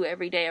they do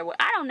every day, or what,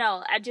 I don't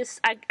know.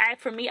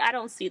 For me, I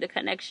don't see the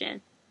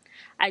connection.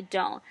 I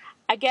don't.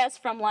 I guess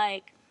from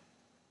like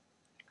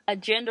a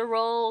gender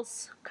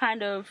roles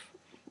kind of,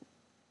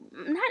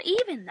 not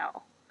even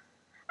though.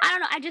 I don't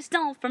know. I just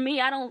don't. For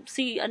me, I don't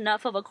see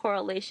enough of a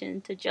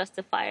correlation to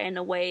justify it in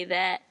a way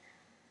that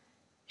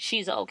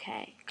she's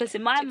okay. Because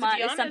in my mind,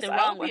 there's something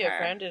wrong with her. I would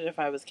be offended if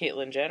I was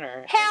Caitlyn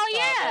Jenner. Hell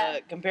yeah!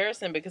 The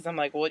comparison, because I'm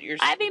like,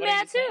 I'd be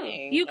mad too.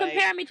 Saying? You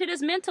compare me to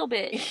this mental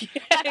bitch.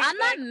 Yeah, like, I'm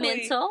not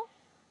mental.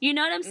 You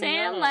know what I'm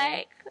saying? No.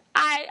 Like,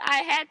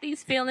 I had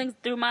these feelings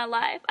through my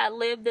life. I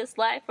lived this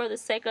life for the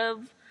sake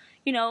of,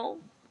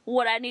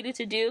 what I needed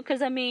to do.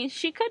 Because, I mean,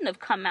 she couldn't have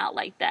come out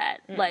like that,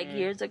 like,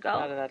 years ago.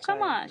 Not at that Come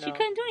time, on. no. She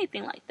couldn't do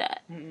anything like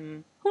that.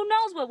 Mm-mm. Who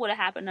knows what would have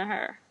happened to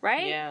her,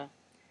 right? Yeah.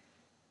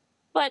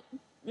 But,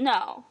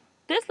 no.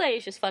 This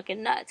lady's just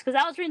fucking nuts. Because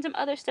I was reading some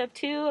other stuff,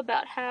 too,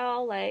 about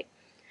how, like,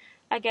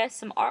 I guess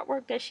some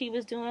artwork that she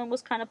was doing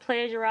was kind of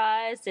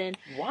plagiarized. And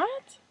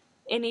what?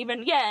 And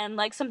even, and,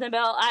 like, something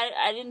about,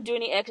 I didn't do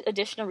any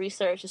additional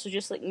research. This was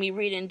just, like, me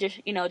reading,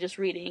 just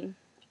reading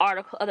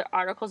other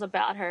articles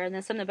about her. And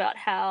then something about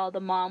how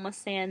the mom was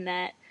saying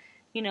that,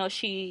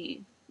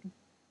 she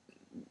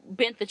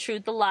bent the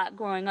truth a lot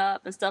growing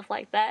up and stuff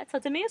like that. So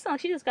to me, it's like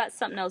she just got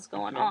something else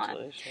going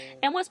on.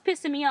 And what's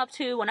pissing me off,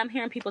 too, when I'm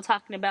hearing people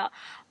talking about,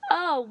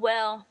 oh,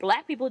 well,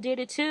 black people did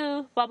it,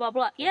 too, blah, blah,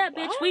 blah. Yeah, What?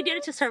 bitch, we did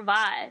it to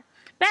survive.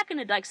 Back in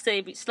the, like,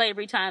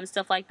 slavery time,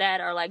 stuff like that,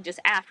 or, like, just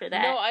after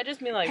that. No, I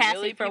just mean, like, passing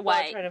really for people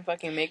white. are trying to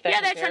fucking make that Yeah,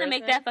 comparison? they're trying to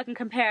make that fucking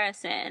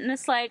comparison. And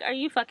it's like, are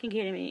you fucking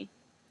kidding me?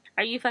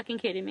 Are you fucking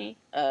kidding me?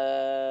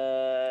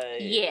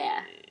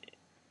 Yeah.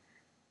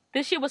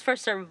 This shit was for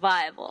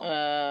survival.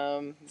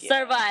 Yeah.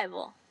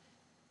 Survival.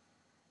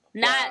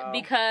 Not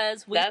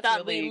because we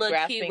thought we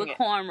looked cute with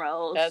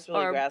cornrows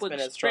or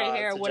with straight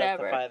hair or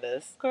whatever.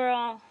 This.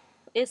 Girl,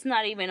 it's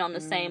not even on the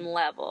same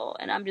level.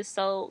 And I'm just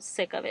so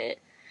sick of it.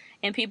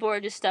 And people are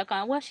just stuck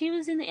on, well, she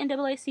was in the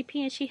NAACP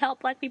and she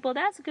helped black people.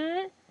 That's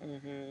good.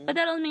 Mm-hmm. But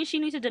that doesn't mean she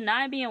needs to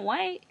deny being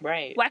white.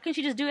 Right. Why can't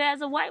she just do it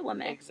as a white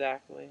woman?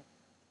 Exactly.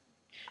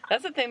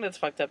 That's the thing that's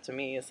fucked up to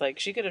me. It's like,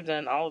 she could have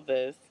done all of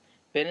this,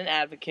 been an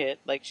advocate.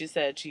 Like she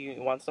said, she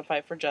wants to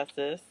fight for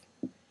justice.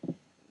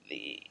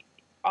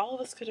 All of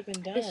this could have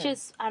been done. It's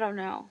just, I don't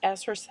know.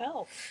 As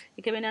herself.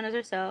 It could have been done as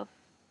herself.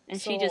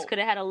 And she just could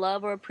have had a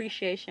love or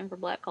appreciation for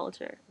black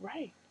culture.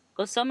 Right.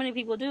 Because so many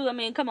people do. I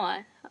mean, come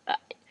on.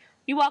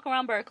 You walk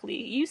around Berkeley,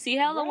 you see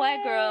hella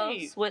white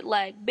girls with,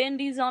 like,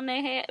 bendies on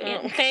their head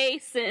and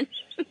face and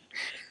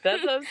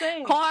that's what I'm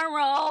saying.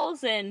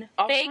 Cornrows and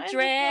all fake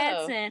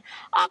dreads and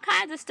all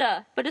kinds of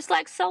stuff. But it's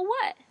like, so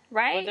what,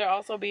 right? But they're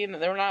also they're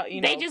not,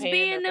 they just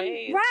being them,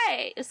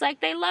 right? It's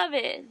like they love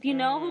it,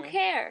 who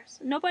cares?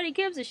 Nobody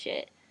gives a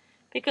shit.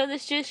 Because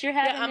it's just, you're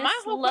having this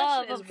my whole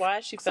love question is of why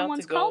she felt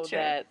someone's to go culture.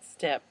 that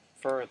step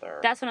further.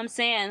 That's what I'm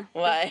saying.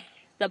 Why?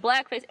 the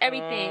blackface,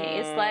 everything.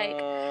 It's like,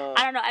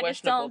 I don't know, I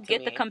just don't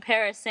get the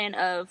comparison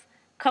of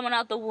coming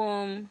out the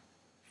womb,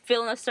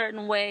 feeling a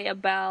certain way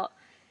about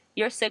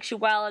your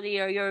sexuality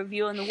or your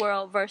view in the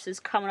world versus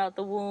coming out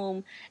the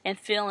womb and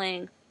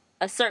feeling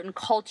a certain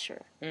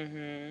culture,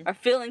 or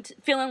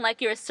feeling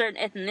like you're a certain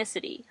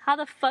ethnicity. How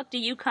the fuck do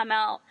you come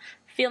out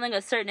feeling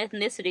a certain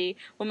ethnicity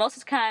when most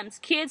of the times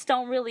kids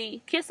don't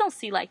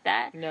see like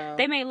that? No.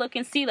 They may look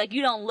and see like,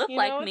 you don't look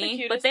like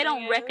me, but they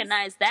don't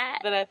recognize that.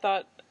 That I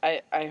thought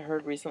I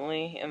heard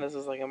recently, and this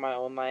was like in my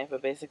own life,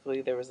 but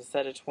basically there was a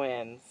set of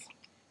twins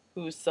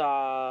who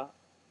saw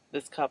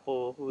this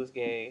couple who was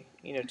gay,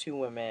 two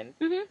women,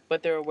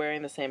 but they were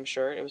wearing the same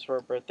shirt. It was for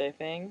a birthday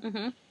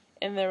thing.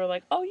 And they were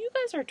like, oh, you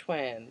guys are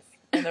twins.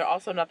 And they're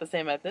also not the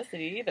same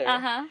ethnicity either.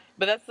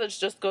 But that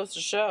just goes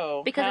to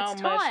show because how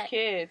it's much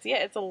kids...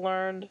 Yeah, it's a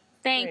learned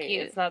trait.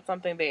 It's not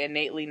something they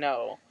innately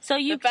know. So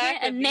you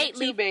can't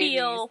innately two babies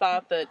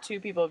thought that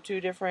two people of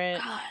two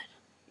different...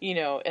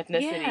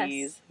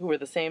 ethnicities who were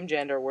the same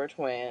gender were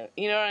twins.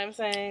 You know what I'm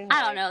saying?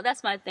 I don't know.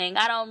 That's my thing.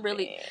 I don't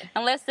really... Yeah.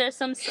 Unless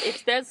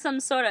if there's some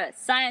sort of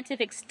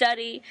scientific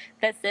study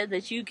that says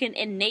that you can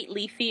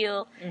innately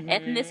feel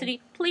ethnicity,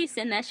 please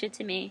send that shit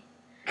to me.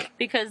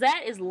 Because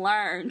that is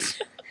learned.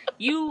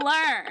 You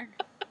learn.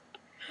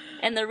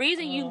 And the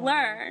reason you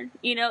learn,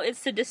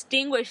 is to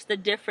distinguish the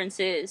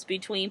differences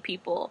between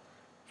people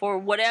for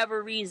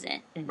whatever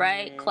reason,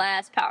 right?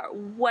 Class, power,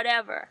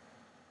 whatever.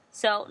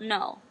 So,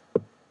 no.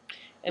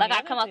 And like,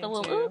 I come out the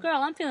womb, ooh,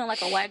 girl, I'm feeling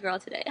like a white girl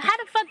today. How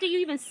the fuck do you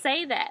even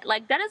say that?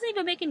 Like, that doesn't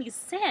even make any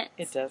sense.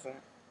 It doesn't.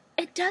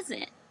 It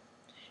doesn't.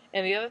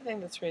 And the other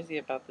thing that's crazy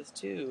about this,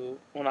 too,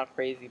 well, not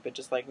crazy, but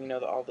just like,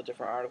 all the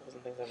different articles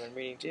and things I've been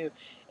reading, too,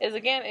 is,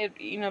 again,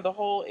 the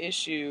whole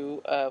issue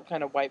of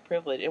kind of white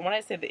privilege. And when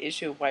I say the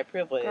issue of white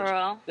privilege,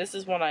 girl, this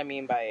is what I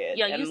mean by it.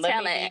 Yo, and you let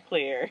tell me it. Be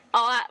clear.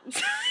 Oh,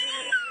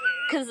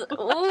 because,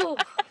 ooh.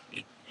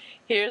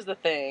 Here's the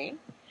thing.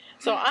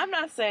 So I'm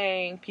not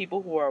saying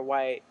people who are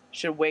white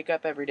should wake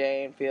up every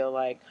day and feel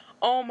like,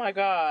 oh my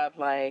God,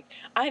 like,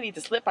 I need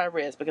to slit my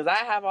wrist because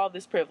I have all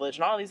this privilege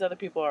and all these other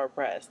people are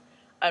oppressed.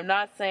 I'm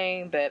not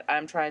saying that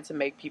I'm trying to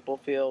make people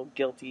feel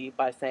guilty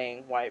by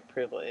saying white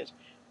privilege.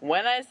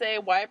 When I say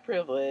white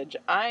privilege,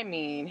 I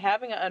mean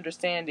having an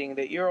understanding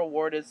that you're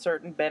awarded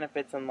certain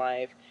benefits in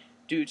life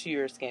due to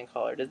your skin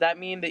color. Does that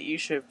mean that you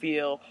should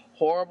feel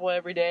horrible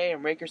every day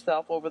and rake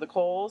yourself over the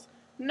coals?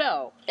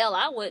 No. Hell,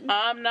 I wouldn't.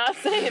 I'm not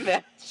saying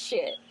that.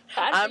 Shit.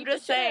 I'm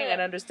just saying and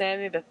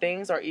understanding that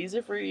things are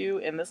easier for you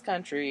in this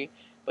country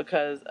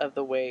because of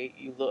the way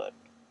you look.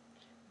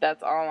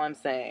 That's all I'm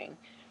saying.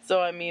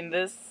 So, I mean,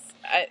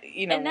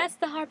 and that's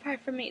the hard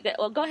part for me.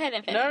 Well, go ahead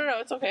and finish. No,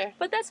 it's okay.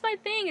 But that's my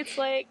thing. It's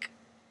like,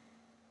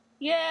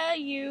 yeah,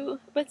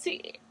 but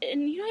see,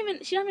 and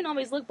she don't even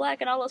always look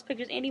black in all those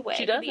pictures anyway,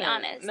 she doesn't. To be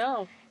honest.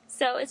 No.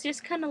 So it's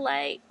just kind of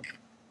like,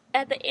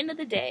 at the end of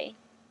the day,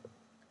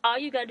 all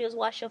you gotta do is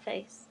wash your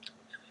face.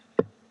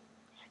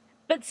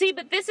 But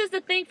this is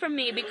the thing for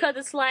me, because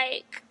it's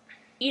like,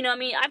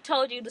 I've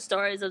told you the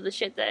stories of the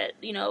shit that,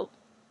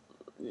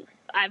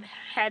 I've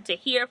had to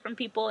hear from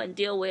people and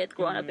deal with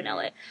growing up in LA.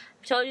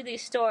 I've told you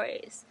these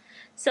stories.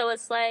 So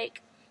it's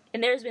like,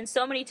 and there's been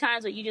so many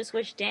times where you just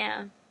wish,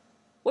 damn,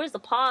 where's the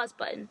pause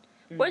button?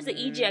 Where's the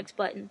eject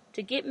button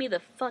to get me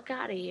the fuck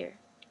out of here?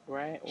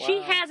 Right. Wow.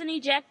 She has an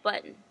eject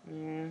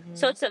button.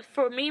 So it's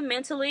for me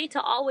mentally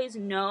to always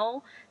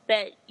know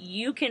that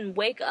you can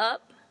wake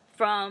up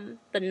from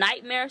the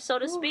nightmare, so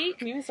to speak.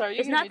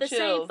 It's not the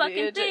same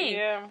fucking thing.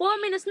 Yeah. Well, I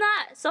mean, it's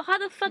not. So how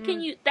the fuck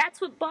can you... That's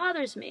what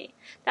bothers me.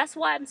 That's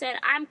why I'm saying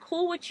I'm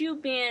cool with you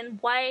being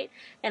white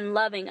and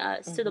loving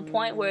us to the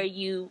point where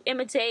you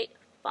imitate,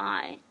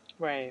 fine.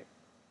 Right.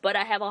 But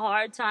I have a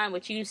hard time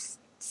with you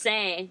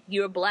saying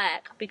you're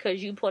black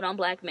because you put on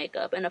black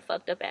makeup and a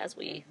fucked up ass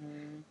wig.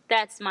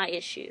 That's my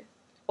issue.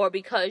 Or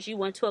because you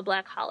went to a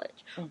black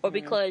college. Or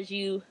because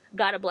you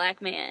got a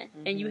black man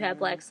and you have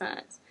black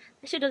sons.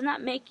 That shit does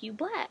not make you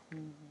black.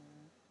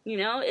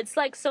 It's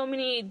like so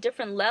many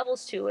different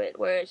levels to it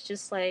where it's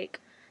just like,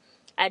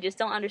 I just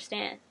don't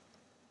understand.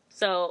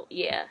 So,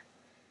 yeah.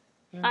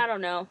 I don't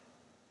know.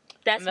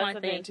 That's my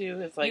thing. Too.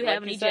 It's like, you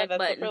have an eject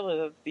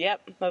button.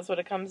 Yep, that's what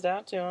it comes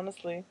down to,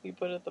 honestly. You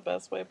put it the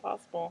best way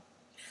possible.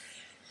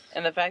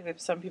 And the fact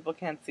that some people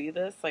can't see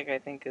this, I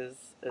think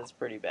is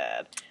pretty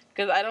bad.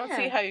 Because I don't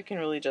see how you can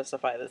really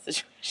justify this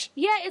situation.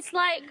 Yeah, it's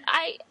like,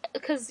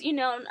 because,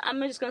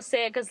 I'm just going to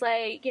say it because,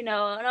 an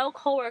old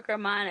coworker of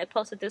mine had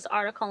posted this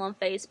article on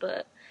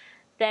Facebook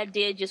that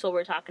did just what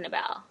we're talking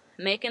about.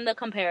 Making the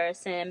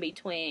comparison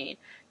between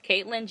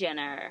Caitlyn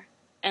Jenner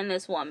and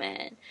this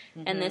woman.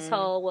 And this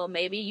whole, well,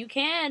 maybe you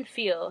can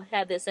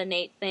have this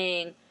innate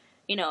thing,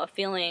 of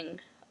feeling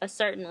a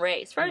certain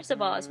race. First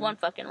of all, it's one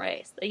fucking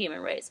race, the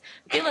human race.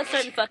 Feel a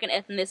certain fucking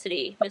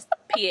ethnicity, Miss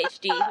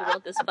PhD who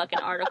wrote this fucking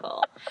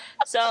article.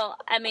 So,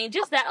 I mean,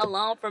 just that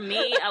alone for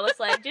me, I was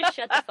like, just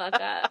shut the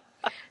fuck up.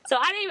 So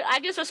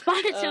I just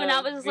responded to it and I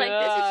was just like,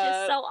 this is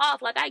just so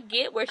off. Like, I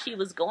get where she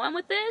was going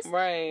with this.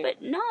 Right.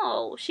 But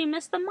no, she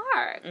missed the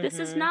mark. This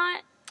is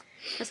not...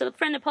 And so the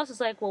friend that posted was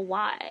like, well,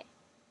 why?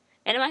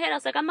 And in my head, I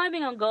was like, I'm not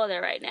even gonna go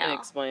there right now. And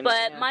explain but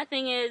it, yeah. my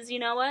thing is, you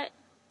know what?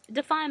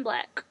 Define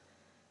black,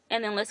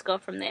 and then let's go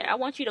from there. I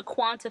want you to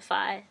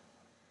quantify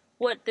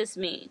what this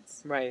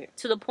means, right,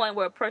 to the point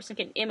where a person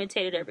can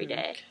imitate it every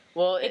day.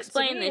 Well,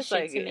 explain this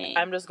shit to me.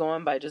 I'm just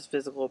going by just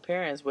physical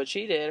appearance. What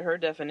she did, her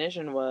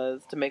definition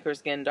was to make her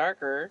skin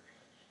darker.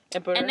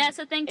 And that's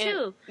the thing,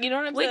 too. You know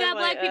what I'm saying? We got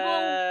black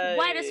people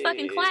white as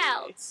fucking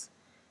clouds.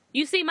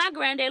 You see my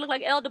granddad look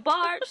like El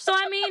DeBarge. So,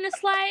 I mean,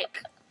 it's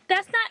like,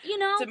 that's not, you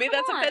know, to me,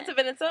 that's offensive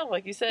in itself.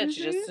 Like you said,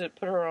 she just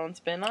put her own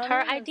spin on it.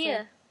 Her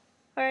idea.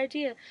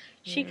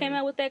 She came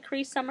out with that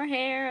creased summer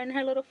hair and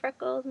her little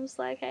freckles and was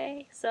like,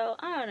 hey. So,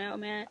 I don't know,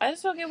 man. I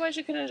just don't get why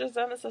she couldn't have just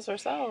done this as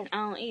herself. I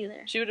don't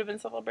either. She would have been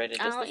celebrated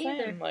just the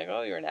same. Like,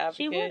 oh, you're an advocate.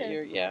 She would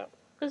have. Yeah.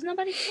 Because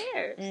nobody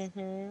cares.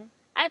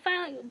 I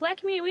find like, black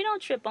community, we don't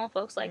trip on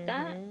folks like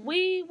that.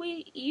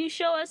 You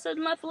show us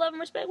enough love and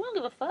respect, we don't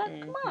give a fuck.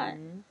 Come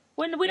on.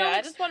 We don't,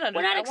 I just want to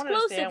we're not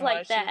exclusive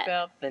like that. She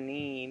felt the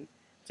need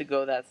to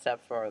go that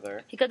step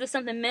further. Because there's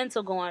something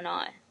mental going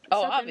on.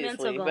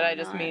 Obviously, but I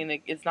just mean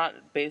it's not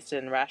based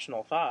in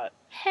rational thought.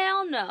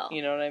 Hell no.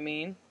 You know what I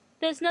mean?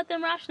 There's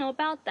nothing rational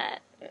about that.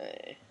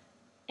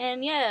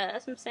 And yeah,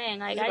 that's what I'm saying.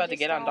 Like, She's about to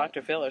get on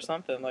Dr. Phil or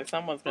something. Like,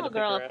 someone's gonna pick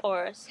her up. Of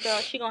course. Girl,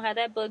 she gonna have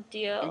that book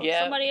deal.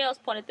 Yep. Somebody else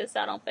pointed this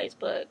out on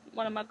Facebook.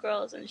 One of my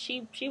girls, and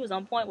she was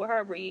on point with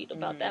her read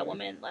about that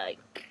woman. Like,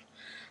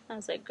 I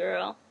was like,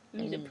 girl,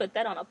 you need to put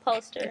that on a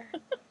poster.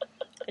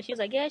 And she was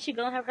like, yeah, she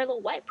gonna have her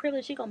little white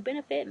privilege. She gonna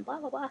benefit and blah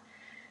blah blah.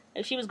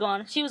 And she was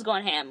going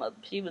ham up.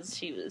 She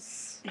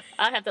was.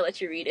 I'd have to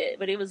let you read it,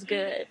 but it was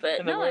good.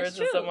 But in the words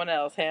of someone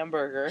else,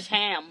 hamburger.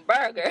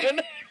 Hamburger.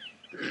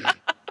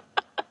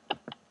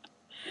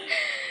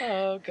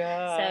 Oh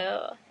God.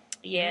 So,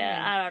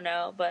 yeah, I don't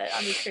know, but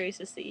I'm just curious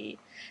to see.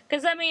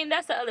 Because, I mean,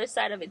 that's the other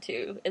side of it,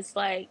 too. It's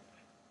like,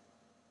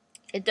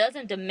 it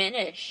doesn't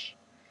diminish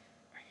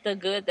the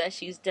good that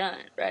she's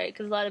done, right?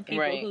 Because a lot of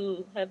people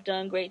who have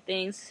done great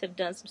things have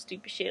done some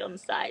stupid shit on the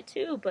side,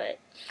 too. But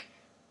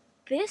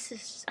this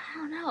is, I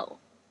don't know.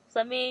 So,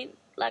 I mean,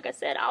 like I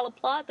said, I'll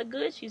applaud the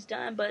good she's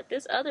done, but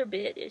this other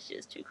bit is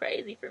just too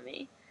crazy for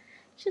me.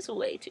 It's just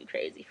way too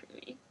crazy for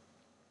me.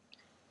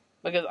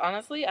 Because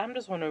honestly, I'm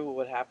just wondering what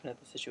would happen if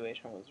the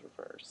situation was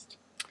reversed.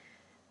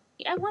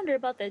 Yeah, I wonder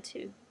about that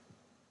too.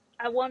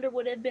 I wonder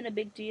would it have been a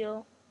big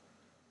deal?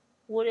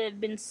 Would it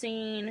have been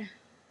seen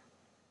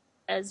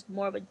as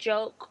more of a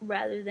joke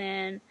rather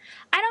than...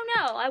 I don't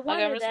know. I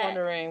wonder I'm just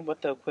wondering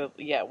what the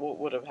what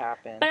would have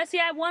happened. But see,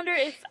 I wonder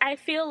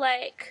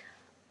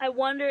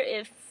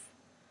if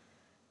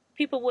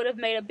people would have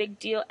made a big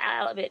deal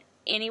out of it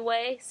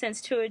anyway,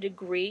 since to a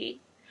degree,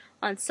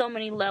 on so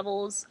many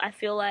levels, I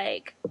feel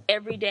like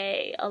every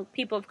day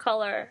people of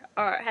color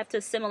have to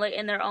assimilate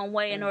in their own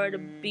way in order to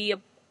be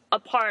a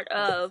part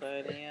of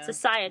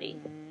society.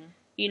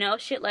 You know,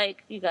 shit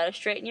like you gotta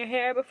straighten your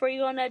hair before you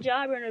go on that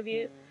job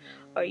interview,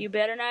 or you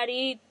better not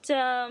eat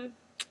your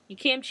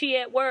kimchi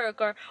at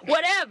work, or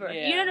whatever.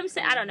 You know what I'm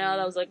saying? I don't know.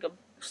 That was like a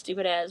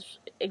stupid ass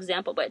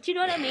example, but you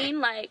know what I mean?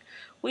 Like,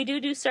 we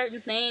do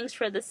certain things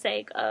for the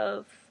sake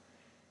of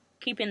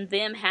keeping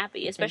them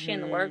happy, especially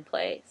in the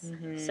workplace.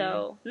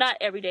 So, not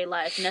everyday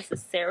life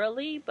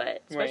necessarily,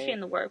 but especially in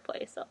the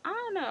workplace. So, I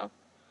don't know.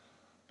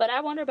 But I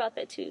wonder about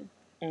that too.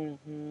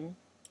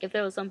 If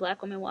there was some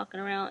black woman walking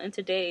around in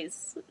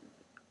today's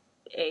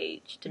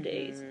age, I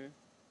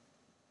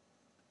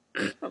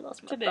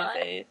lost my thought.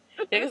 Yeah,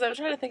 because I'm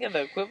trying to think of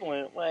the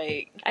equivalent.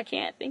 Like, I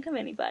can't think of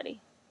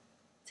anybody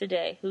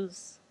today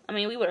who's... I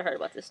mean, we would have heard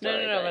about this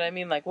story. No, but I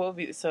mean, like, what would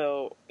be...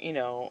 So, you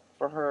know,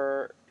 for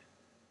her...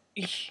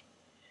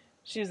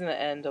 She was in the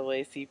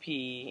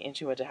NAACP, and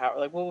she went to Howard.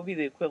 Like, what would be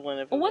the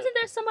equivalent of... Wasn't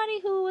there somebody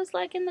who was,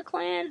 like, in the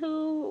Klan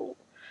who...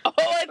 Oh,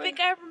 I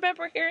think I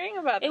remember hearing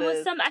about this. It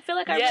was some... I feel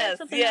like I read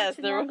something not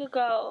too long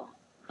ago.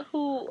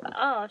 Who...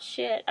 Oh,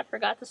 shit. I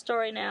forgot the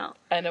story now.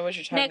 I know what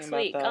you're talking about, Next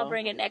week. though. I'll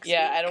bring it next week.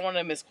 Yeah, I don't want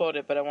to misquote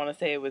it, but I want to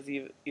say it was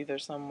either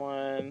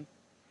someone...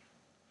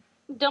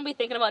 Don't be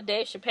thinking about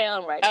Dave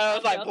Chappelle right now. I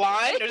was like,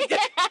 blind?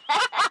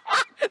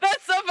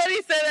 That's so funny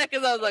you said that,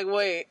 because I was like,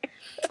 wait.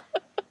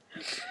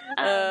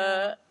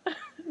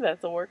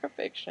 That's a work of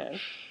fiction.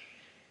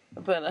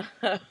 But,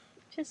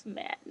 just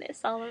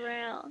madness all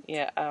around.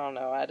 Yeah, I don't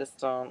know.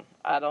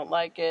 I don't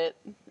like it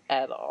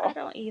at all. I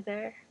don't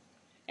either.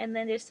 And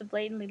then just to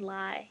blatantly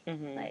lie.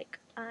 Like,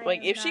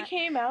 if she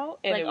came out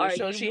and it would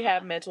show she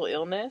had mental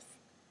illness,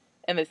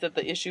 and they said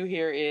the issue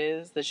here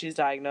is that she's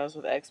diagnosed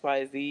with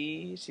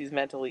XYZ, she's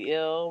mentally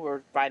ill,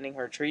 we're finding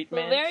her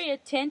treatment. Well, very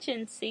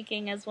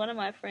attention-seeking, as one of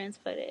my friends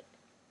put it.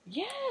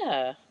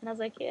 Yeah. And I was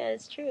like, yeah,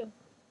 it's true.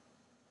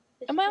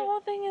 And my whole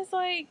thing is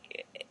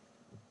like,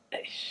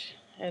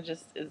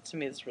 to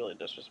me, it's really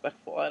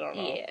disrespectful. I don't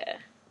know. Yeah.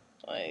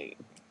 Like,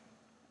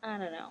 I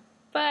don't know.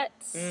 But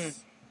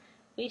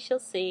we shall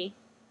see.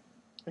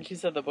 And she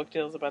said the book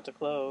deal is about to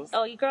close.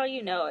 Oh, girl,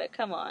 you know it.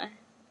 Come on.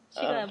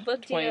 She got a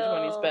book deal.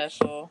 2020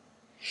 special.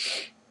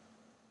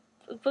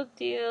 Book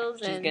deals.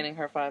 She's getting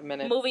her 5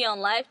 minutes. Movie on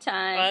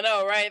Lifetime. I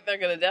know, right? They're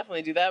going to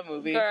definitely do that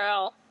movie.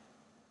 Girl.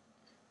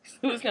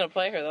 Who's gonna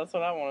play her? That's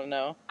what I want to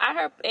know. I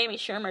heard Amy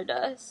Schumer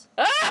does.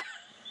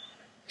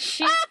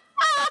 She's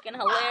fucking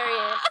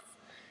hilarious.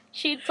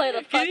 She'd play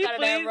the fuck out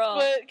of that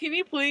role. Can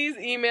you please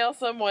email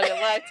someone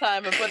at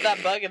Lifetime and put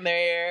that bug in their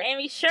ear?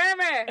 Amy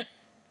Schumer.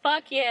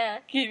 Fuck yeah.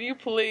 Can you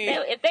please?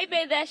 If they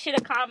made that shit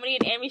a comedy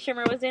and Amy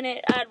Schumer was in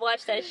it, I'd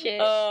watch that shit.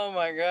 Oh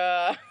my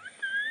god.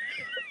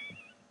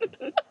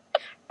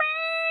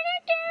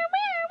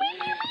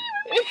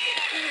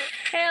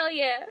 Hell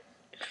yeah.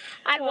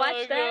 I'd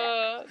watch that.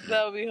 God.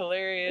 That would be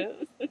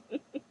hilarious.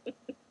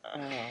 Oh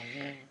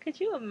man. Could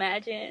you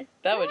imagine?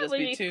 That would just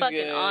be too fucking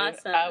good.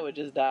 Awesome. I would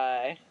just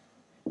die.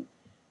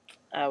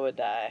 I would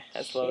die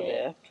a slow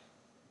death.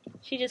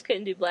 She just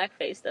couldn't do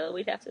blackface though.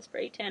 We'd have to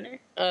spray tan her.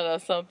 Oh,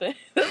 that's something.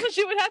 That's what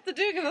she would have to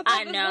do. Cause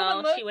I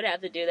know she would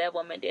have to do. That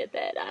woman did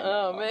that. I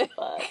know. Oh man.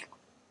 Fuck.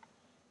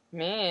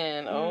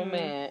 Man, oh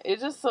man.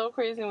 It's just so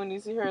crazy when you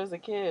see her as a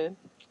kid.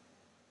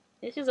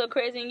 It's just so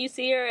crazy when you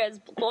see her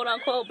as quote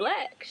unquote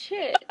black.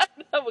 Shit. I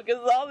know, because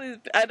all these,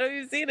 I know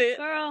you've seen it.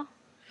 Girl.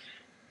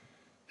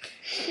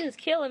 She's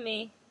killing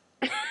me.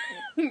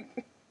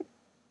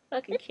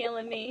 Fucking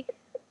killing me.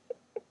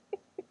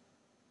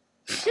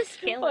 Just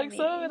killing me.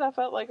 Some of it I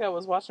felt like I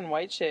was watching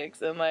White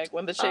Chicks, and like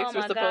when the chicks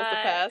were supposed to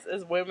pass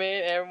as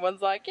women,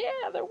 everyone's like,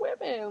 yeah, they're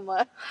women.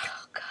 Like,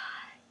 oh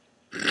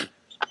god.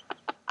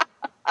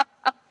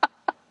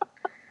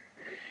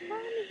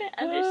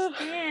 I don't even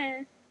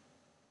understand.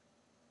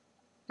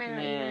 I don't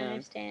even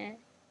understand.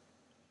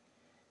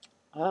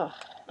 Ugh.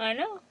 I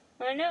know.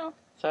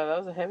 So that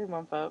was a heavy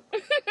one, folks.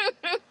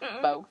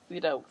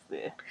 Folksy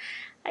doksy.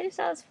 I just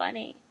thought it was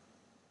funny.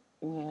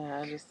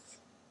 Yeah, I just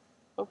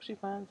hope she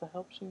finds the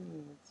help she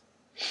needs.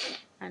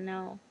 I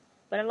know.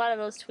 But a lot of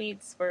those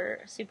tweets were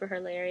super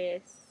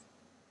hilarious.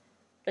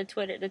 The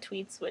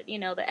tweets with,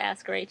 the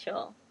Ask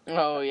Rachel.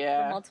 Oh,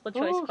 yeah. The multiple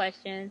choice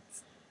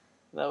questions.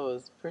 That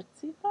was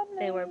pretty funny.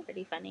 They were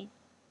pretty funny.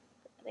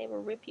 They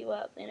will rip you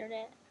up, the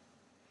internet.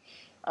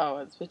 Oh,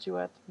 and spit you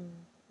out and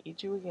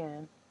eat you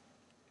again.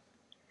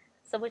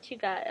 So what you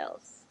got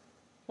else?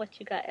 What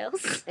you got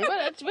else?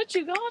 What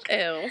you got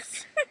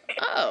else?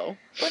 Oh.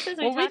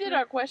 We did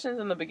our questions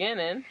in the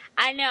beginning.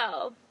 I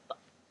know.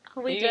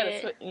 We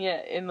did.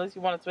 Unless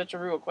you want to switch a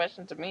real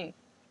question to me.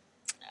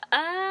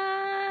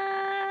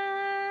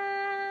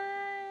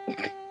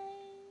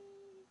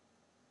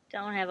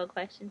 Don't have a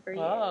question for you.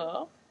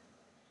 Oh.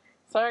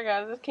 Sorry,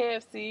 guys. It's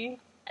KFC.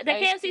 The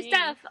KFC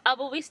stuff.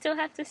 But we still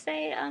have to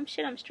say,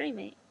 shit, I'm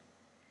streaming.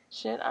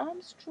 Shit,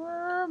 I'm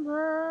streaming.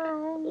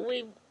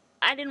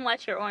 I didn't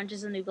watch your Orange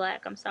is the New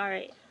Black. I'm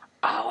sorry.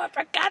 Oh, I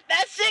forgot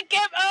that shit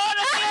came on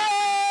again.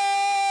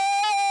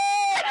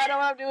 I don't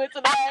want to do it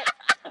tonight.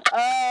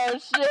 Oh,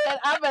 shit.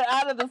 I've been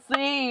out of the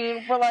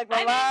scene for like the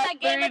last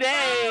 3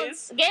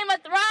 days. Game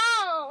of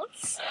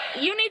Thrones.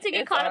 You need to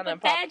get caught up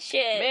with that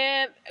shit.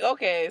 Man,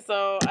 okay,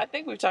 so I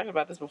think we've talked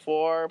about this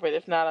before, but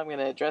if not, I'm going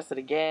to address it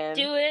again.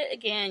 Do it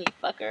again, you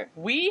fucker.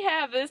 We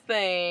have this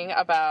thing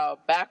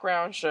about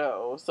background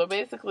shows. So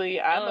basically,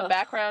 I'm a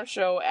background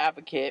show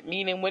advocate,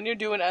 meaning when you're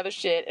doing other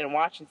shit and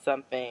watching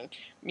something,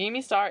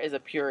 Mimi Star is a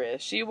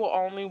purist. She will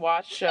only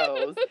watch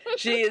shows.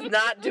 She is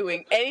not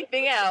doing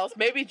anything else.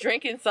 Maybe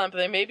drinking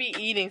something, maybe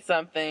eating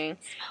something,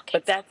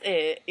 but that's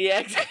it.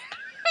 Yeah,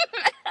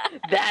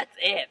 that's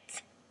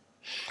it.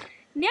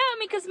 No, I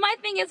mean, because my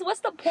thing is,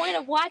 what's the point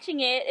of watching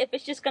it if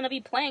it's just going to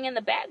be playing in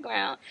the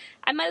background?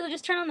 I might as well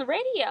just turn on the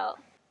radio.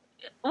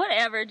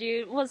 Whatever,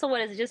 dude. So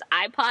what is it, just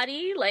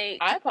iPod-y? Like,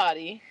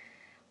 iPod-y?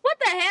 What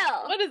the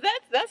hell? What is that?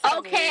 That's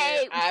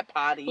okay. Weird.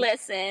 iPod-y.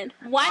 Listen,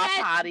 why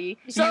not? iPod-y.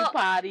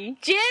 U-Potty.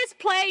 Just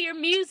play your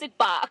music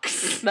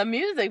box. The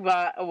music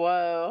box.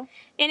 Whoa.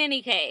 In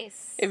any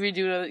case, if you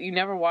do, you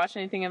never watch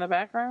anything in the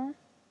background?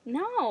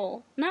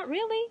 No, not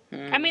really.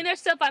 I mean, there's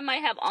stuff I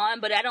might have on,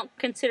 but I don't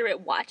consider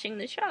it watching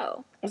the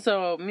show.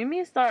 So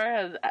Mimi Star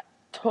has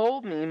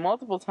told me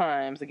multiple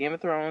times the Game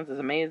of Thrones is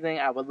amazing.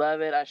 I would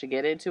love it. I should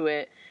get into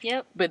it.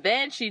 Yep. But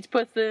then she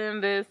puts in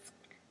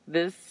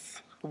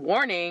this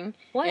warning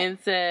and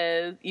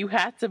says you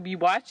have to be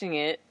watching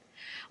it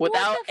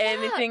without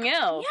anything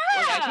else.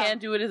 Yeah. Like, I can't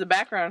do it as a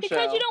background show.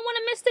 Because you don't want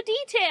to miss the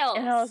details.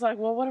 And I was like,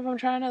 well, what if I'm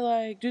trying to,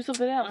 like, do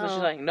something else? And she's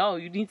like, no,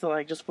 you need to,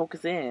 like, just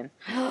focus in.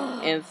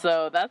 And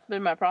so that's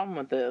been my problem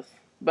with this.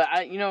 But,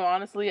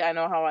 honestly, I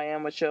know how I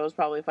am with shows.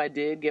 Probably if I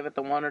did give it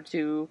the 1 or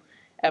 2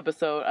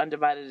 episode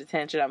undivided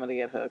attention, I'm going to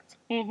get hooked.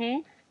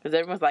 Mm-hmm. Because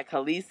everyone's like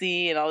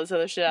Khaleesi and all this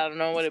other shit. I don't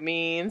know what it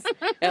means.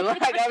 And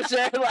I'm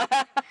sure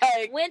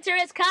winter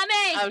is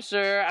coming. I'm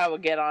sure I will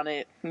get on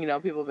it.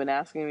 People have been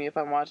asking me if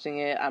I'm watching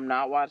it. I'm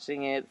not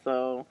watching it,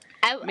 so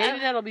maybe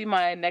that'll be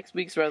my next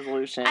week's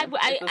resolution.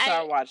 I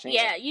start watching it.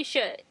 Yeah, you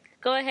should.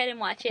 Go ahead and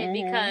watch it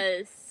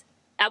because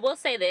I will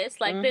say this,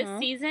 this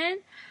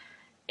season,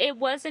 it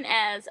wasn't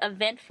as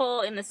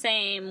eventful in the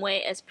same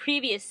way as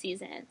previous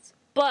seasons,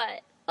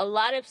 but a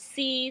lot of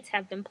seeds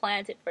have been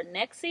planted for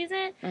next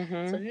season.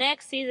 So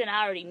next season,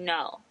 I already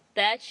know.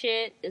 That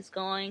shit is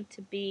going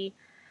to be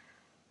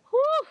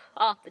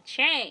off the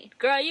chain.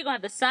 Girl, you're going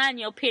to have to sign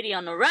your pity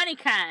on the running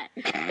kind.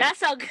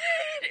 That's how good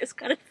it's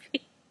going to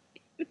be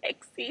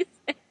next season.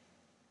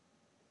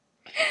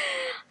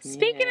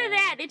 Speaking of Yeah.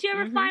 that, did you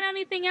ever Mhm. find out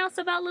anything else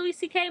about Louis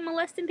C.K.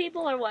 molesting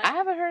people or what? I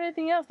haven't heard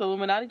anything else. The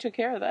Illuminati took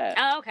care of that.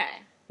 Oh,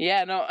 okay.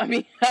 Yeah, no, I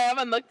mean, I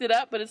haven't looked it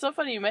up, but it's so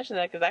funny you mentioned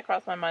that because that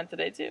crossed my mind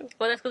today, too.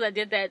 Well, that's because I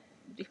did that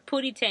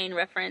Pootie Tang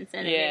reference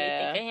and it made me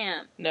Yeah. think of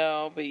him.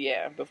 No, but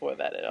yeah, before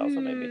that, it also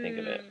made me think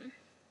of it.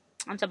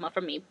 I'm talking about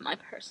for me, my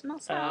personal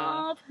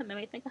self. It made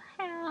me think of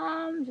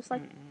him, just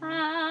like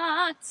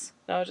that.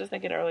 No, I was just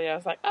thinking earlier, I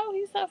was like, oh,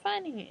 he's so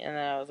funny. And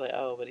then I was like,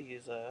 oh, but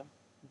he's a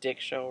dick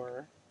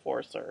shower,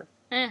 forcer.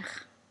 Ugh.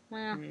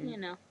 Well, you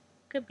know,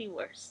 could be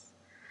worse.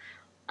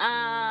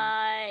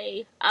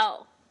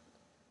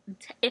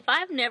 If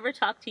I've never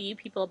talked to you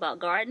people about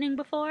gardening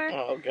before,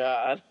 Oh,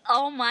 God.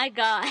 oh my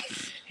God.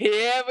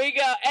 Here we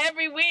go.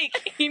 Every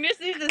week. You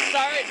just need to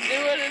start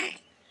doing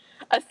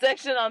a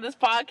section on this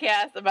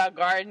podcast about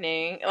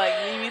gardening. Like,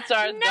 Mimi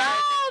starts No,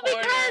 gardening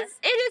corner. because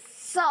it is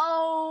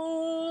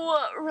so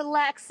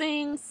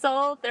relaxing,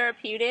 so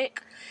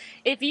therapeutic.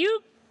 If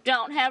you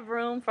don't have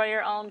room for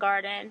your own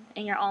garden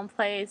in your own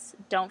place,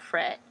 don't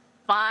fret.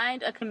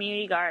 Find a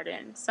community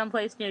garden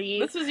someplace near you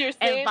This was your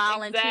and same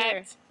volunteer.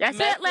 exact That's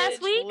it last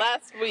message week?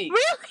 Last week.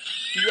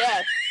 Really?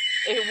 Yes,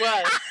 it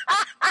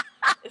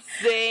was.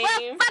 Same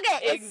Well, fuck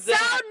it. It's so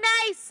exact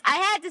nice. I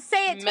had to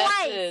say it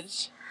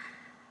message.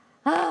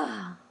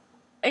 twice.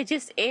 It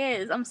just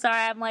is. I'm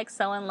sorry. I'm like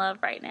so in love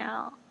right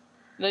now.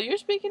 No, you're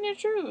speaking your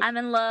truth. I'm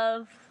in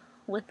love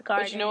with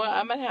gardening. But you know what?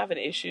 I'm gonna have an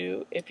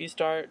issue if you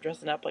start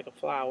dressing up like a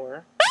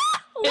flower.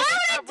 Why would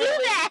I do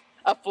that?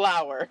 A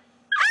flower.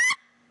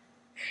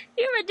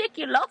 You're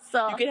ridiculous.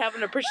 You can have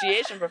an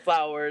appreciation for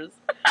flowers,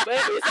 but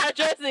if you start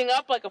dressing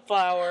up like a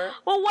flower,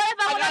 Well, what if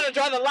I I want gotta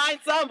draw the line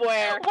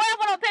somewhere. What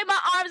if I don't paint my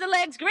arms and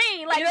legs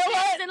green like You know stems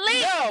what? and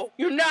leaves? No,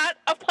 you're not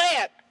a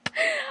plant.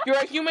 You're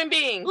a human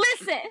being.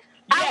 Listen,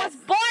 I Yes. was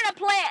born a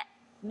plant.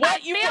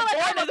 What I you feel were like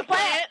born I'm a as a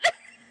plant?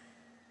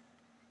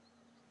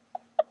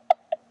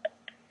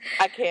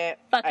 I can't.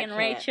 I Fucking can't.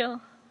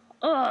 Rachel.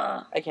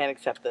 Ugh. I can't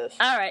accept this.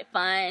 All right,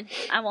 fine.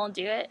 I won't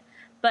do it.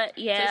 But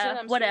yeah, Jason,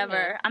 I'm whatever.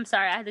 saying it. I'm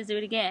sorry, I had to do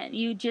it again.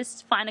 You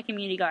just find a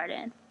community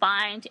garden.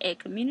 Find a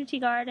community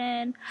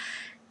garden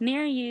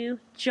near you.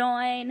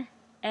 Join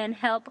and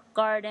help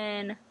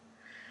garden.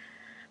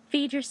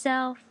 Feed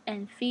yourself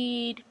and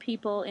feed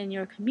people in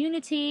your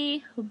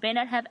community who may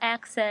not have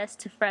access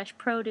to fresh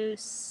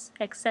produce,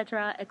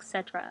 etc.,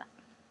 etc.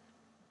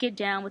 Get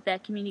down with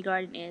that community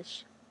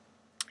garden-ish.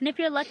 And if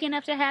you're lucky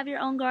enough to have your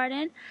own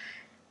garden,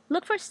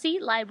 look for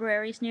seed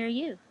libraries near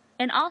you.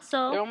 And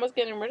also, They're almost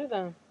getting rid of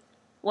them.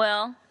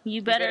 well,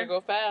 you better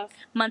go fast.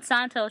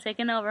 Monsanto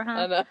taking over, I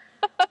huh? know.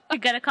 You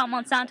gotta call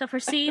Monsanto for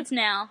seeds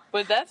now.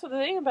 But that's what the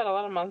thing about a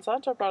lot of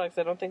Monsanto products.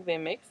 I don't think they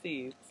make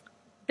seeds.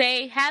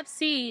 They have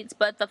seeds,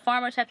 but the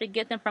farmers have to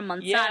get them from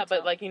Monsanto. Yeah,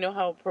 but like you know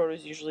how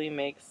produce usually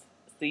makes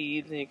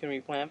seeds and you can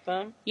replant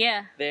them?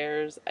 Yeah.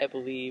 Theirs, I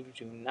believe,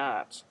 do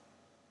not.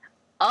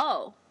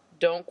 Oh.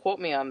 Don't quote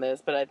me on this,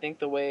 but I think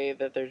the way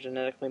that they're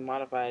genetically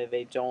modified,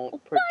 they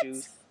don't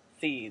produce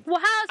seeds.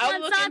 Well, how I is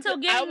will look Monsanto into- I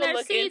getting will their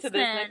look seeds into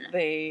this then?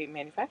 They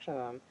manufacture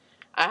them.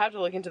 I have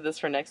to look into this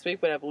for next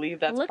week, but I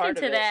believe that's Look part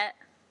into of it. that.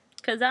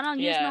 Because I don't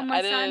use no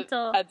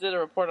Monsanto. I did a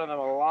report on them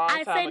a long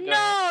I time say ago.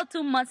 no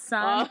to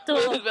Monsanto.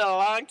 It's been a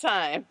long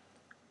time.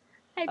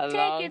 I a take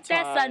long it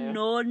that's a time.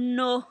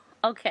 no.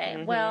 Okay,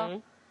 Mhm.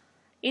 well,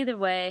 either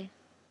way,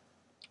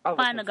 I'll look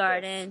find a into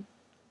garden.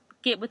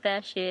 Get with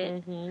that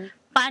shit. this. Mhm.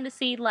 Find a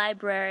seed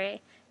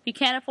library. If you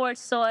can't afford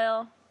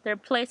soil, there are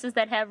places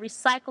that have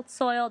recycled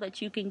soil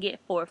that you can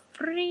get for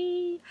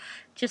free.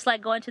 Just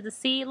like going to the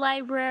seed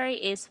library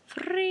is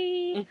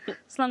free.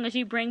 As long as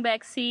you bring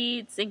back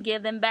seeds and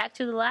give them back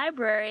to the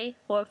library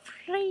for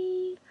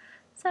free.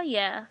 So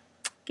yeah,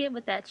 get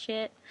with that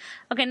shit.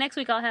 Okay, next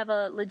week I'll have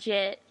a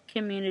legit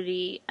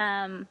community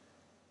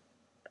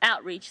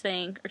outreach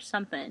thing or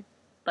something.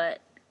 But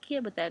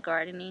get with that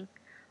gardening.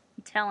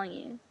 I'm telling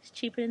you, it's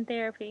cheaper than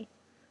therapy.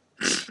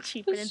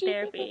 cheaper than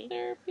therapy.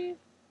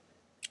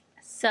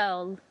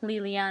 So,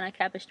 Liliana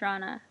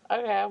Capistrana.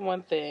 Okay, I have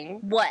one thing.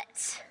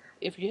 What?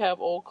 If you have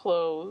old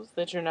clothes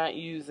that you're not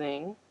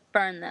using,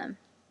 Burn them.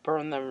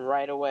 burn them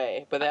right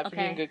away. But they have to be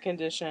in Okay. good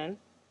condition.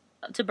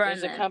 To burn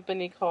There's them. a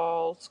company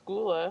called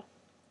Skoola.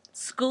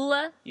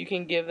 Skoola? You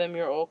can give them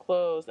your old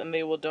clothes and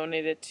they will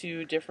donate it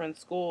to different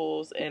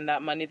schools. And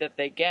that money that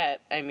they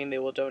get, I mean, they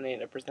will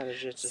donate a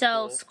percentage to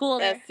So,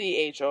 schools.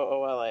 Schooler.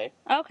 Schoola.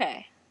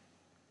 Okay.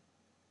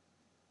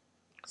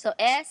 So,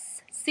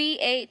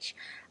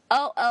 SCHOOLA.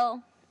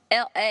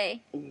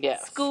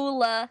 Yes.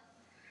 Schoola.com.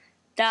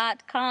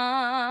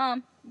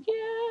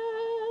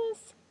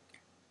 Yes.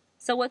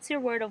 So, what's your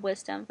word of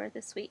wisdom for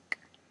this week?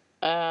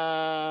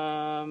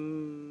 My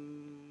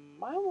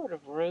word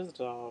of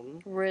wisdom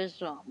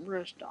Wisdom.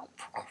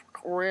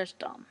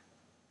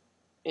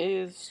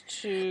 is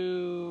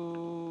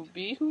to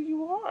be who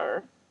you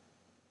are.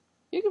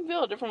 You can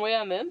feel a different way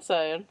on the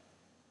inside,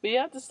 but you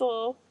have to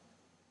still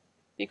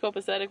be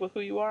copacetic with who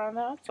you are on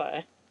the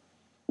outside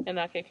and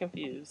not get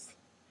confused.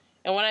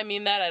 And when I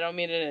mean that, I don't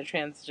mean it in a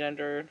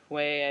transgendered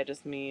way. I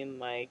just mean,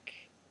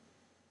 like,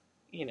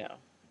 you know,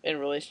 in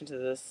relation to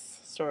this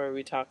story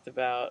we talked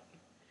about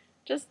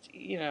just,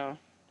 you know.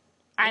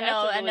 I You have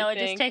know, to I know. really It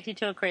just think. takes you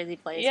to a crazy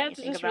place. You when have you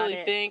to think just about really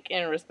it. think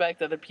and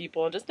respect other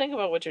people and just think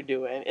about what you're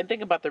doing and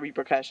think about the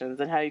repercussions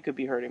and how you could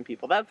be hurting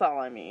people. That's all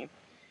I mean.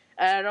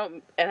 And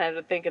I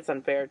don't think it's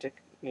unfair to,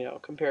 you know,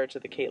 compare it to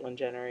the Caitlyn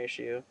Jenner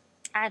issue.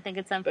 I think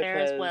it's unfair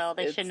as well.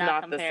 They Because should it's not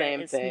not compare. the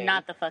same It's thing.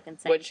 not the fucking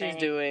same What thing. she's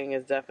doing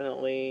is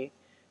definitely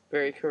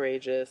very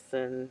courageous,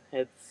 and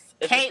it's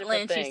a Caitlyn,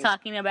 different thing. she's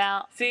talking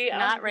about. See,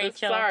 not I'm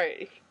Rachel.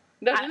 Sorry.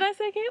 No, didn't I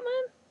say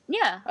Caitlyn?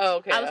 Yeah. Oh,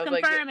 okay. I was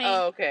confirming. Like,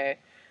 oh, okay.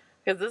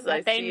 Because this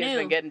That they IC has knew.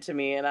 been getting to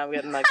me, and I'm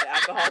getting like the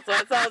alcohol. So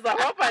I was like,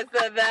 I hope I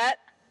said that.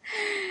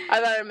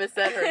 I thought I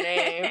missaid her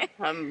name.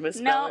 I'm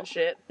misspelling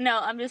shit. No,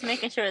 I'm just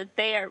making sure that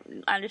they are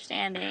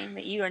understanding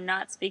that you are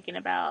not speaking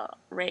about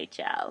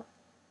Rachel.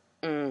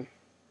 Mm.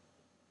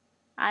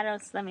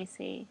 Let me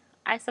see.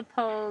 I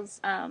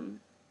suppose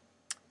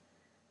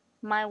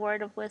my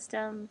word of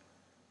wisdom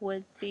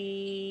would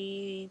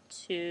be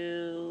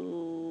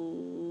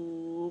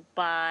to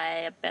buy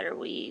a better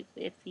weave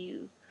if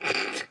you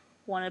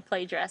want to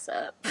play dress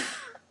up.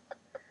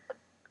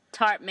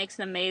 Tarte makes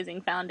an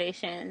amazing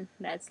foundation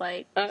that's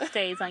like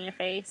stays on your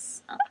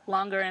face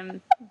longer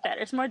and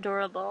better. It's more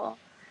durable.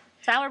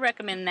 So I would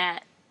recommend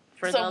that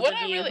for those of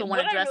you who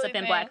want to dress up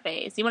in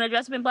blackface. You want to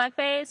dress up in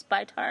blackface?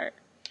 Buy Tarte.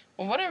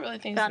 Well, what I really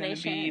think is going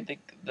to be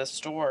the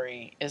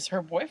story is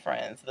her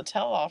boyfriends, the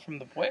tell-all from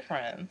the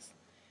boyfriends.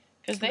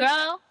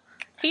 Girl,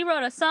 he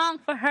wrote a song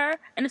for her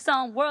in the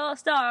song World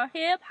Star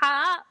Hip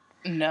Hop.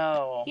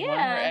 No. Yeah. One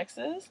of her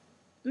exes?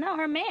 No,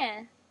 her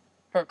man.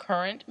 Her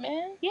current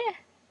man? Yeah.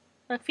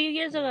 A few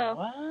years ago.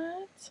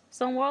 What?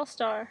 Some World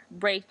Star.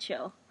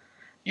 Rachel.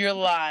 You're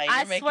lying.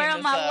 I swear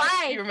on my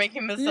life. You're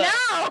making this up.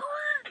 No!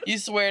 You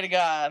swear to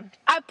God.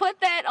 I put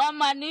that on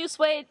my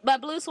my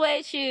blue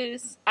suede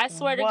shoes. I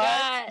swear to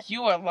God.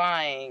 You are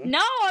lying.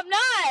 No, I'm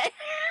not.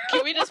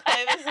 Can we just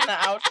play this in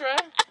the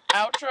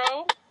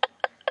outro?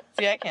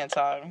 See, I can't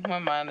talk. My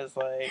mind is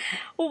like...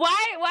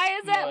 Why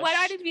is that? Mush. Why do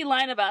I need to be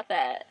lying about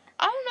that?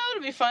 I don't know,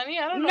 to be funny.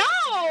 I don't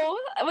know.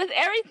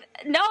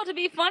 No, to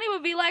be funny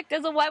would be like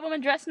there's a white woman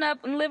dressing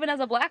up and living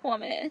as a black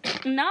woman.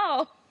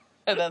 No.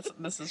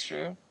 This is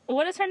true.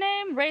 What is her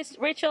name?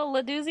 Rachel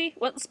Ladouzi?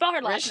 Spell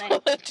her last name.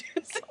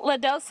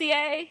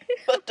 Ladossier.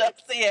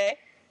 Ladossier.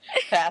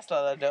 Pastor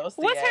Ladossier.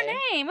 What's her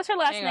name? What's her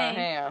last name?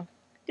 Hang on.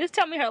 Just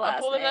tell me her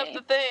last name.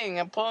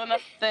 I'm pulling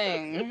up the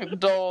thing.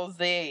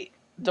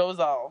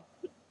 Dozal.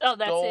 Oh,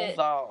 that's it.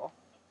 Dozal.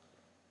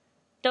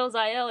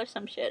 Doziel or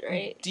some shit,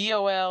 right?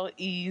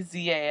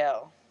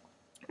 Dolezal.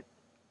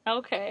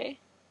 Okay.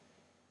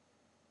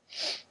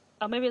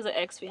 Oh, maybe it's an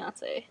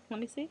ex-fiance. Let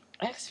me see.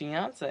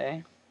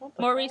 Ex-fiance?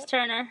 Maurice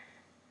Turner.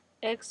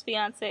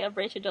 Ex-fiance of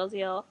Rachel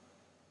Doziel.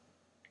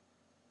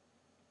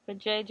 For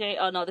JJ.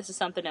 Oh, no, this is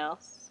something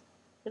else.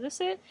 Is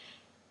this it?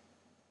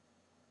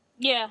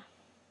 Yeah.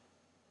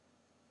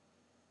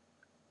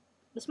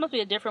 This must be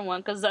a different one,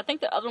 because I think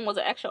the other one was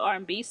an actual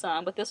R&B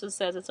song, but this one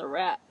says it's a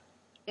rap.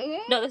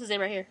 Mm-hmm. No, this is it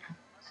right here.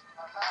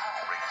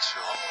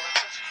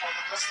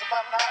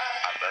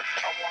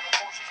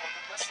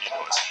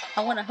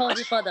 I want to hold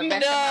you for the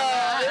rest of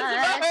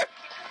my life.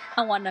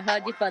 I want to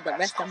hold you for the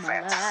rest of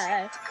my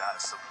life.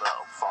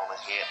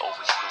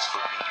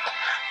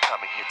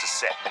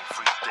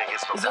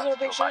 Is this what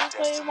Big Sean is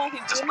playing while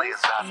he's doing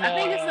this? I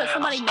think this is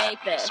somebody made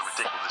this.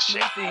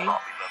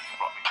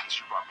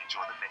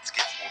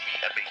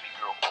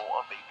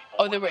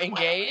 Oh, they were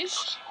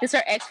engaged? This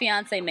her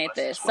ex-fiance made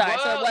this. Sorry,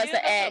 so it was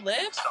the ex.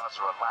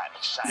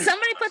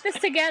 Somebody put this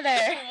together.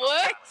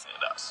 What?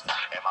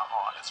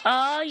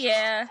 Oh,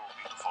 yeah.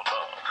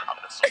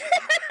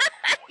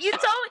 You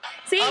told me.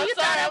 See, you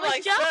thought I was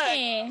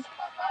joking. I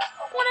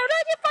want to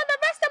love you for the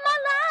rest of my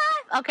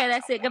life. Okay,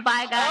 that's it.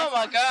 Goodbye, guys. Oh,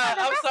 my God.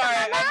 I'm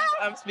sorry.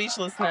 I'm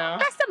speechless now.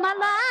 Rest of my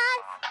life.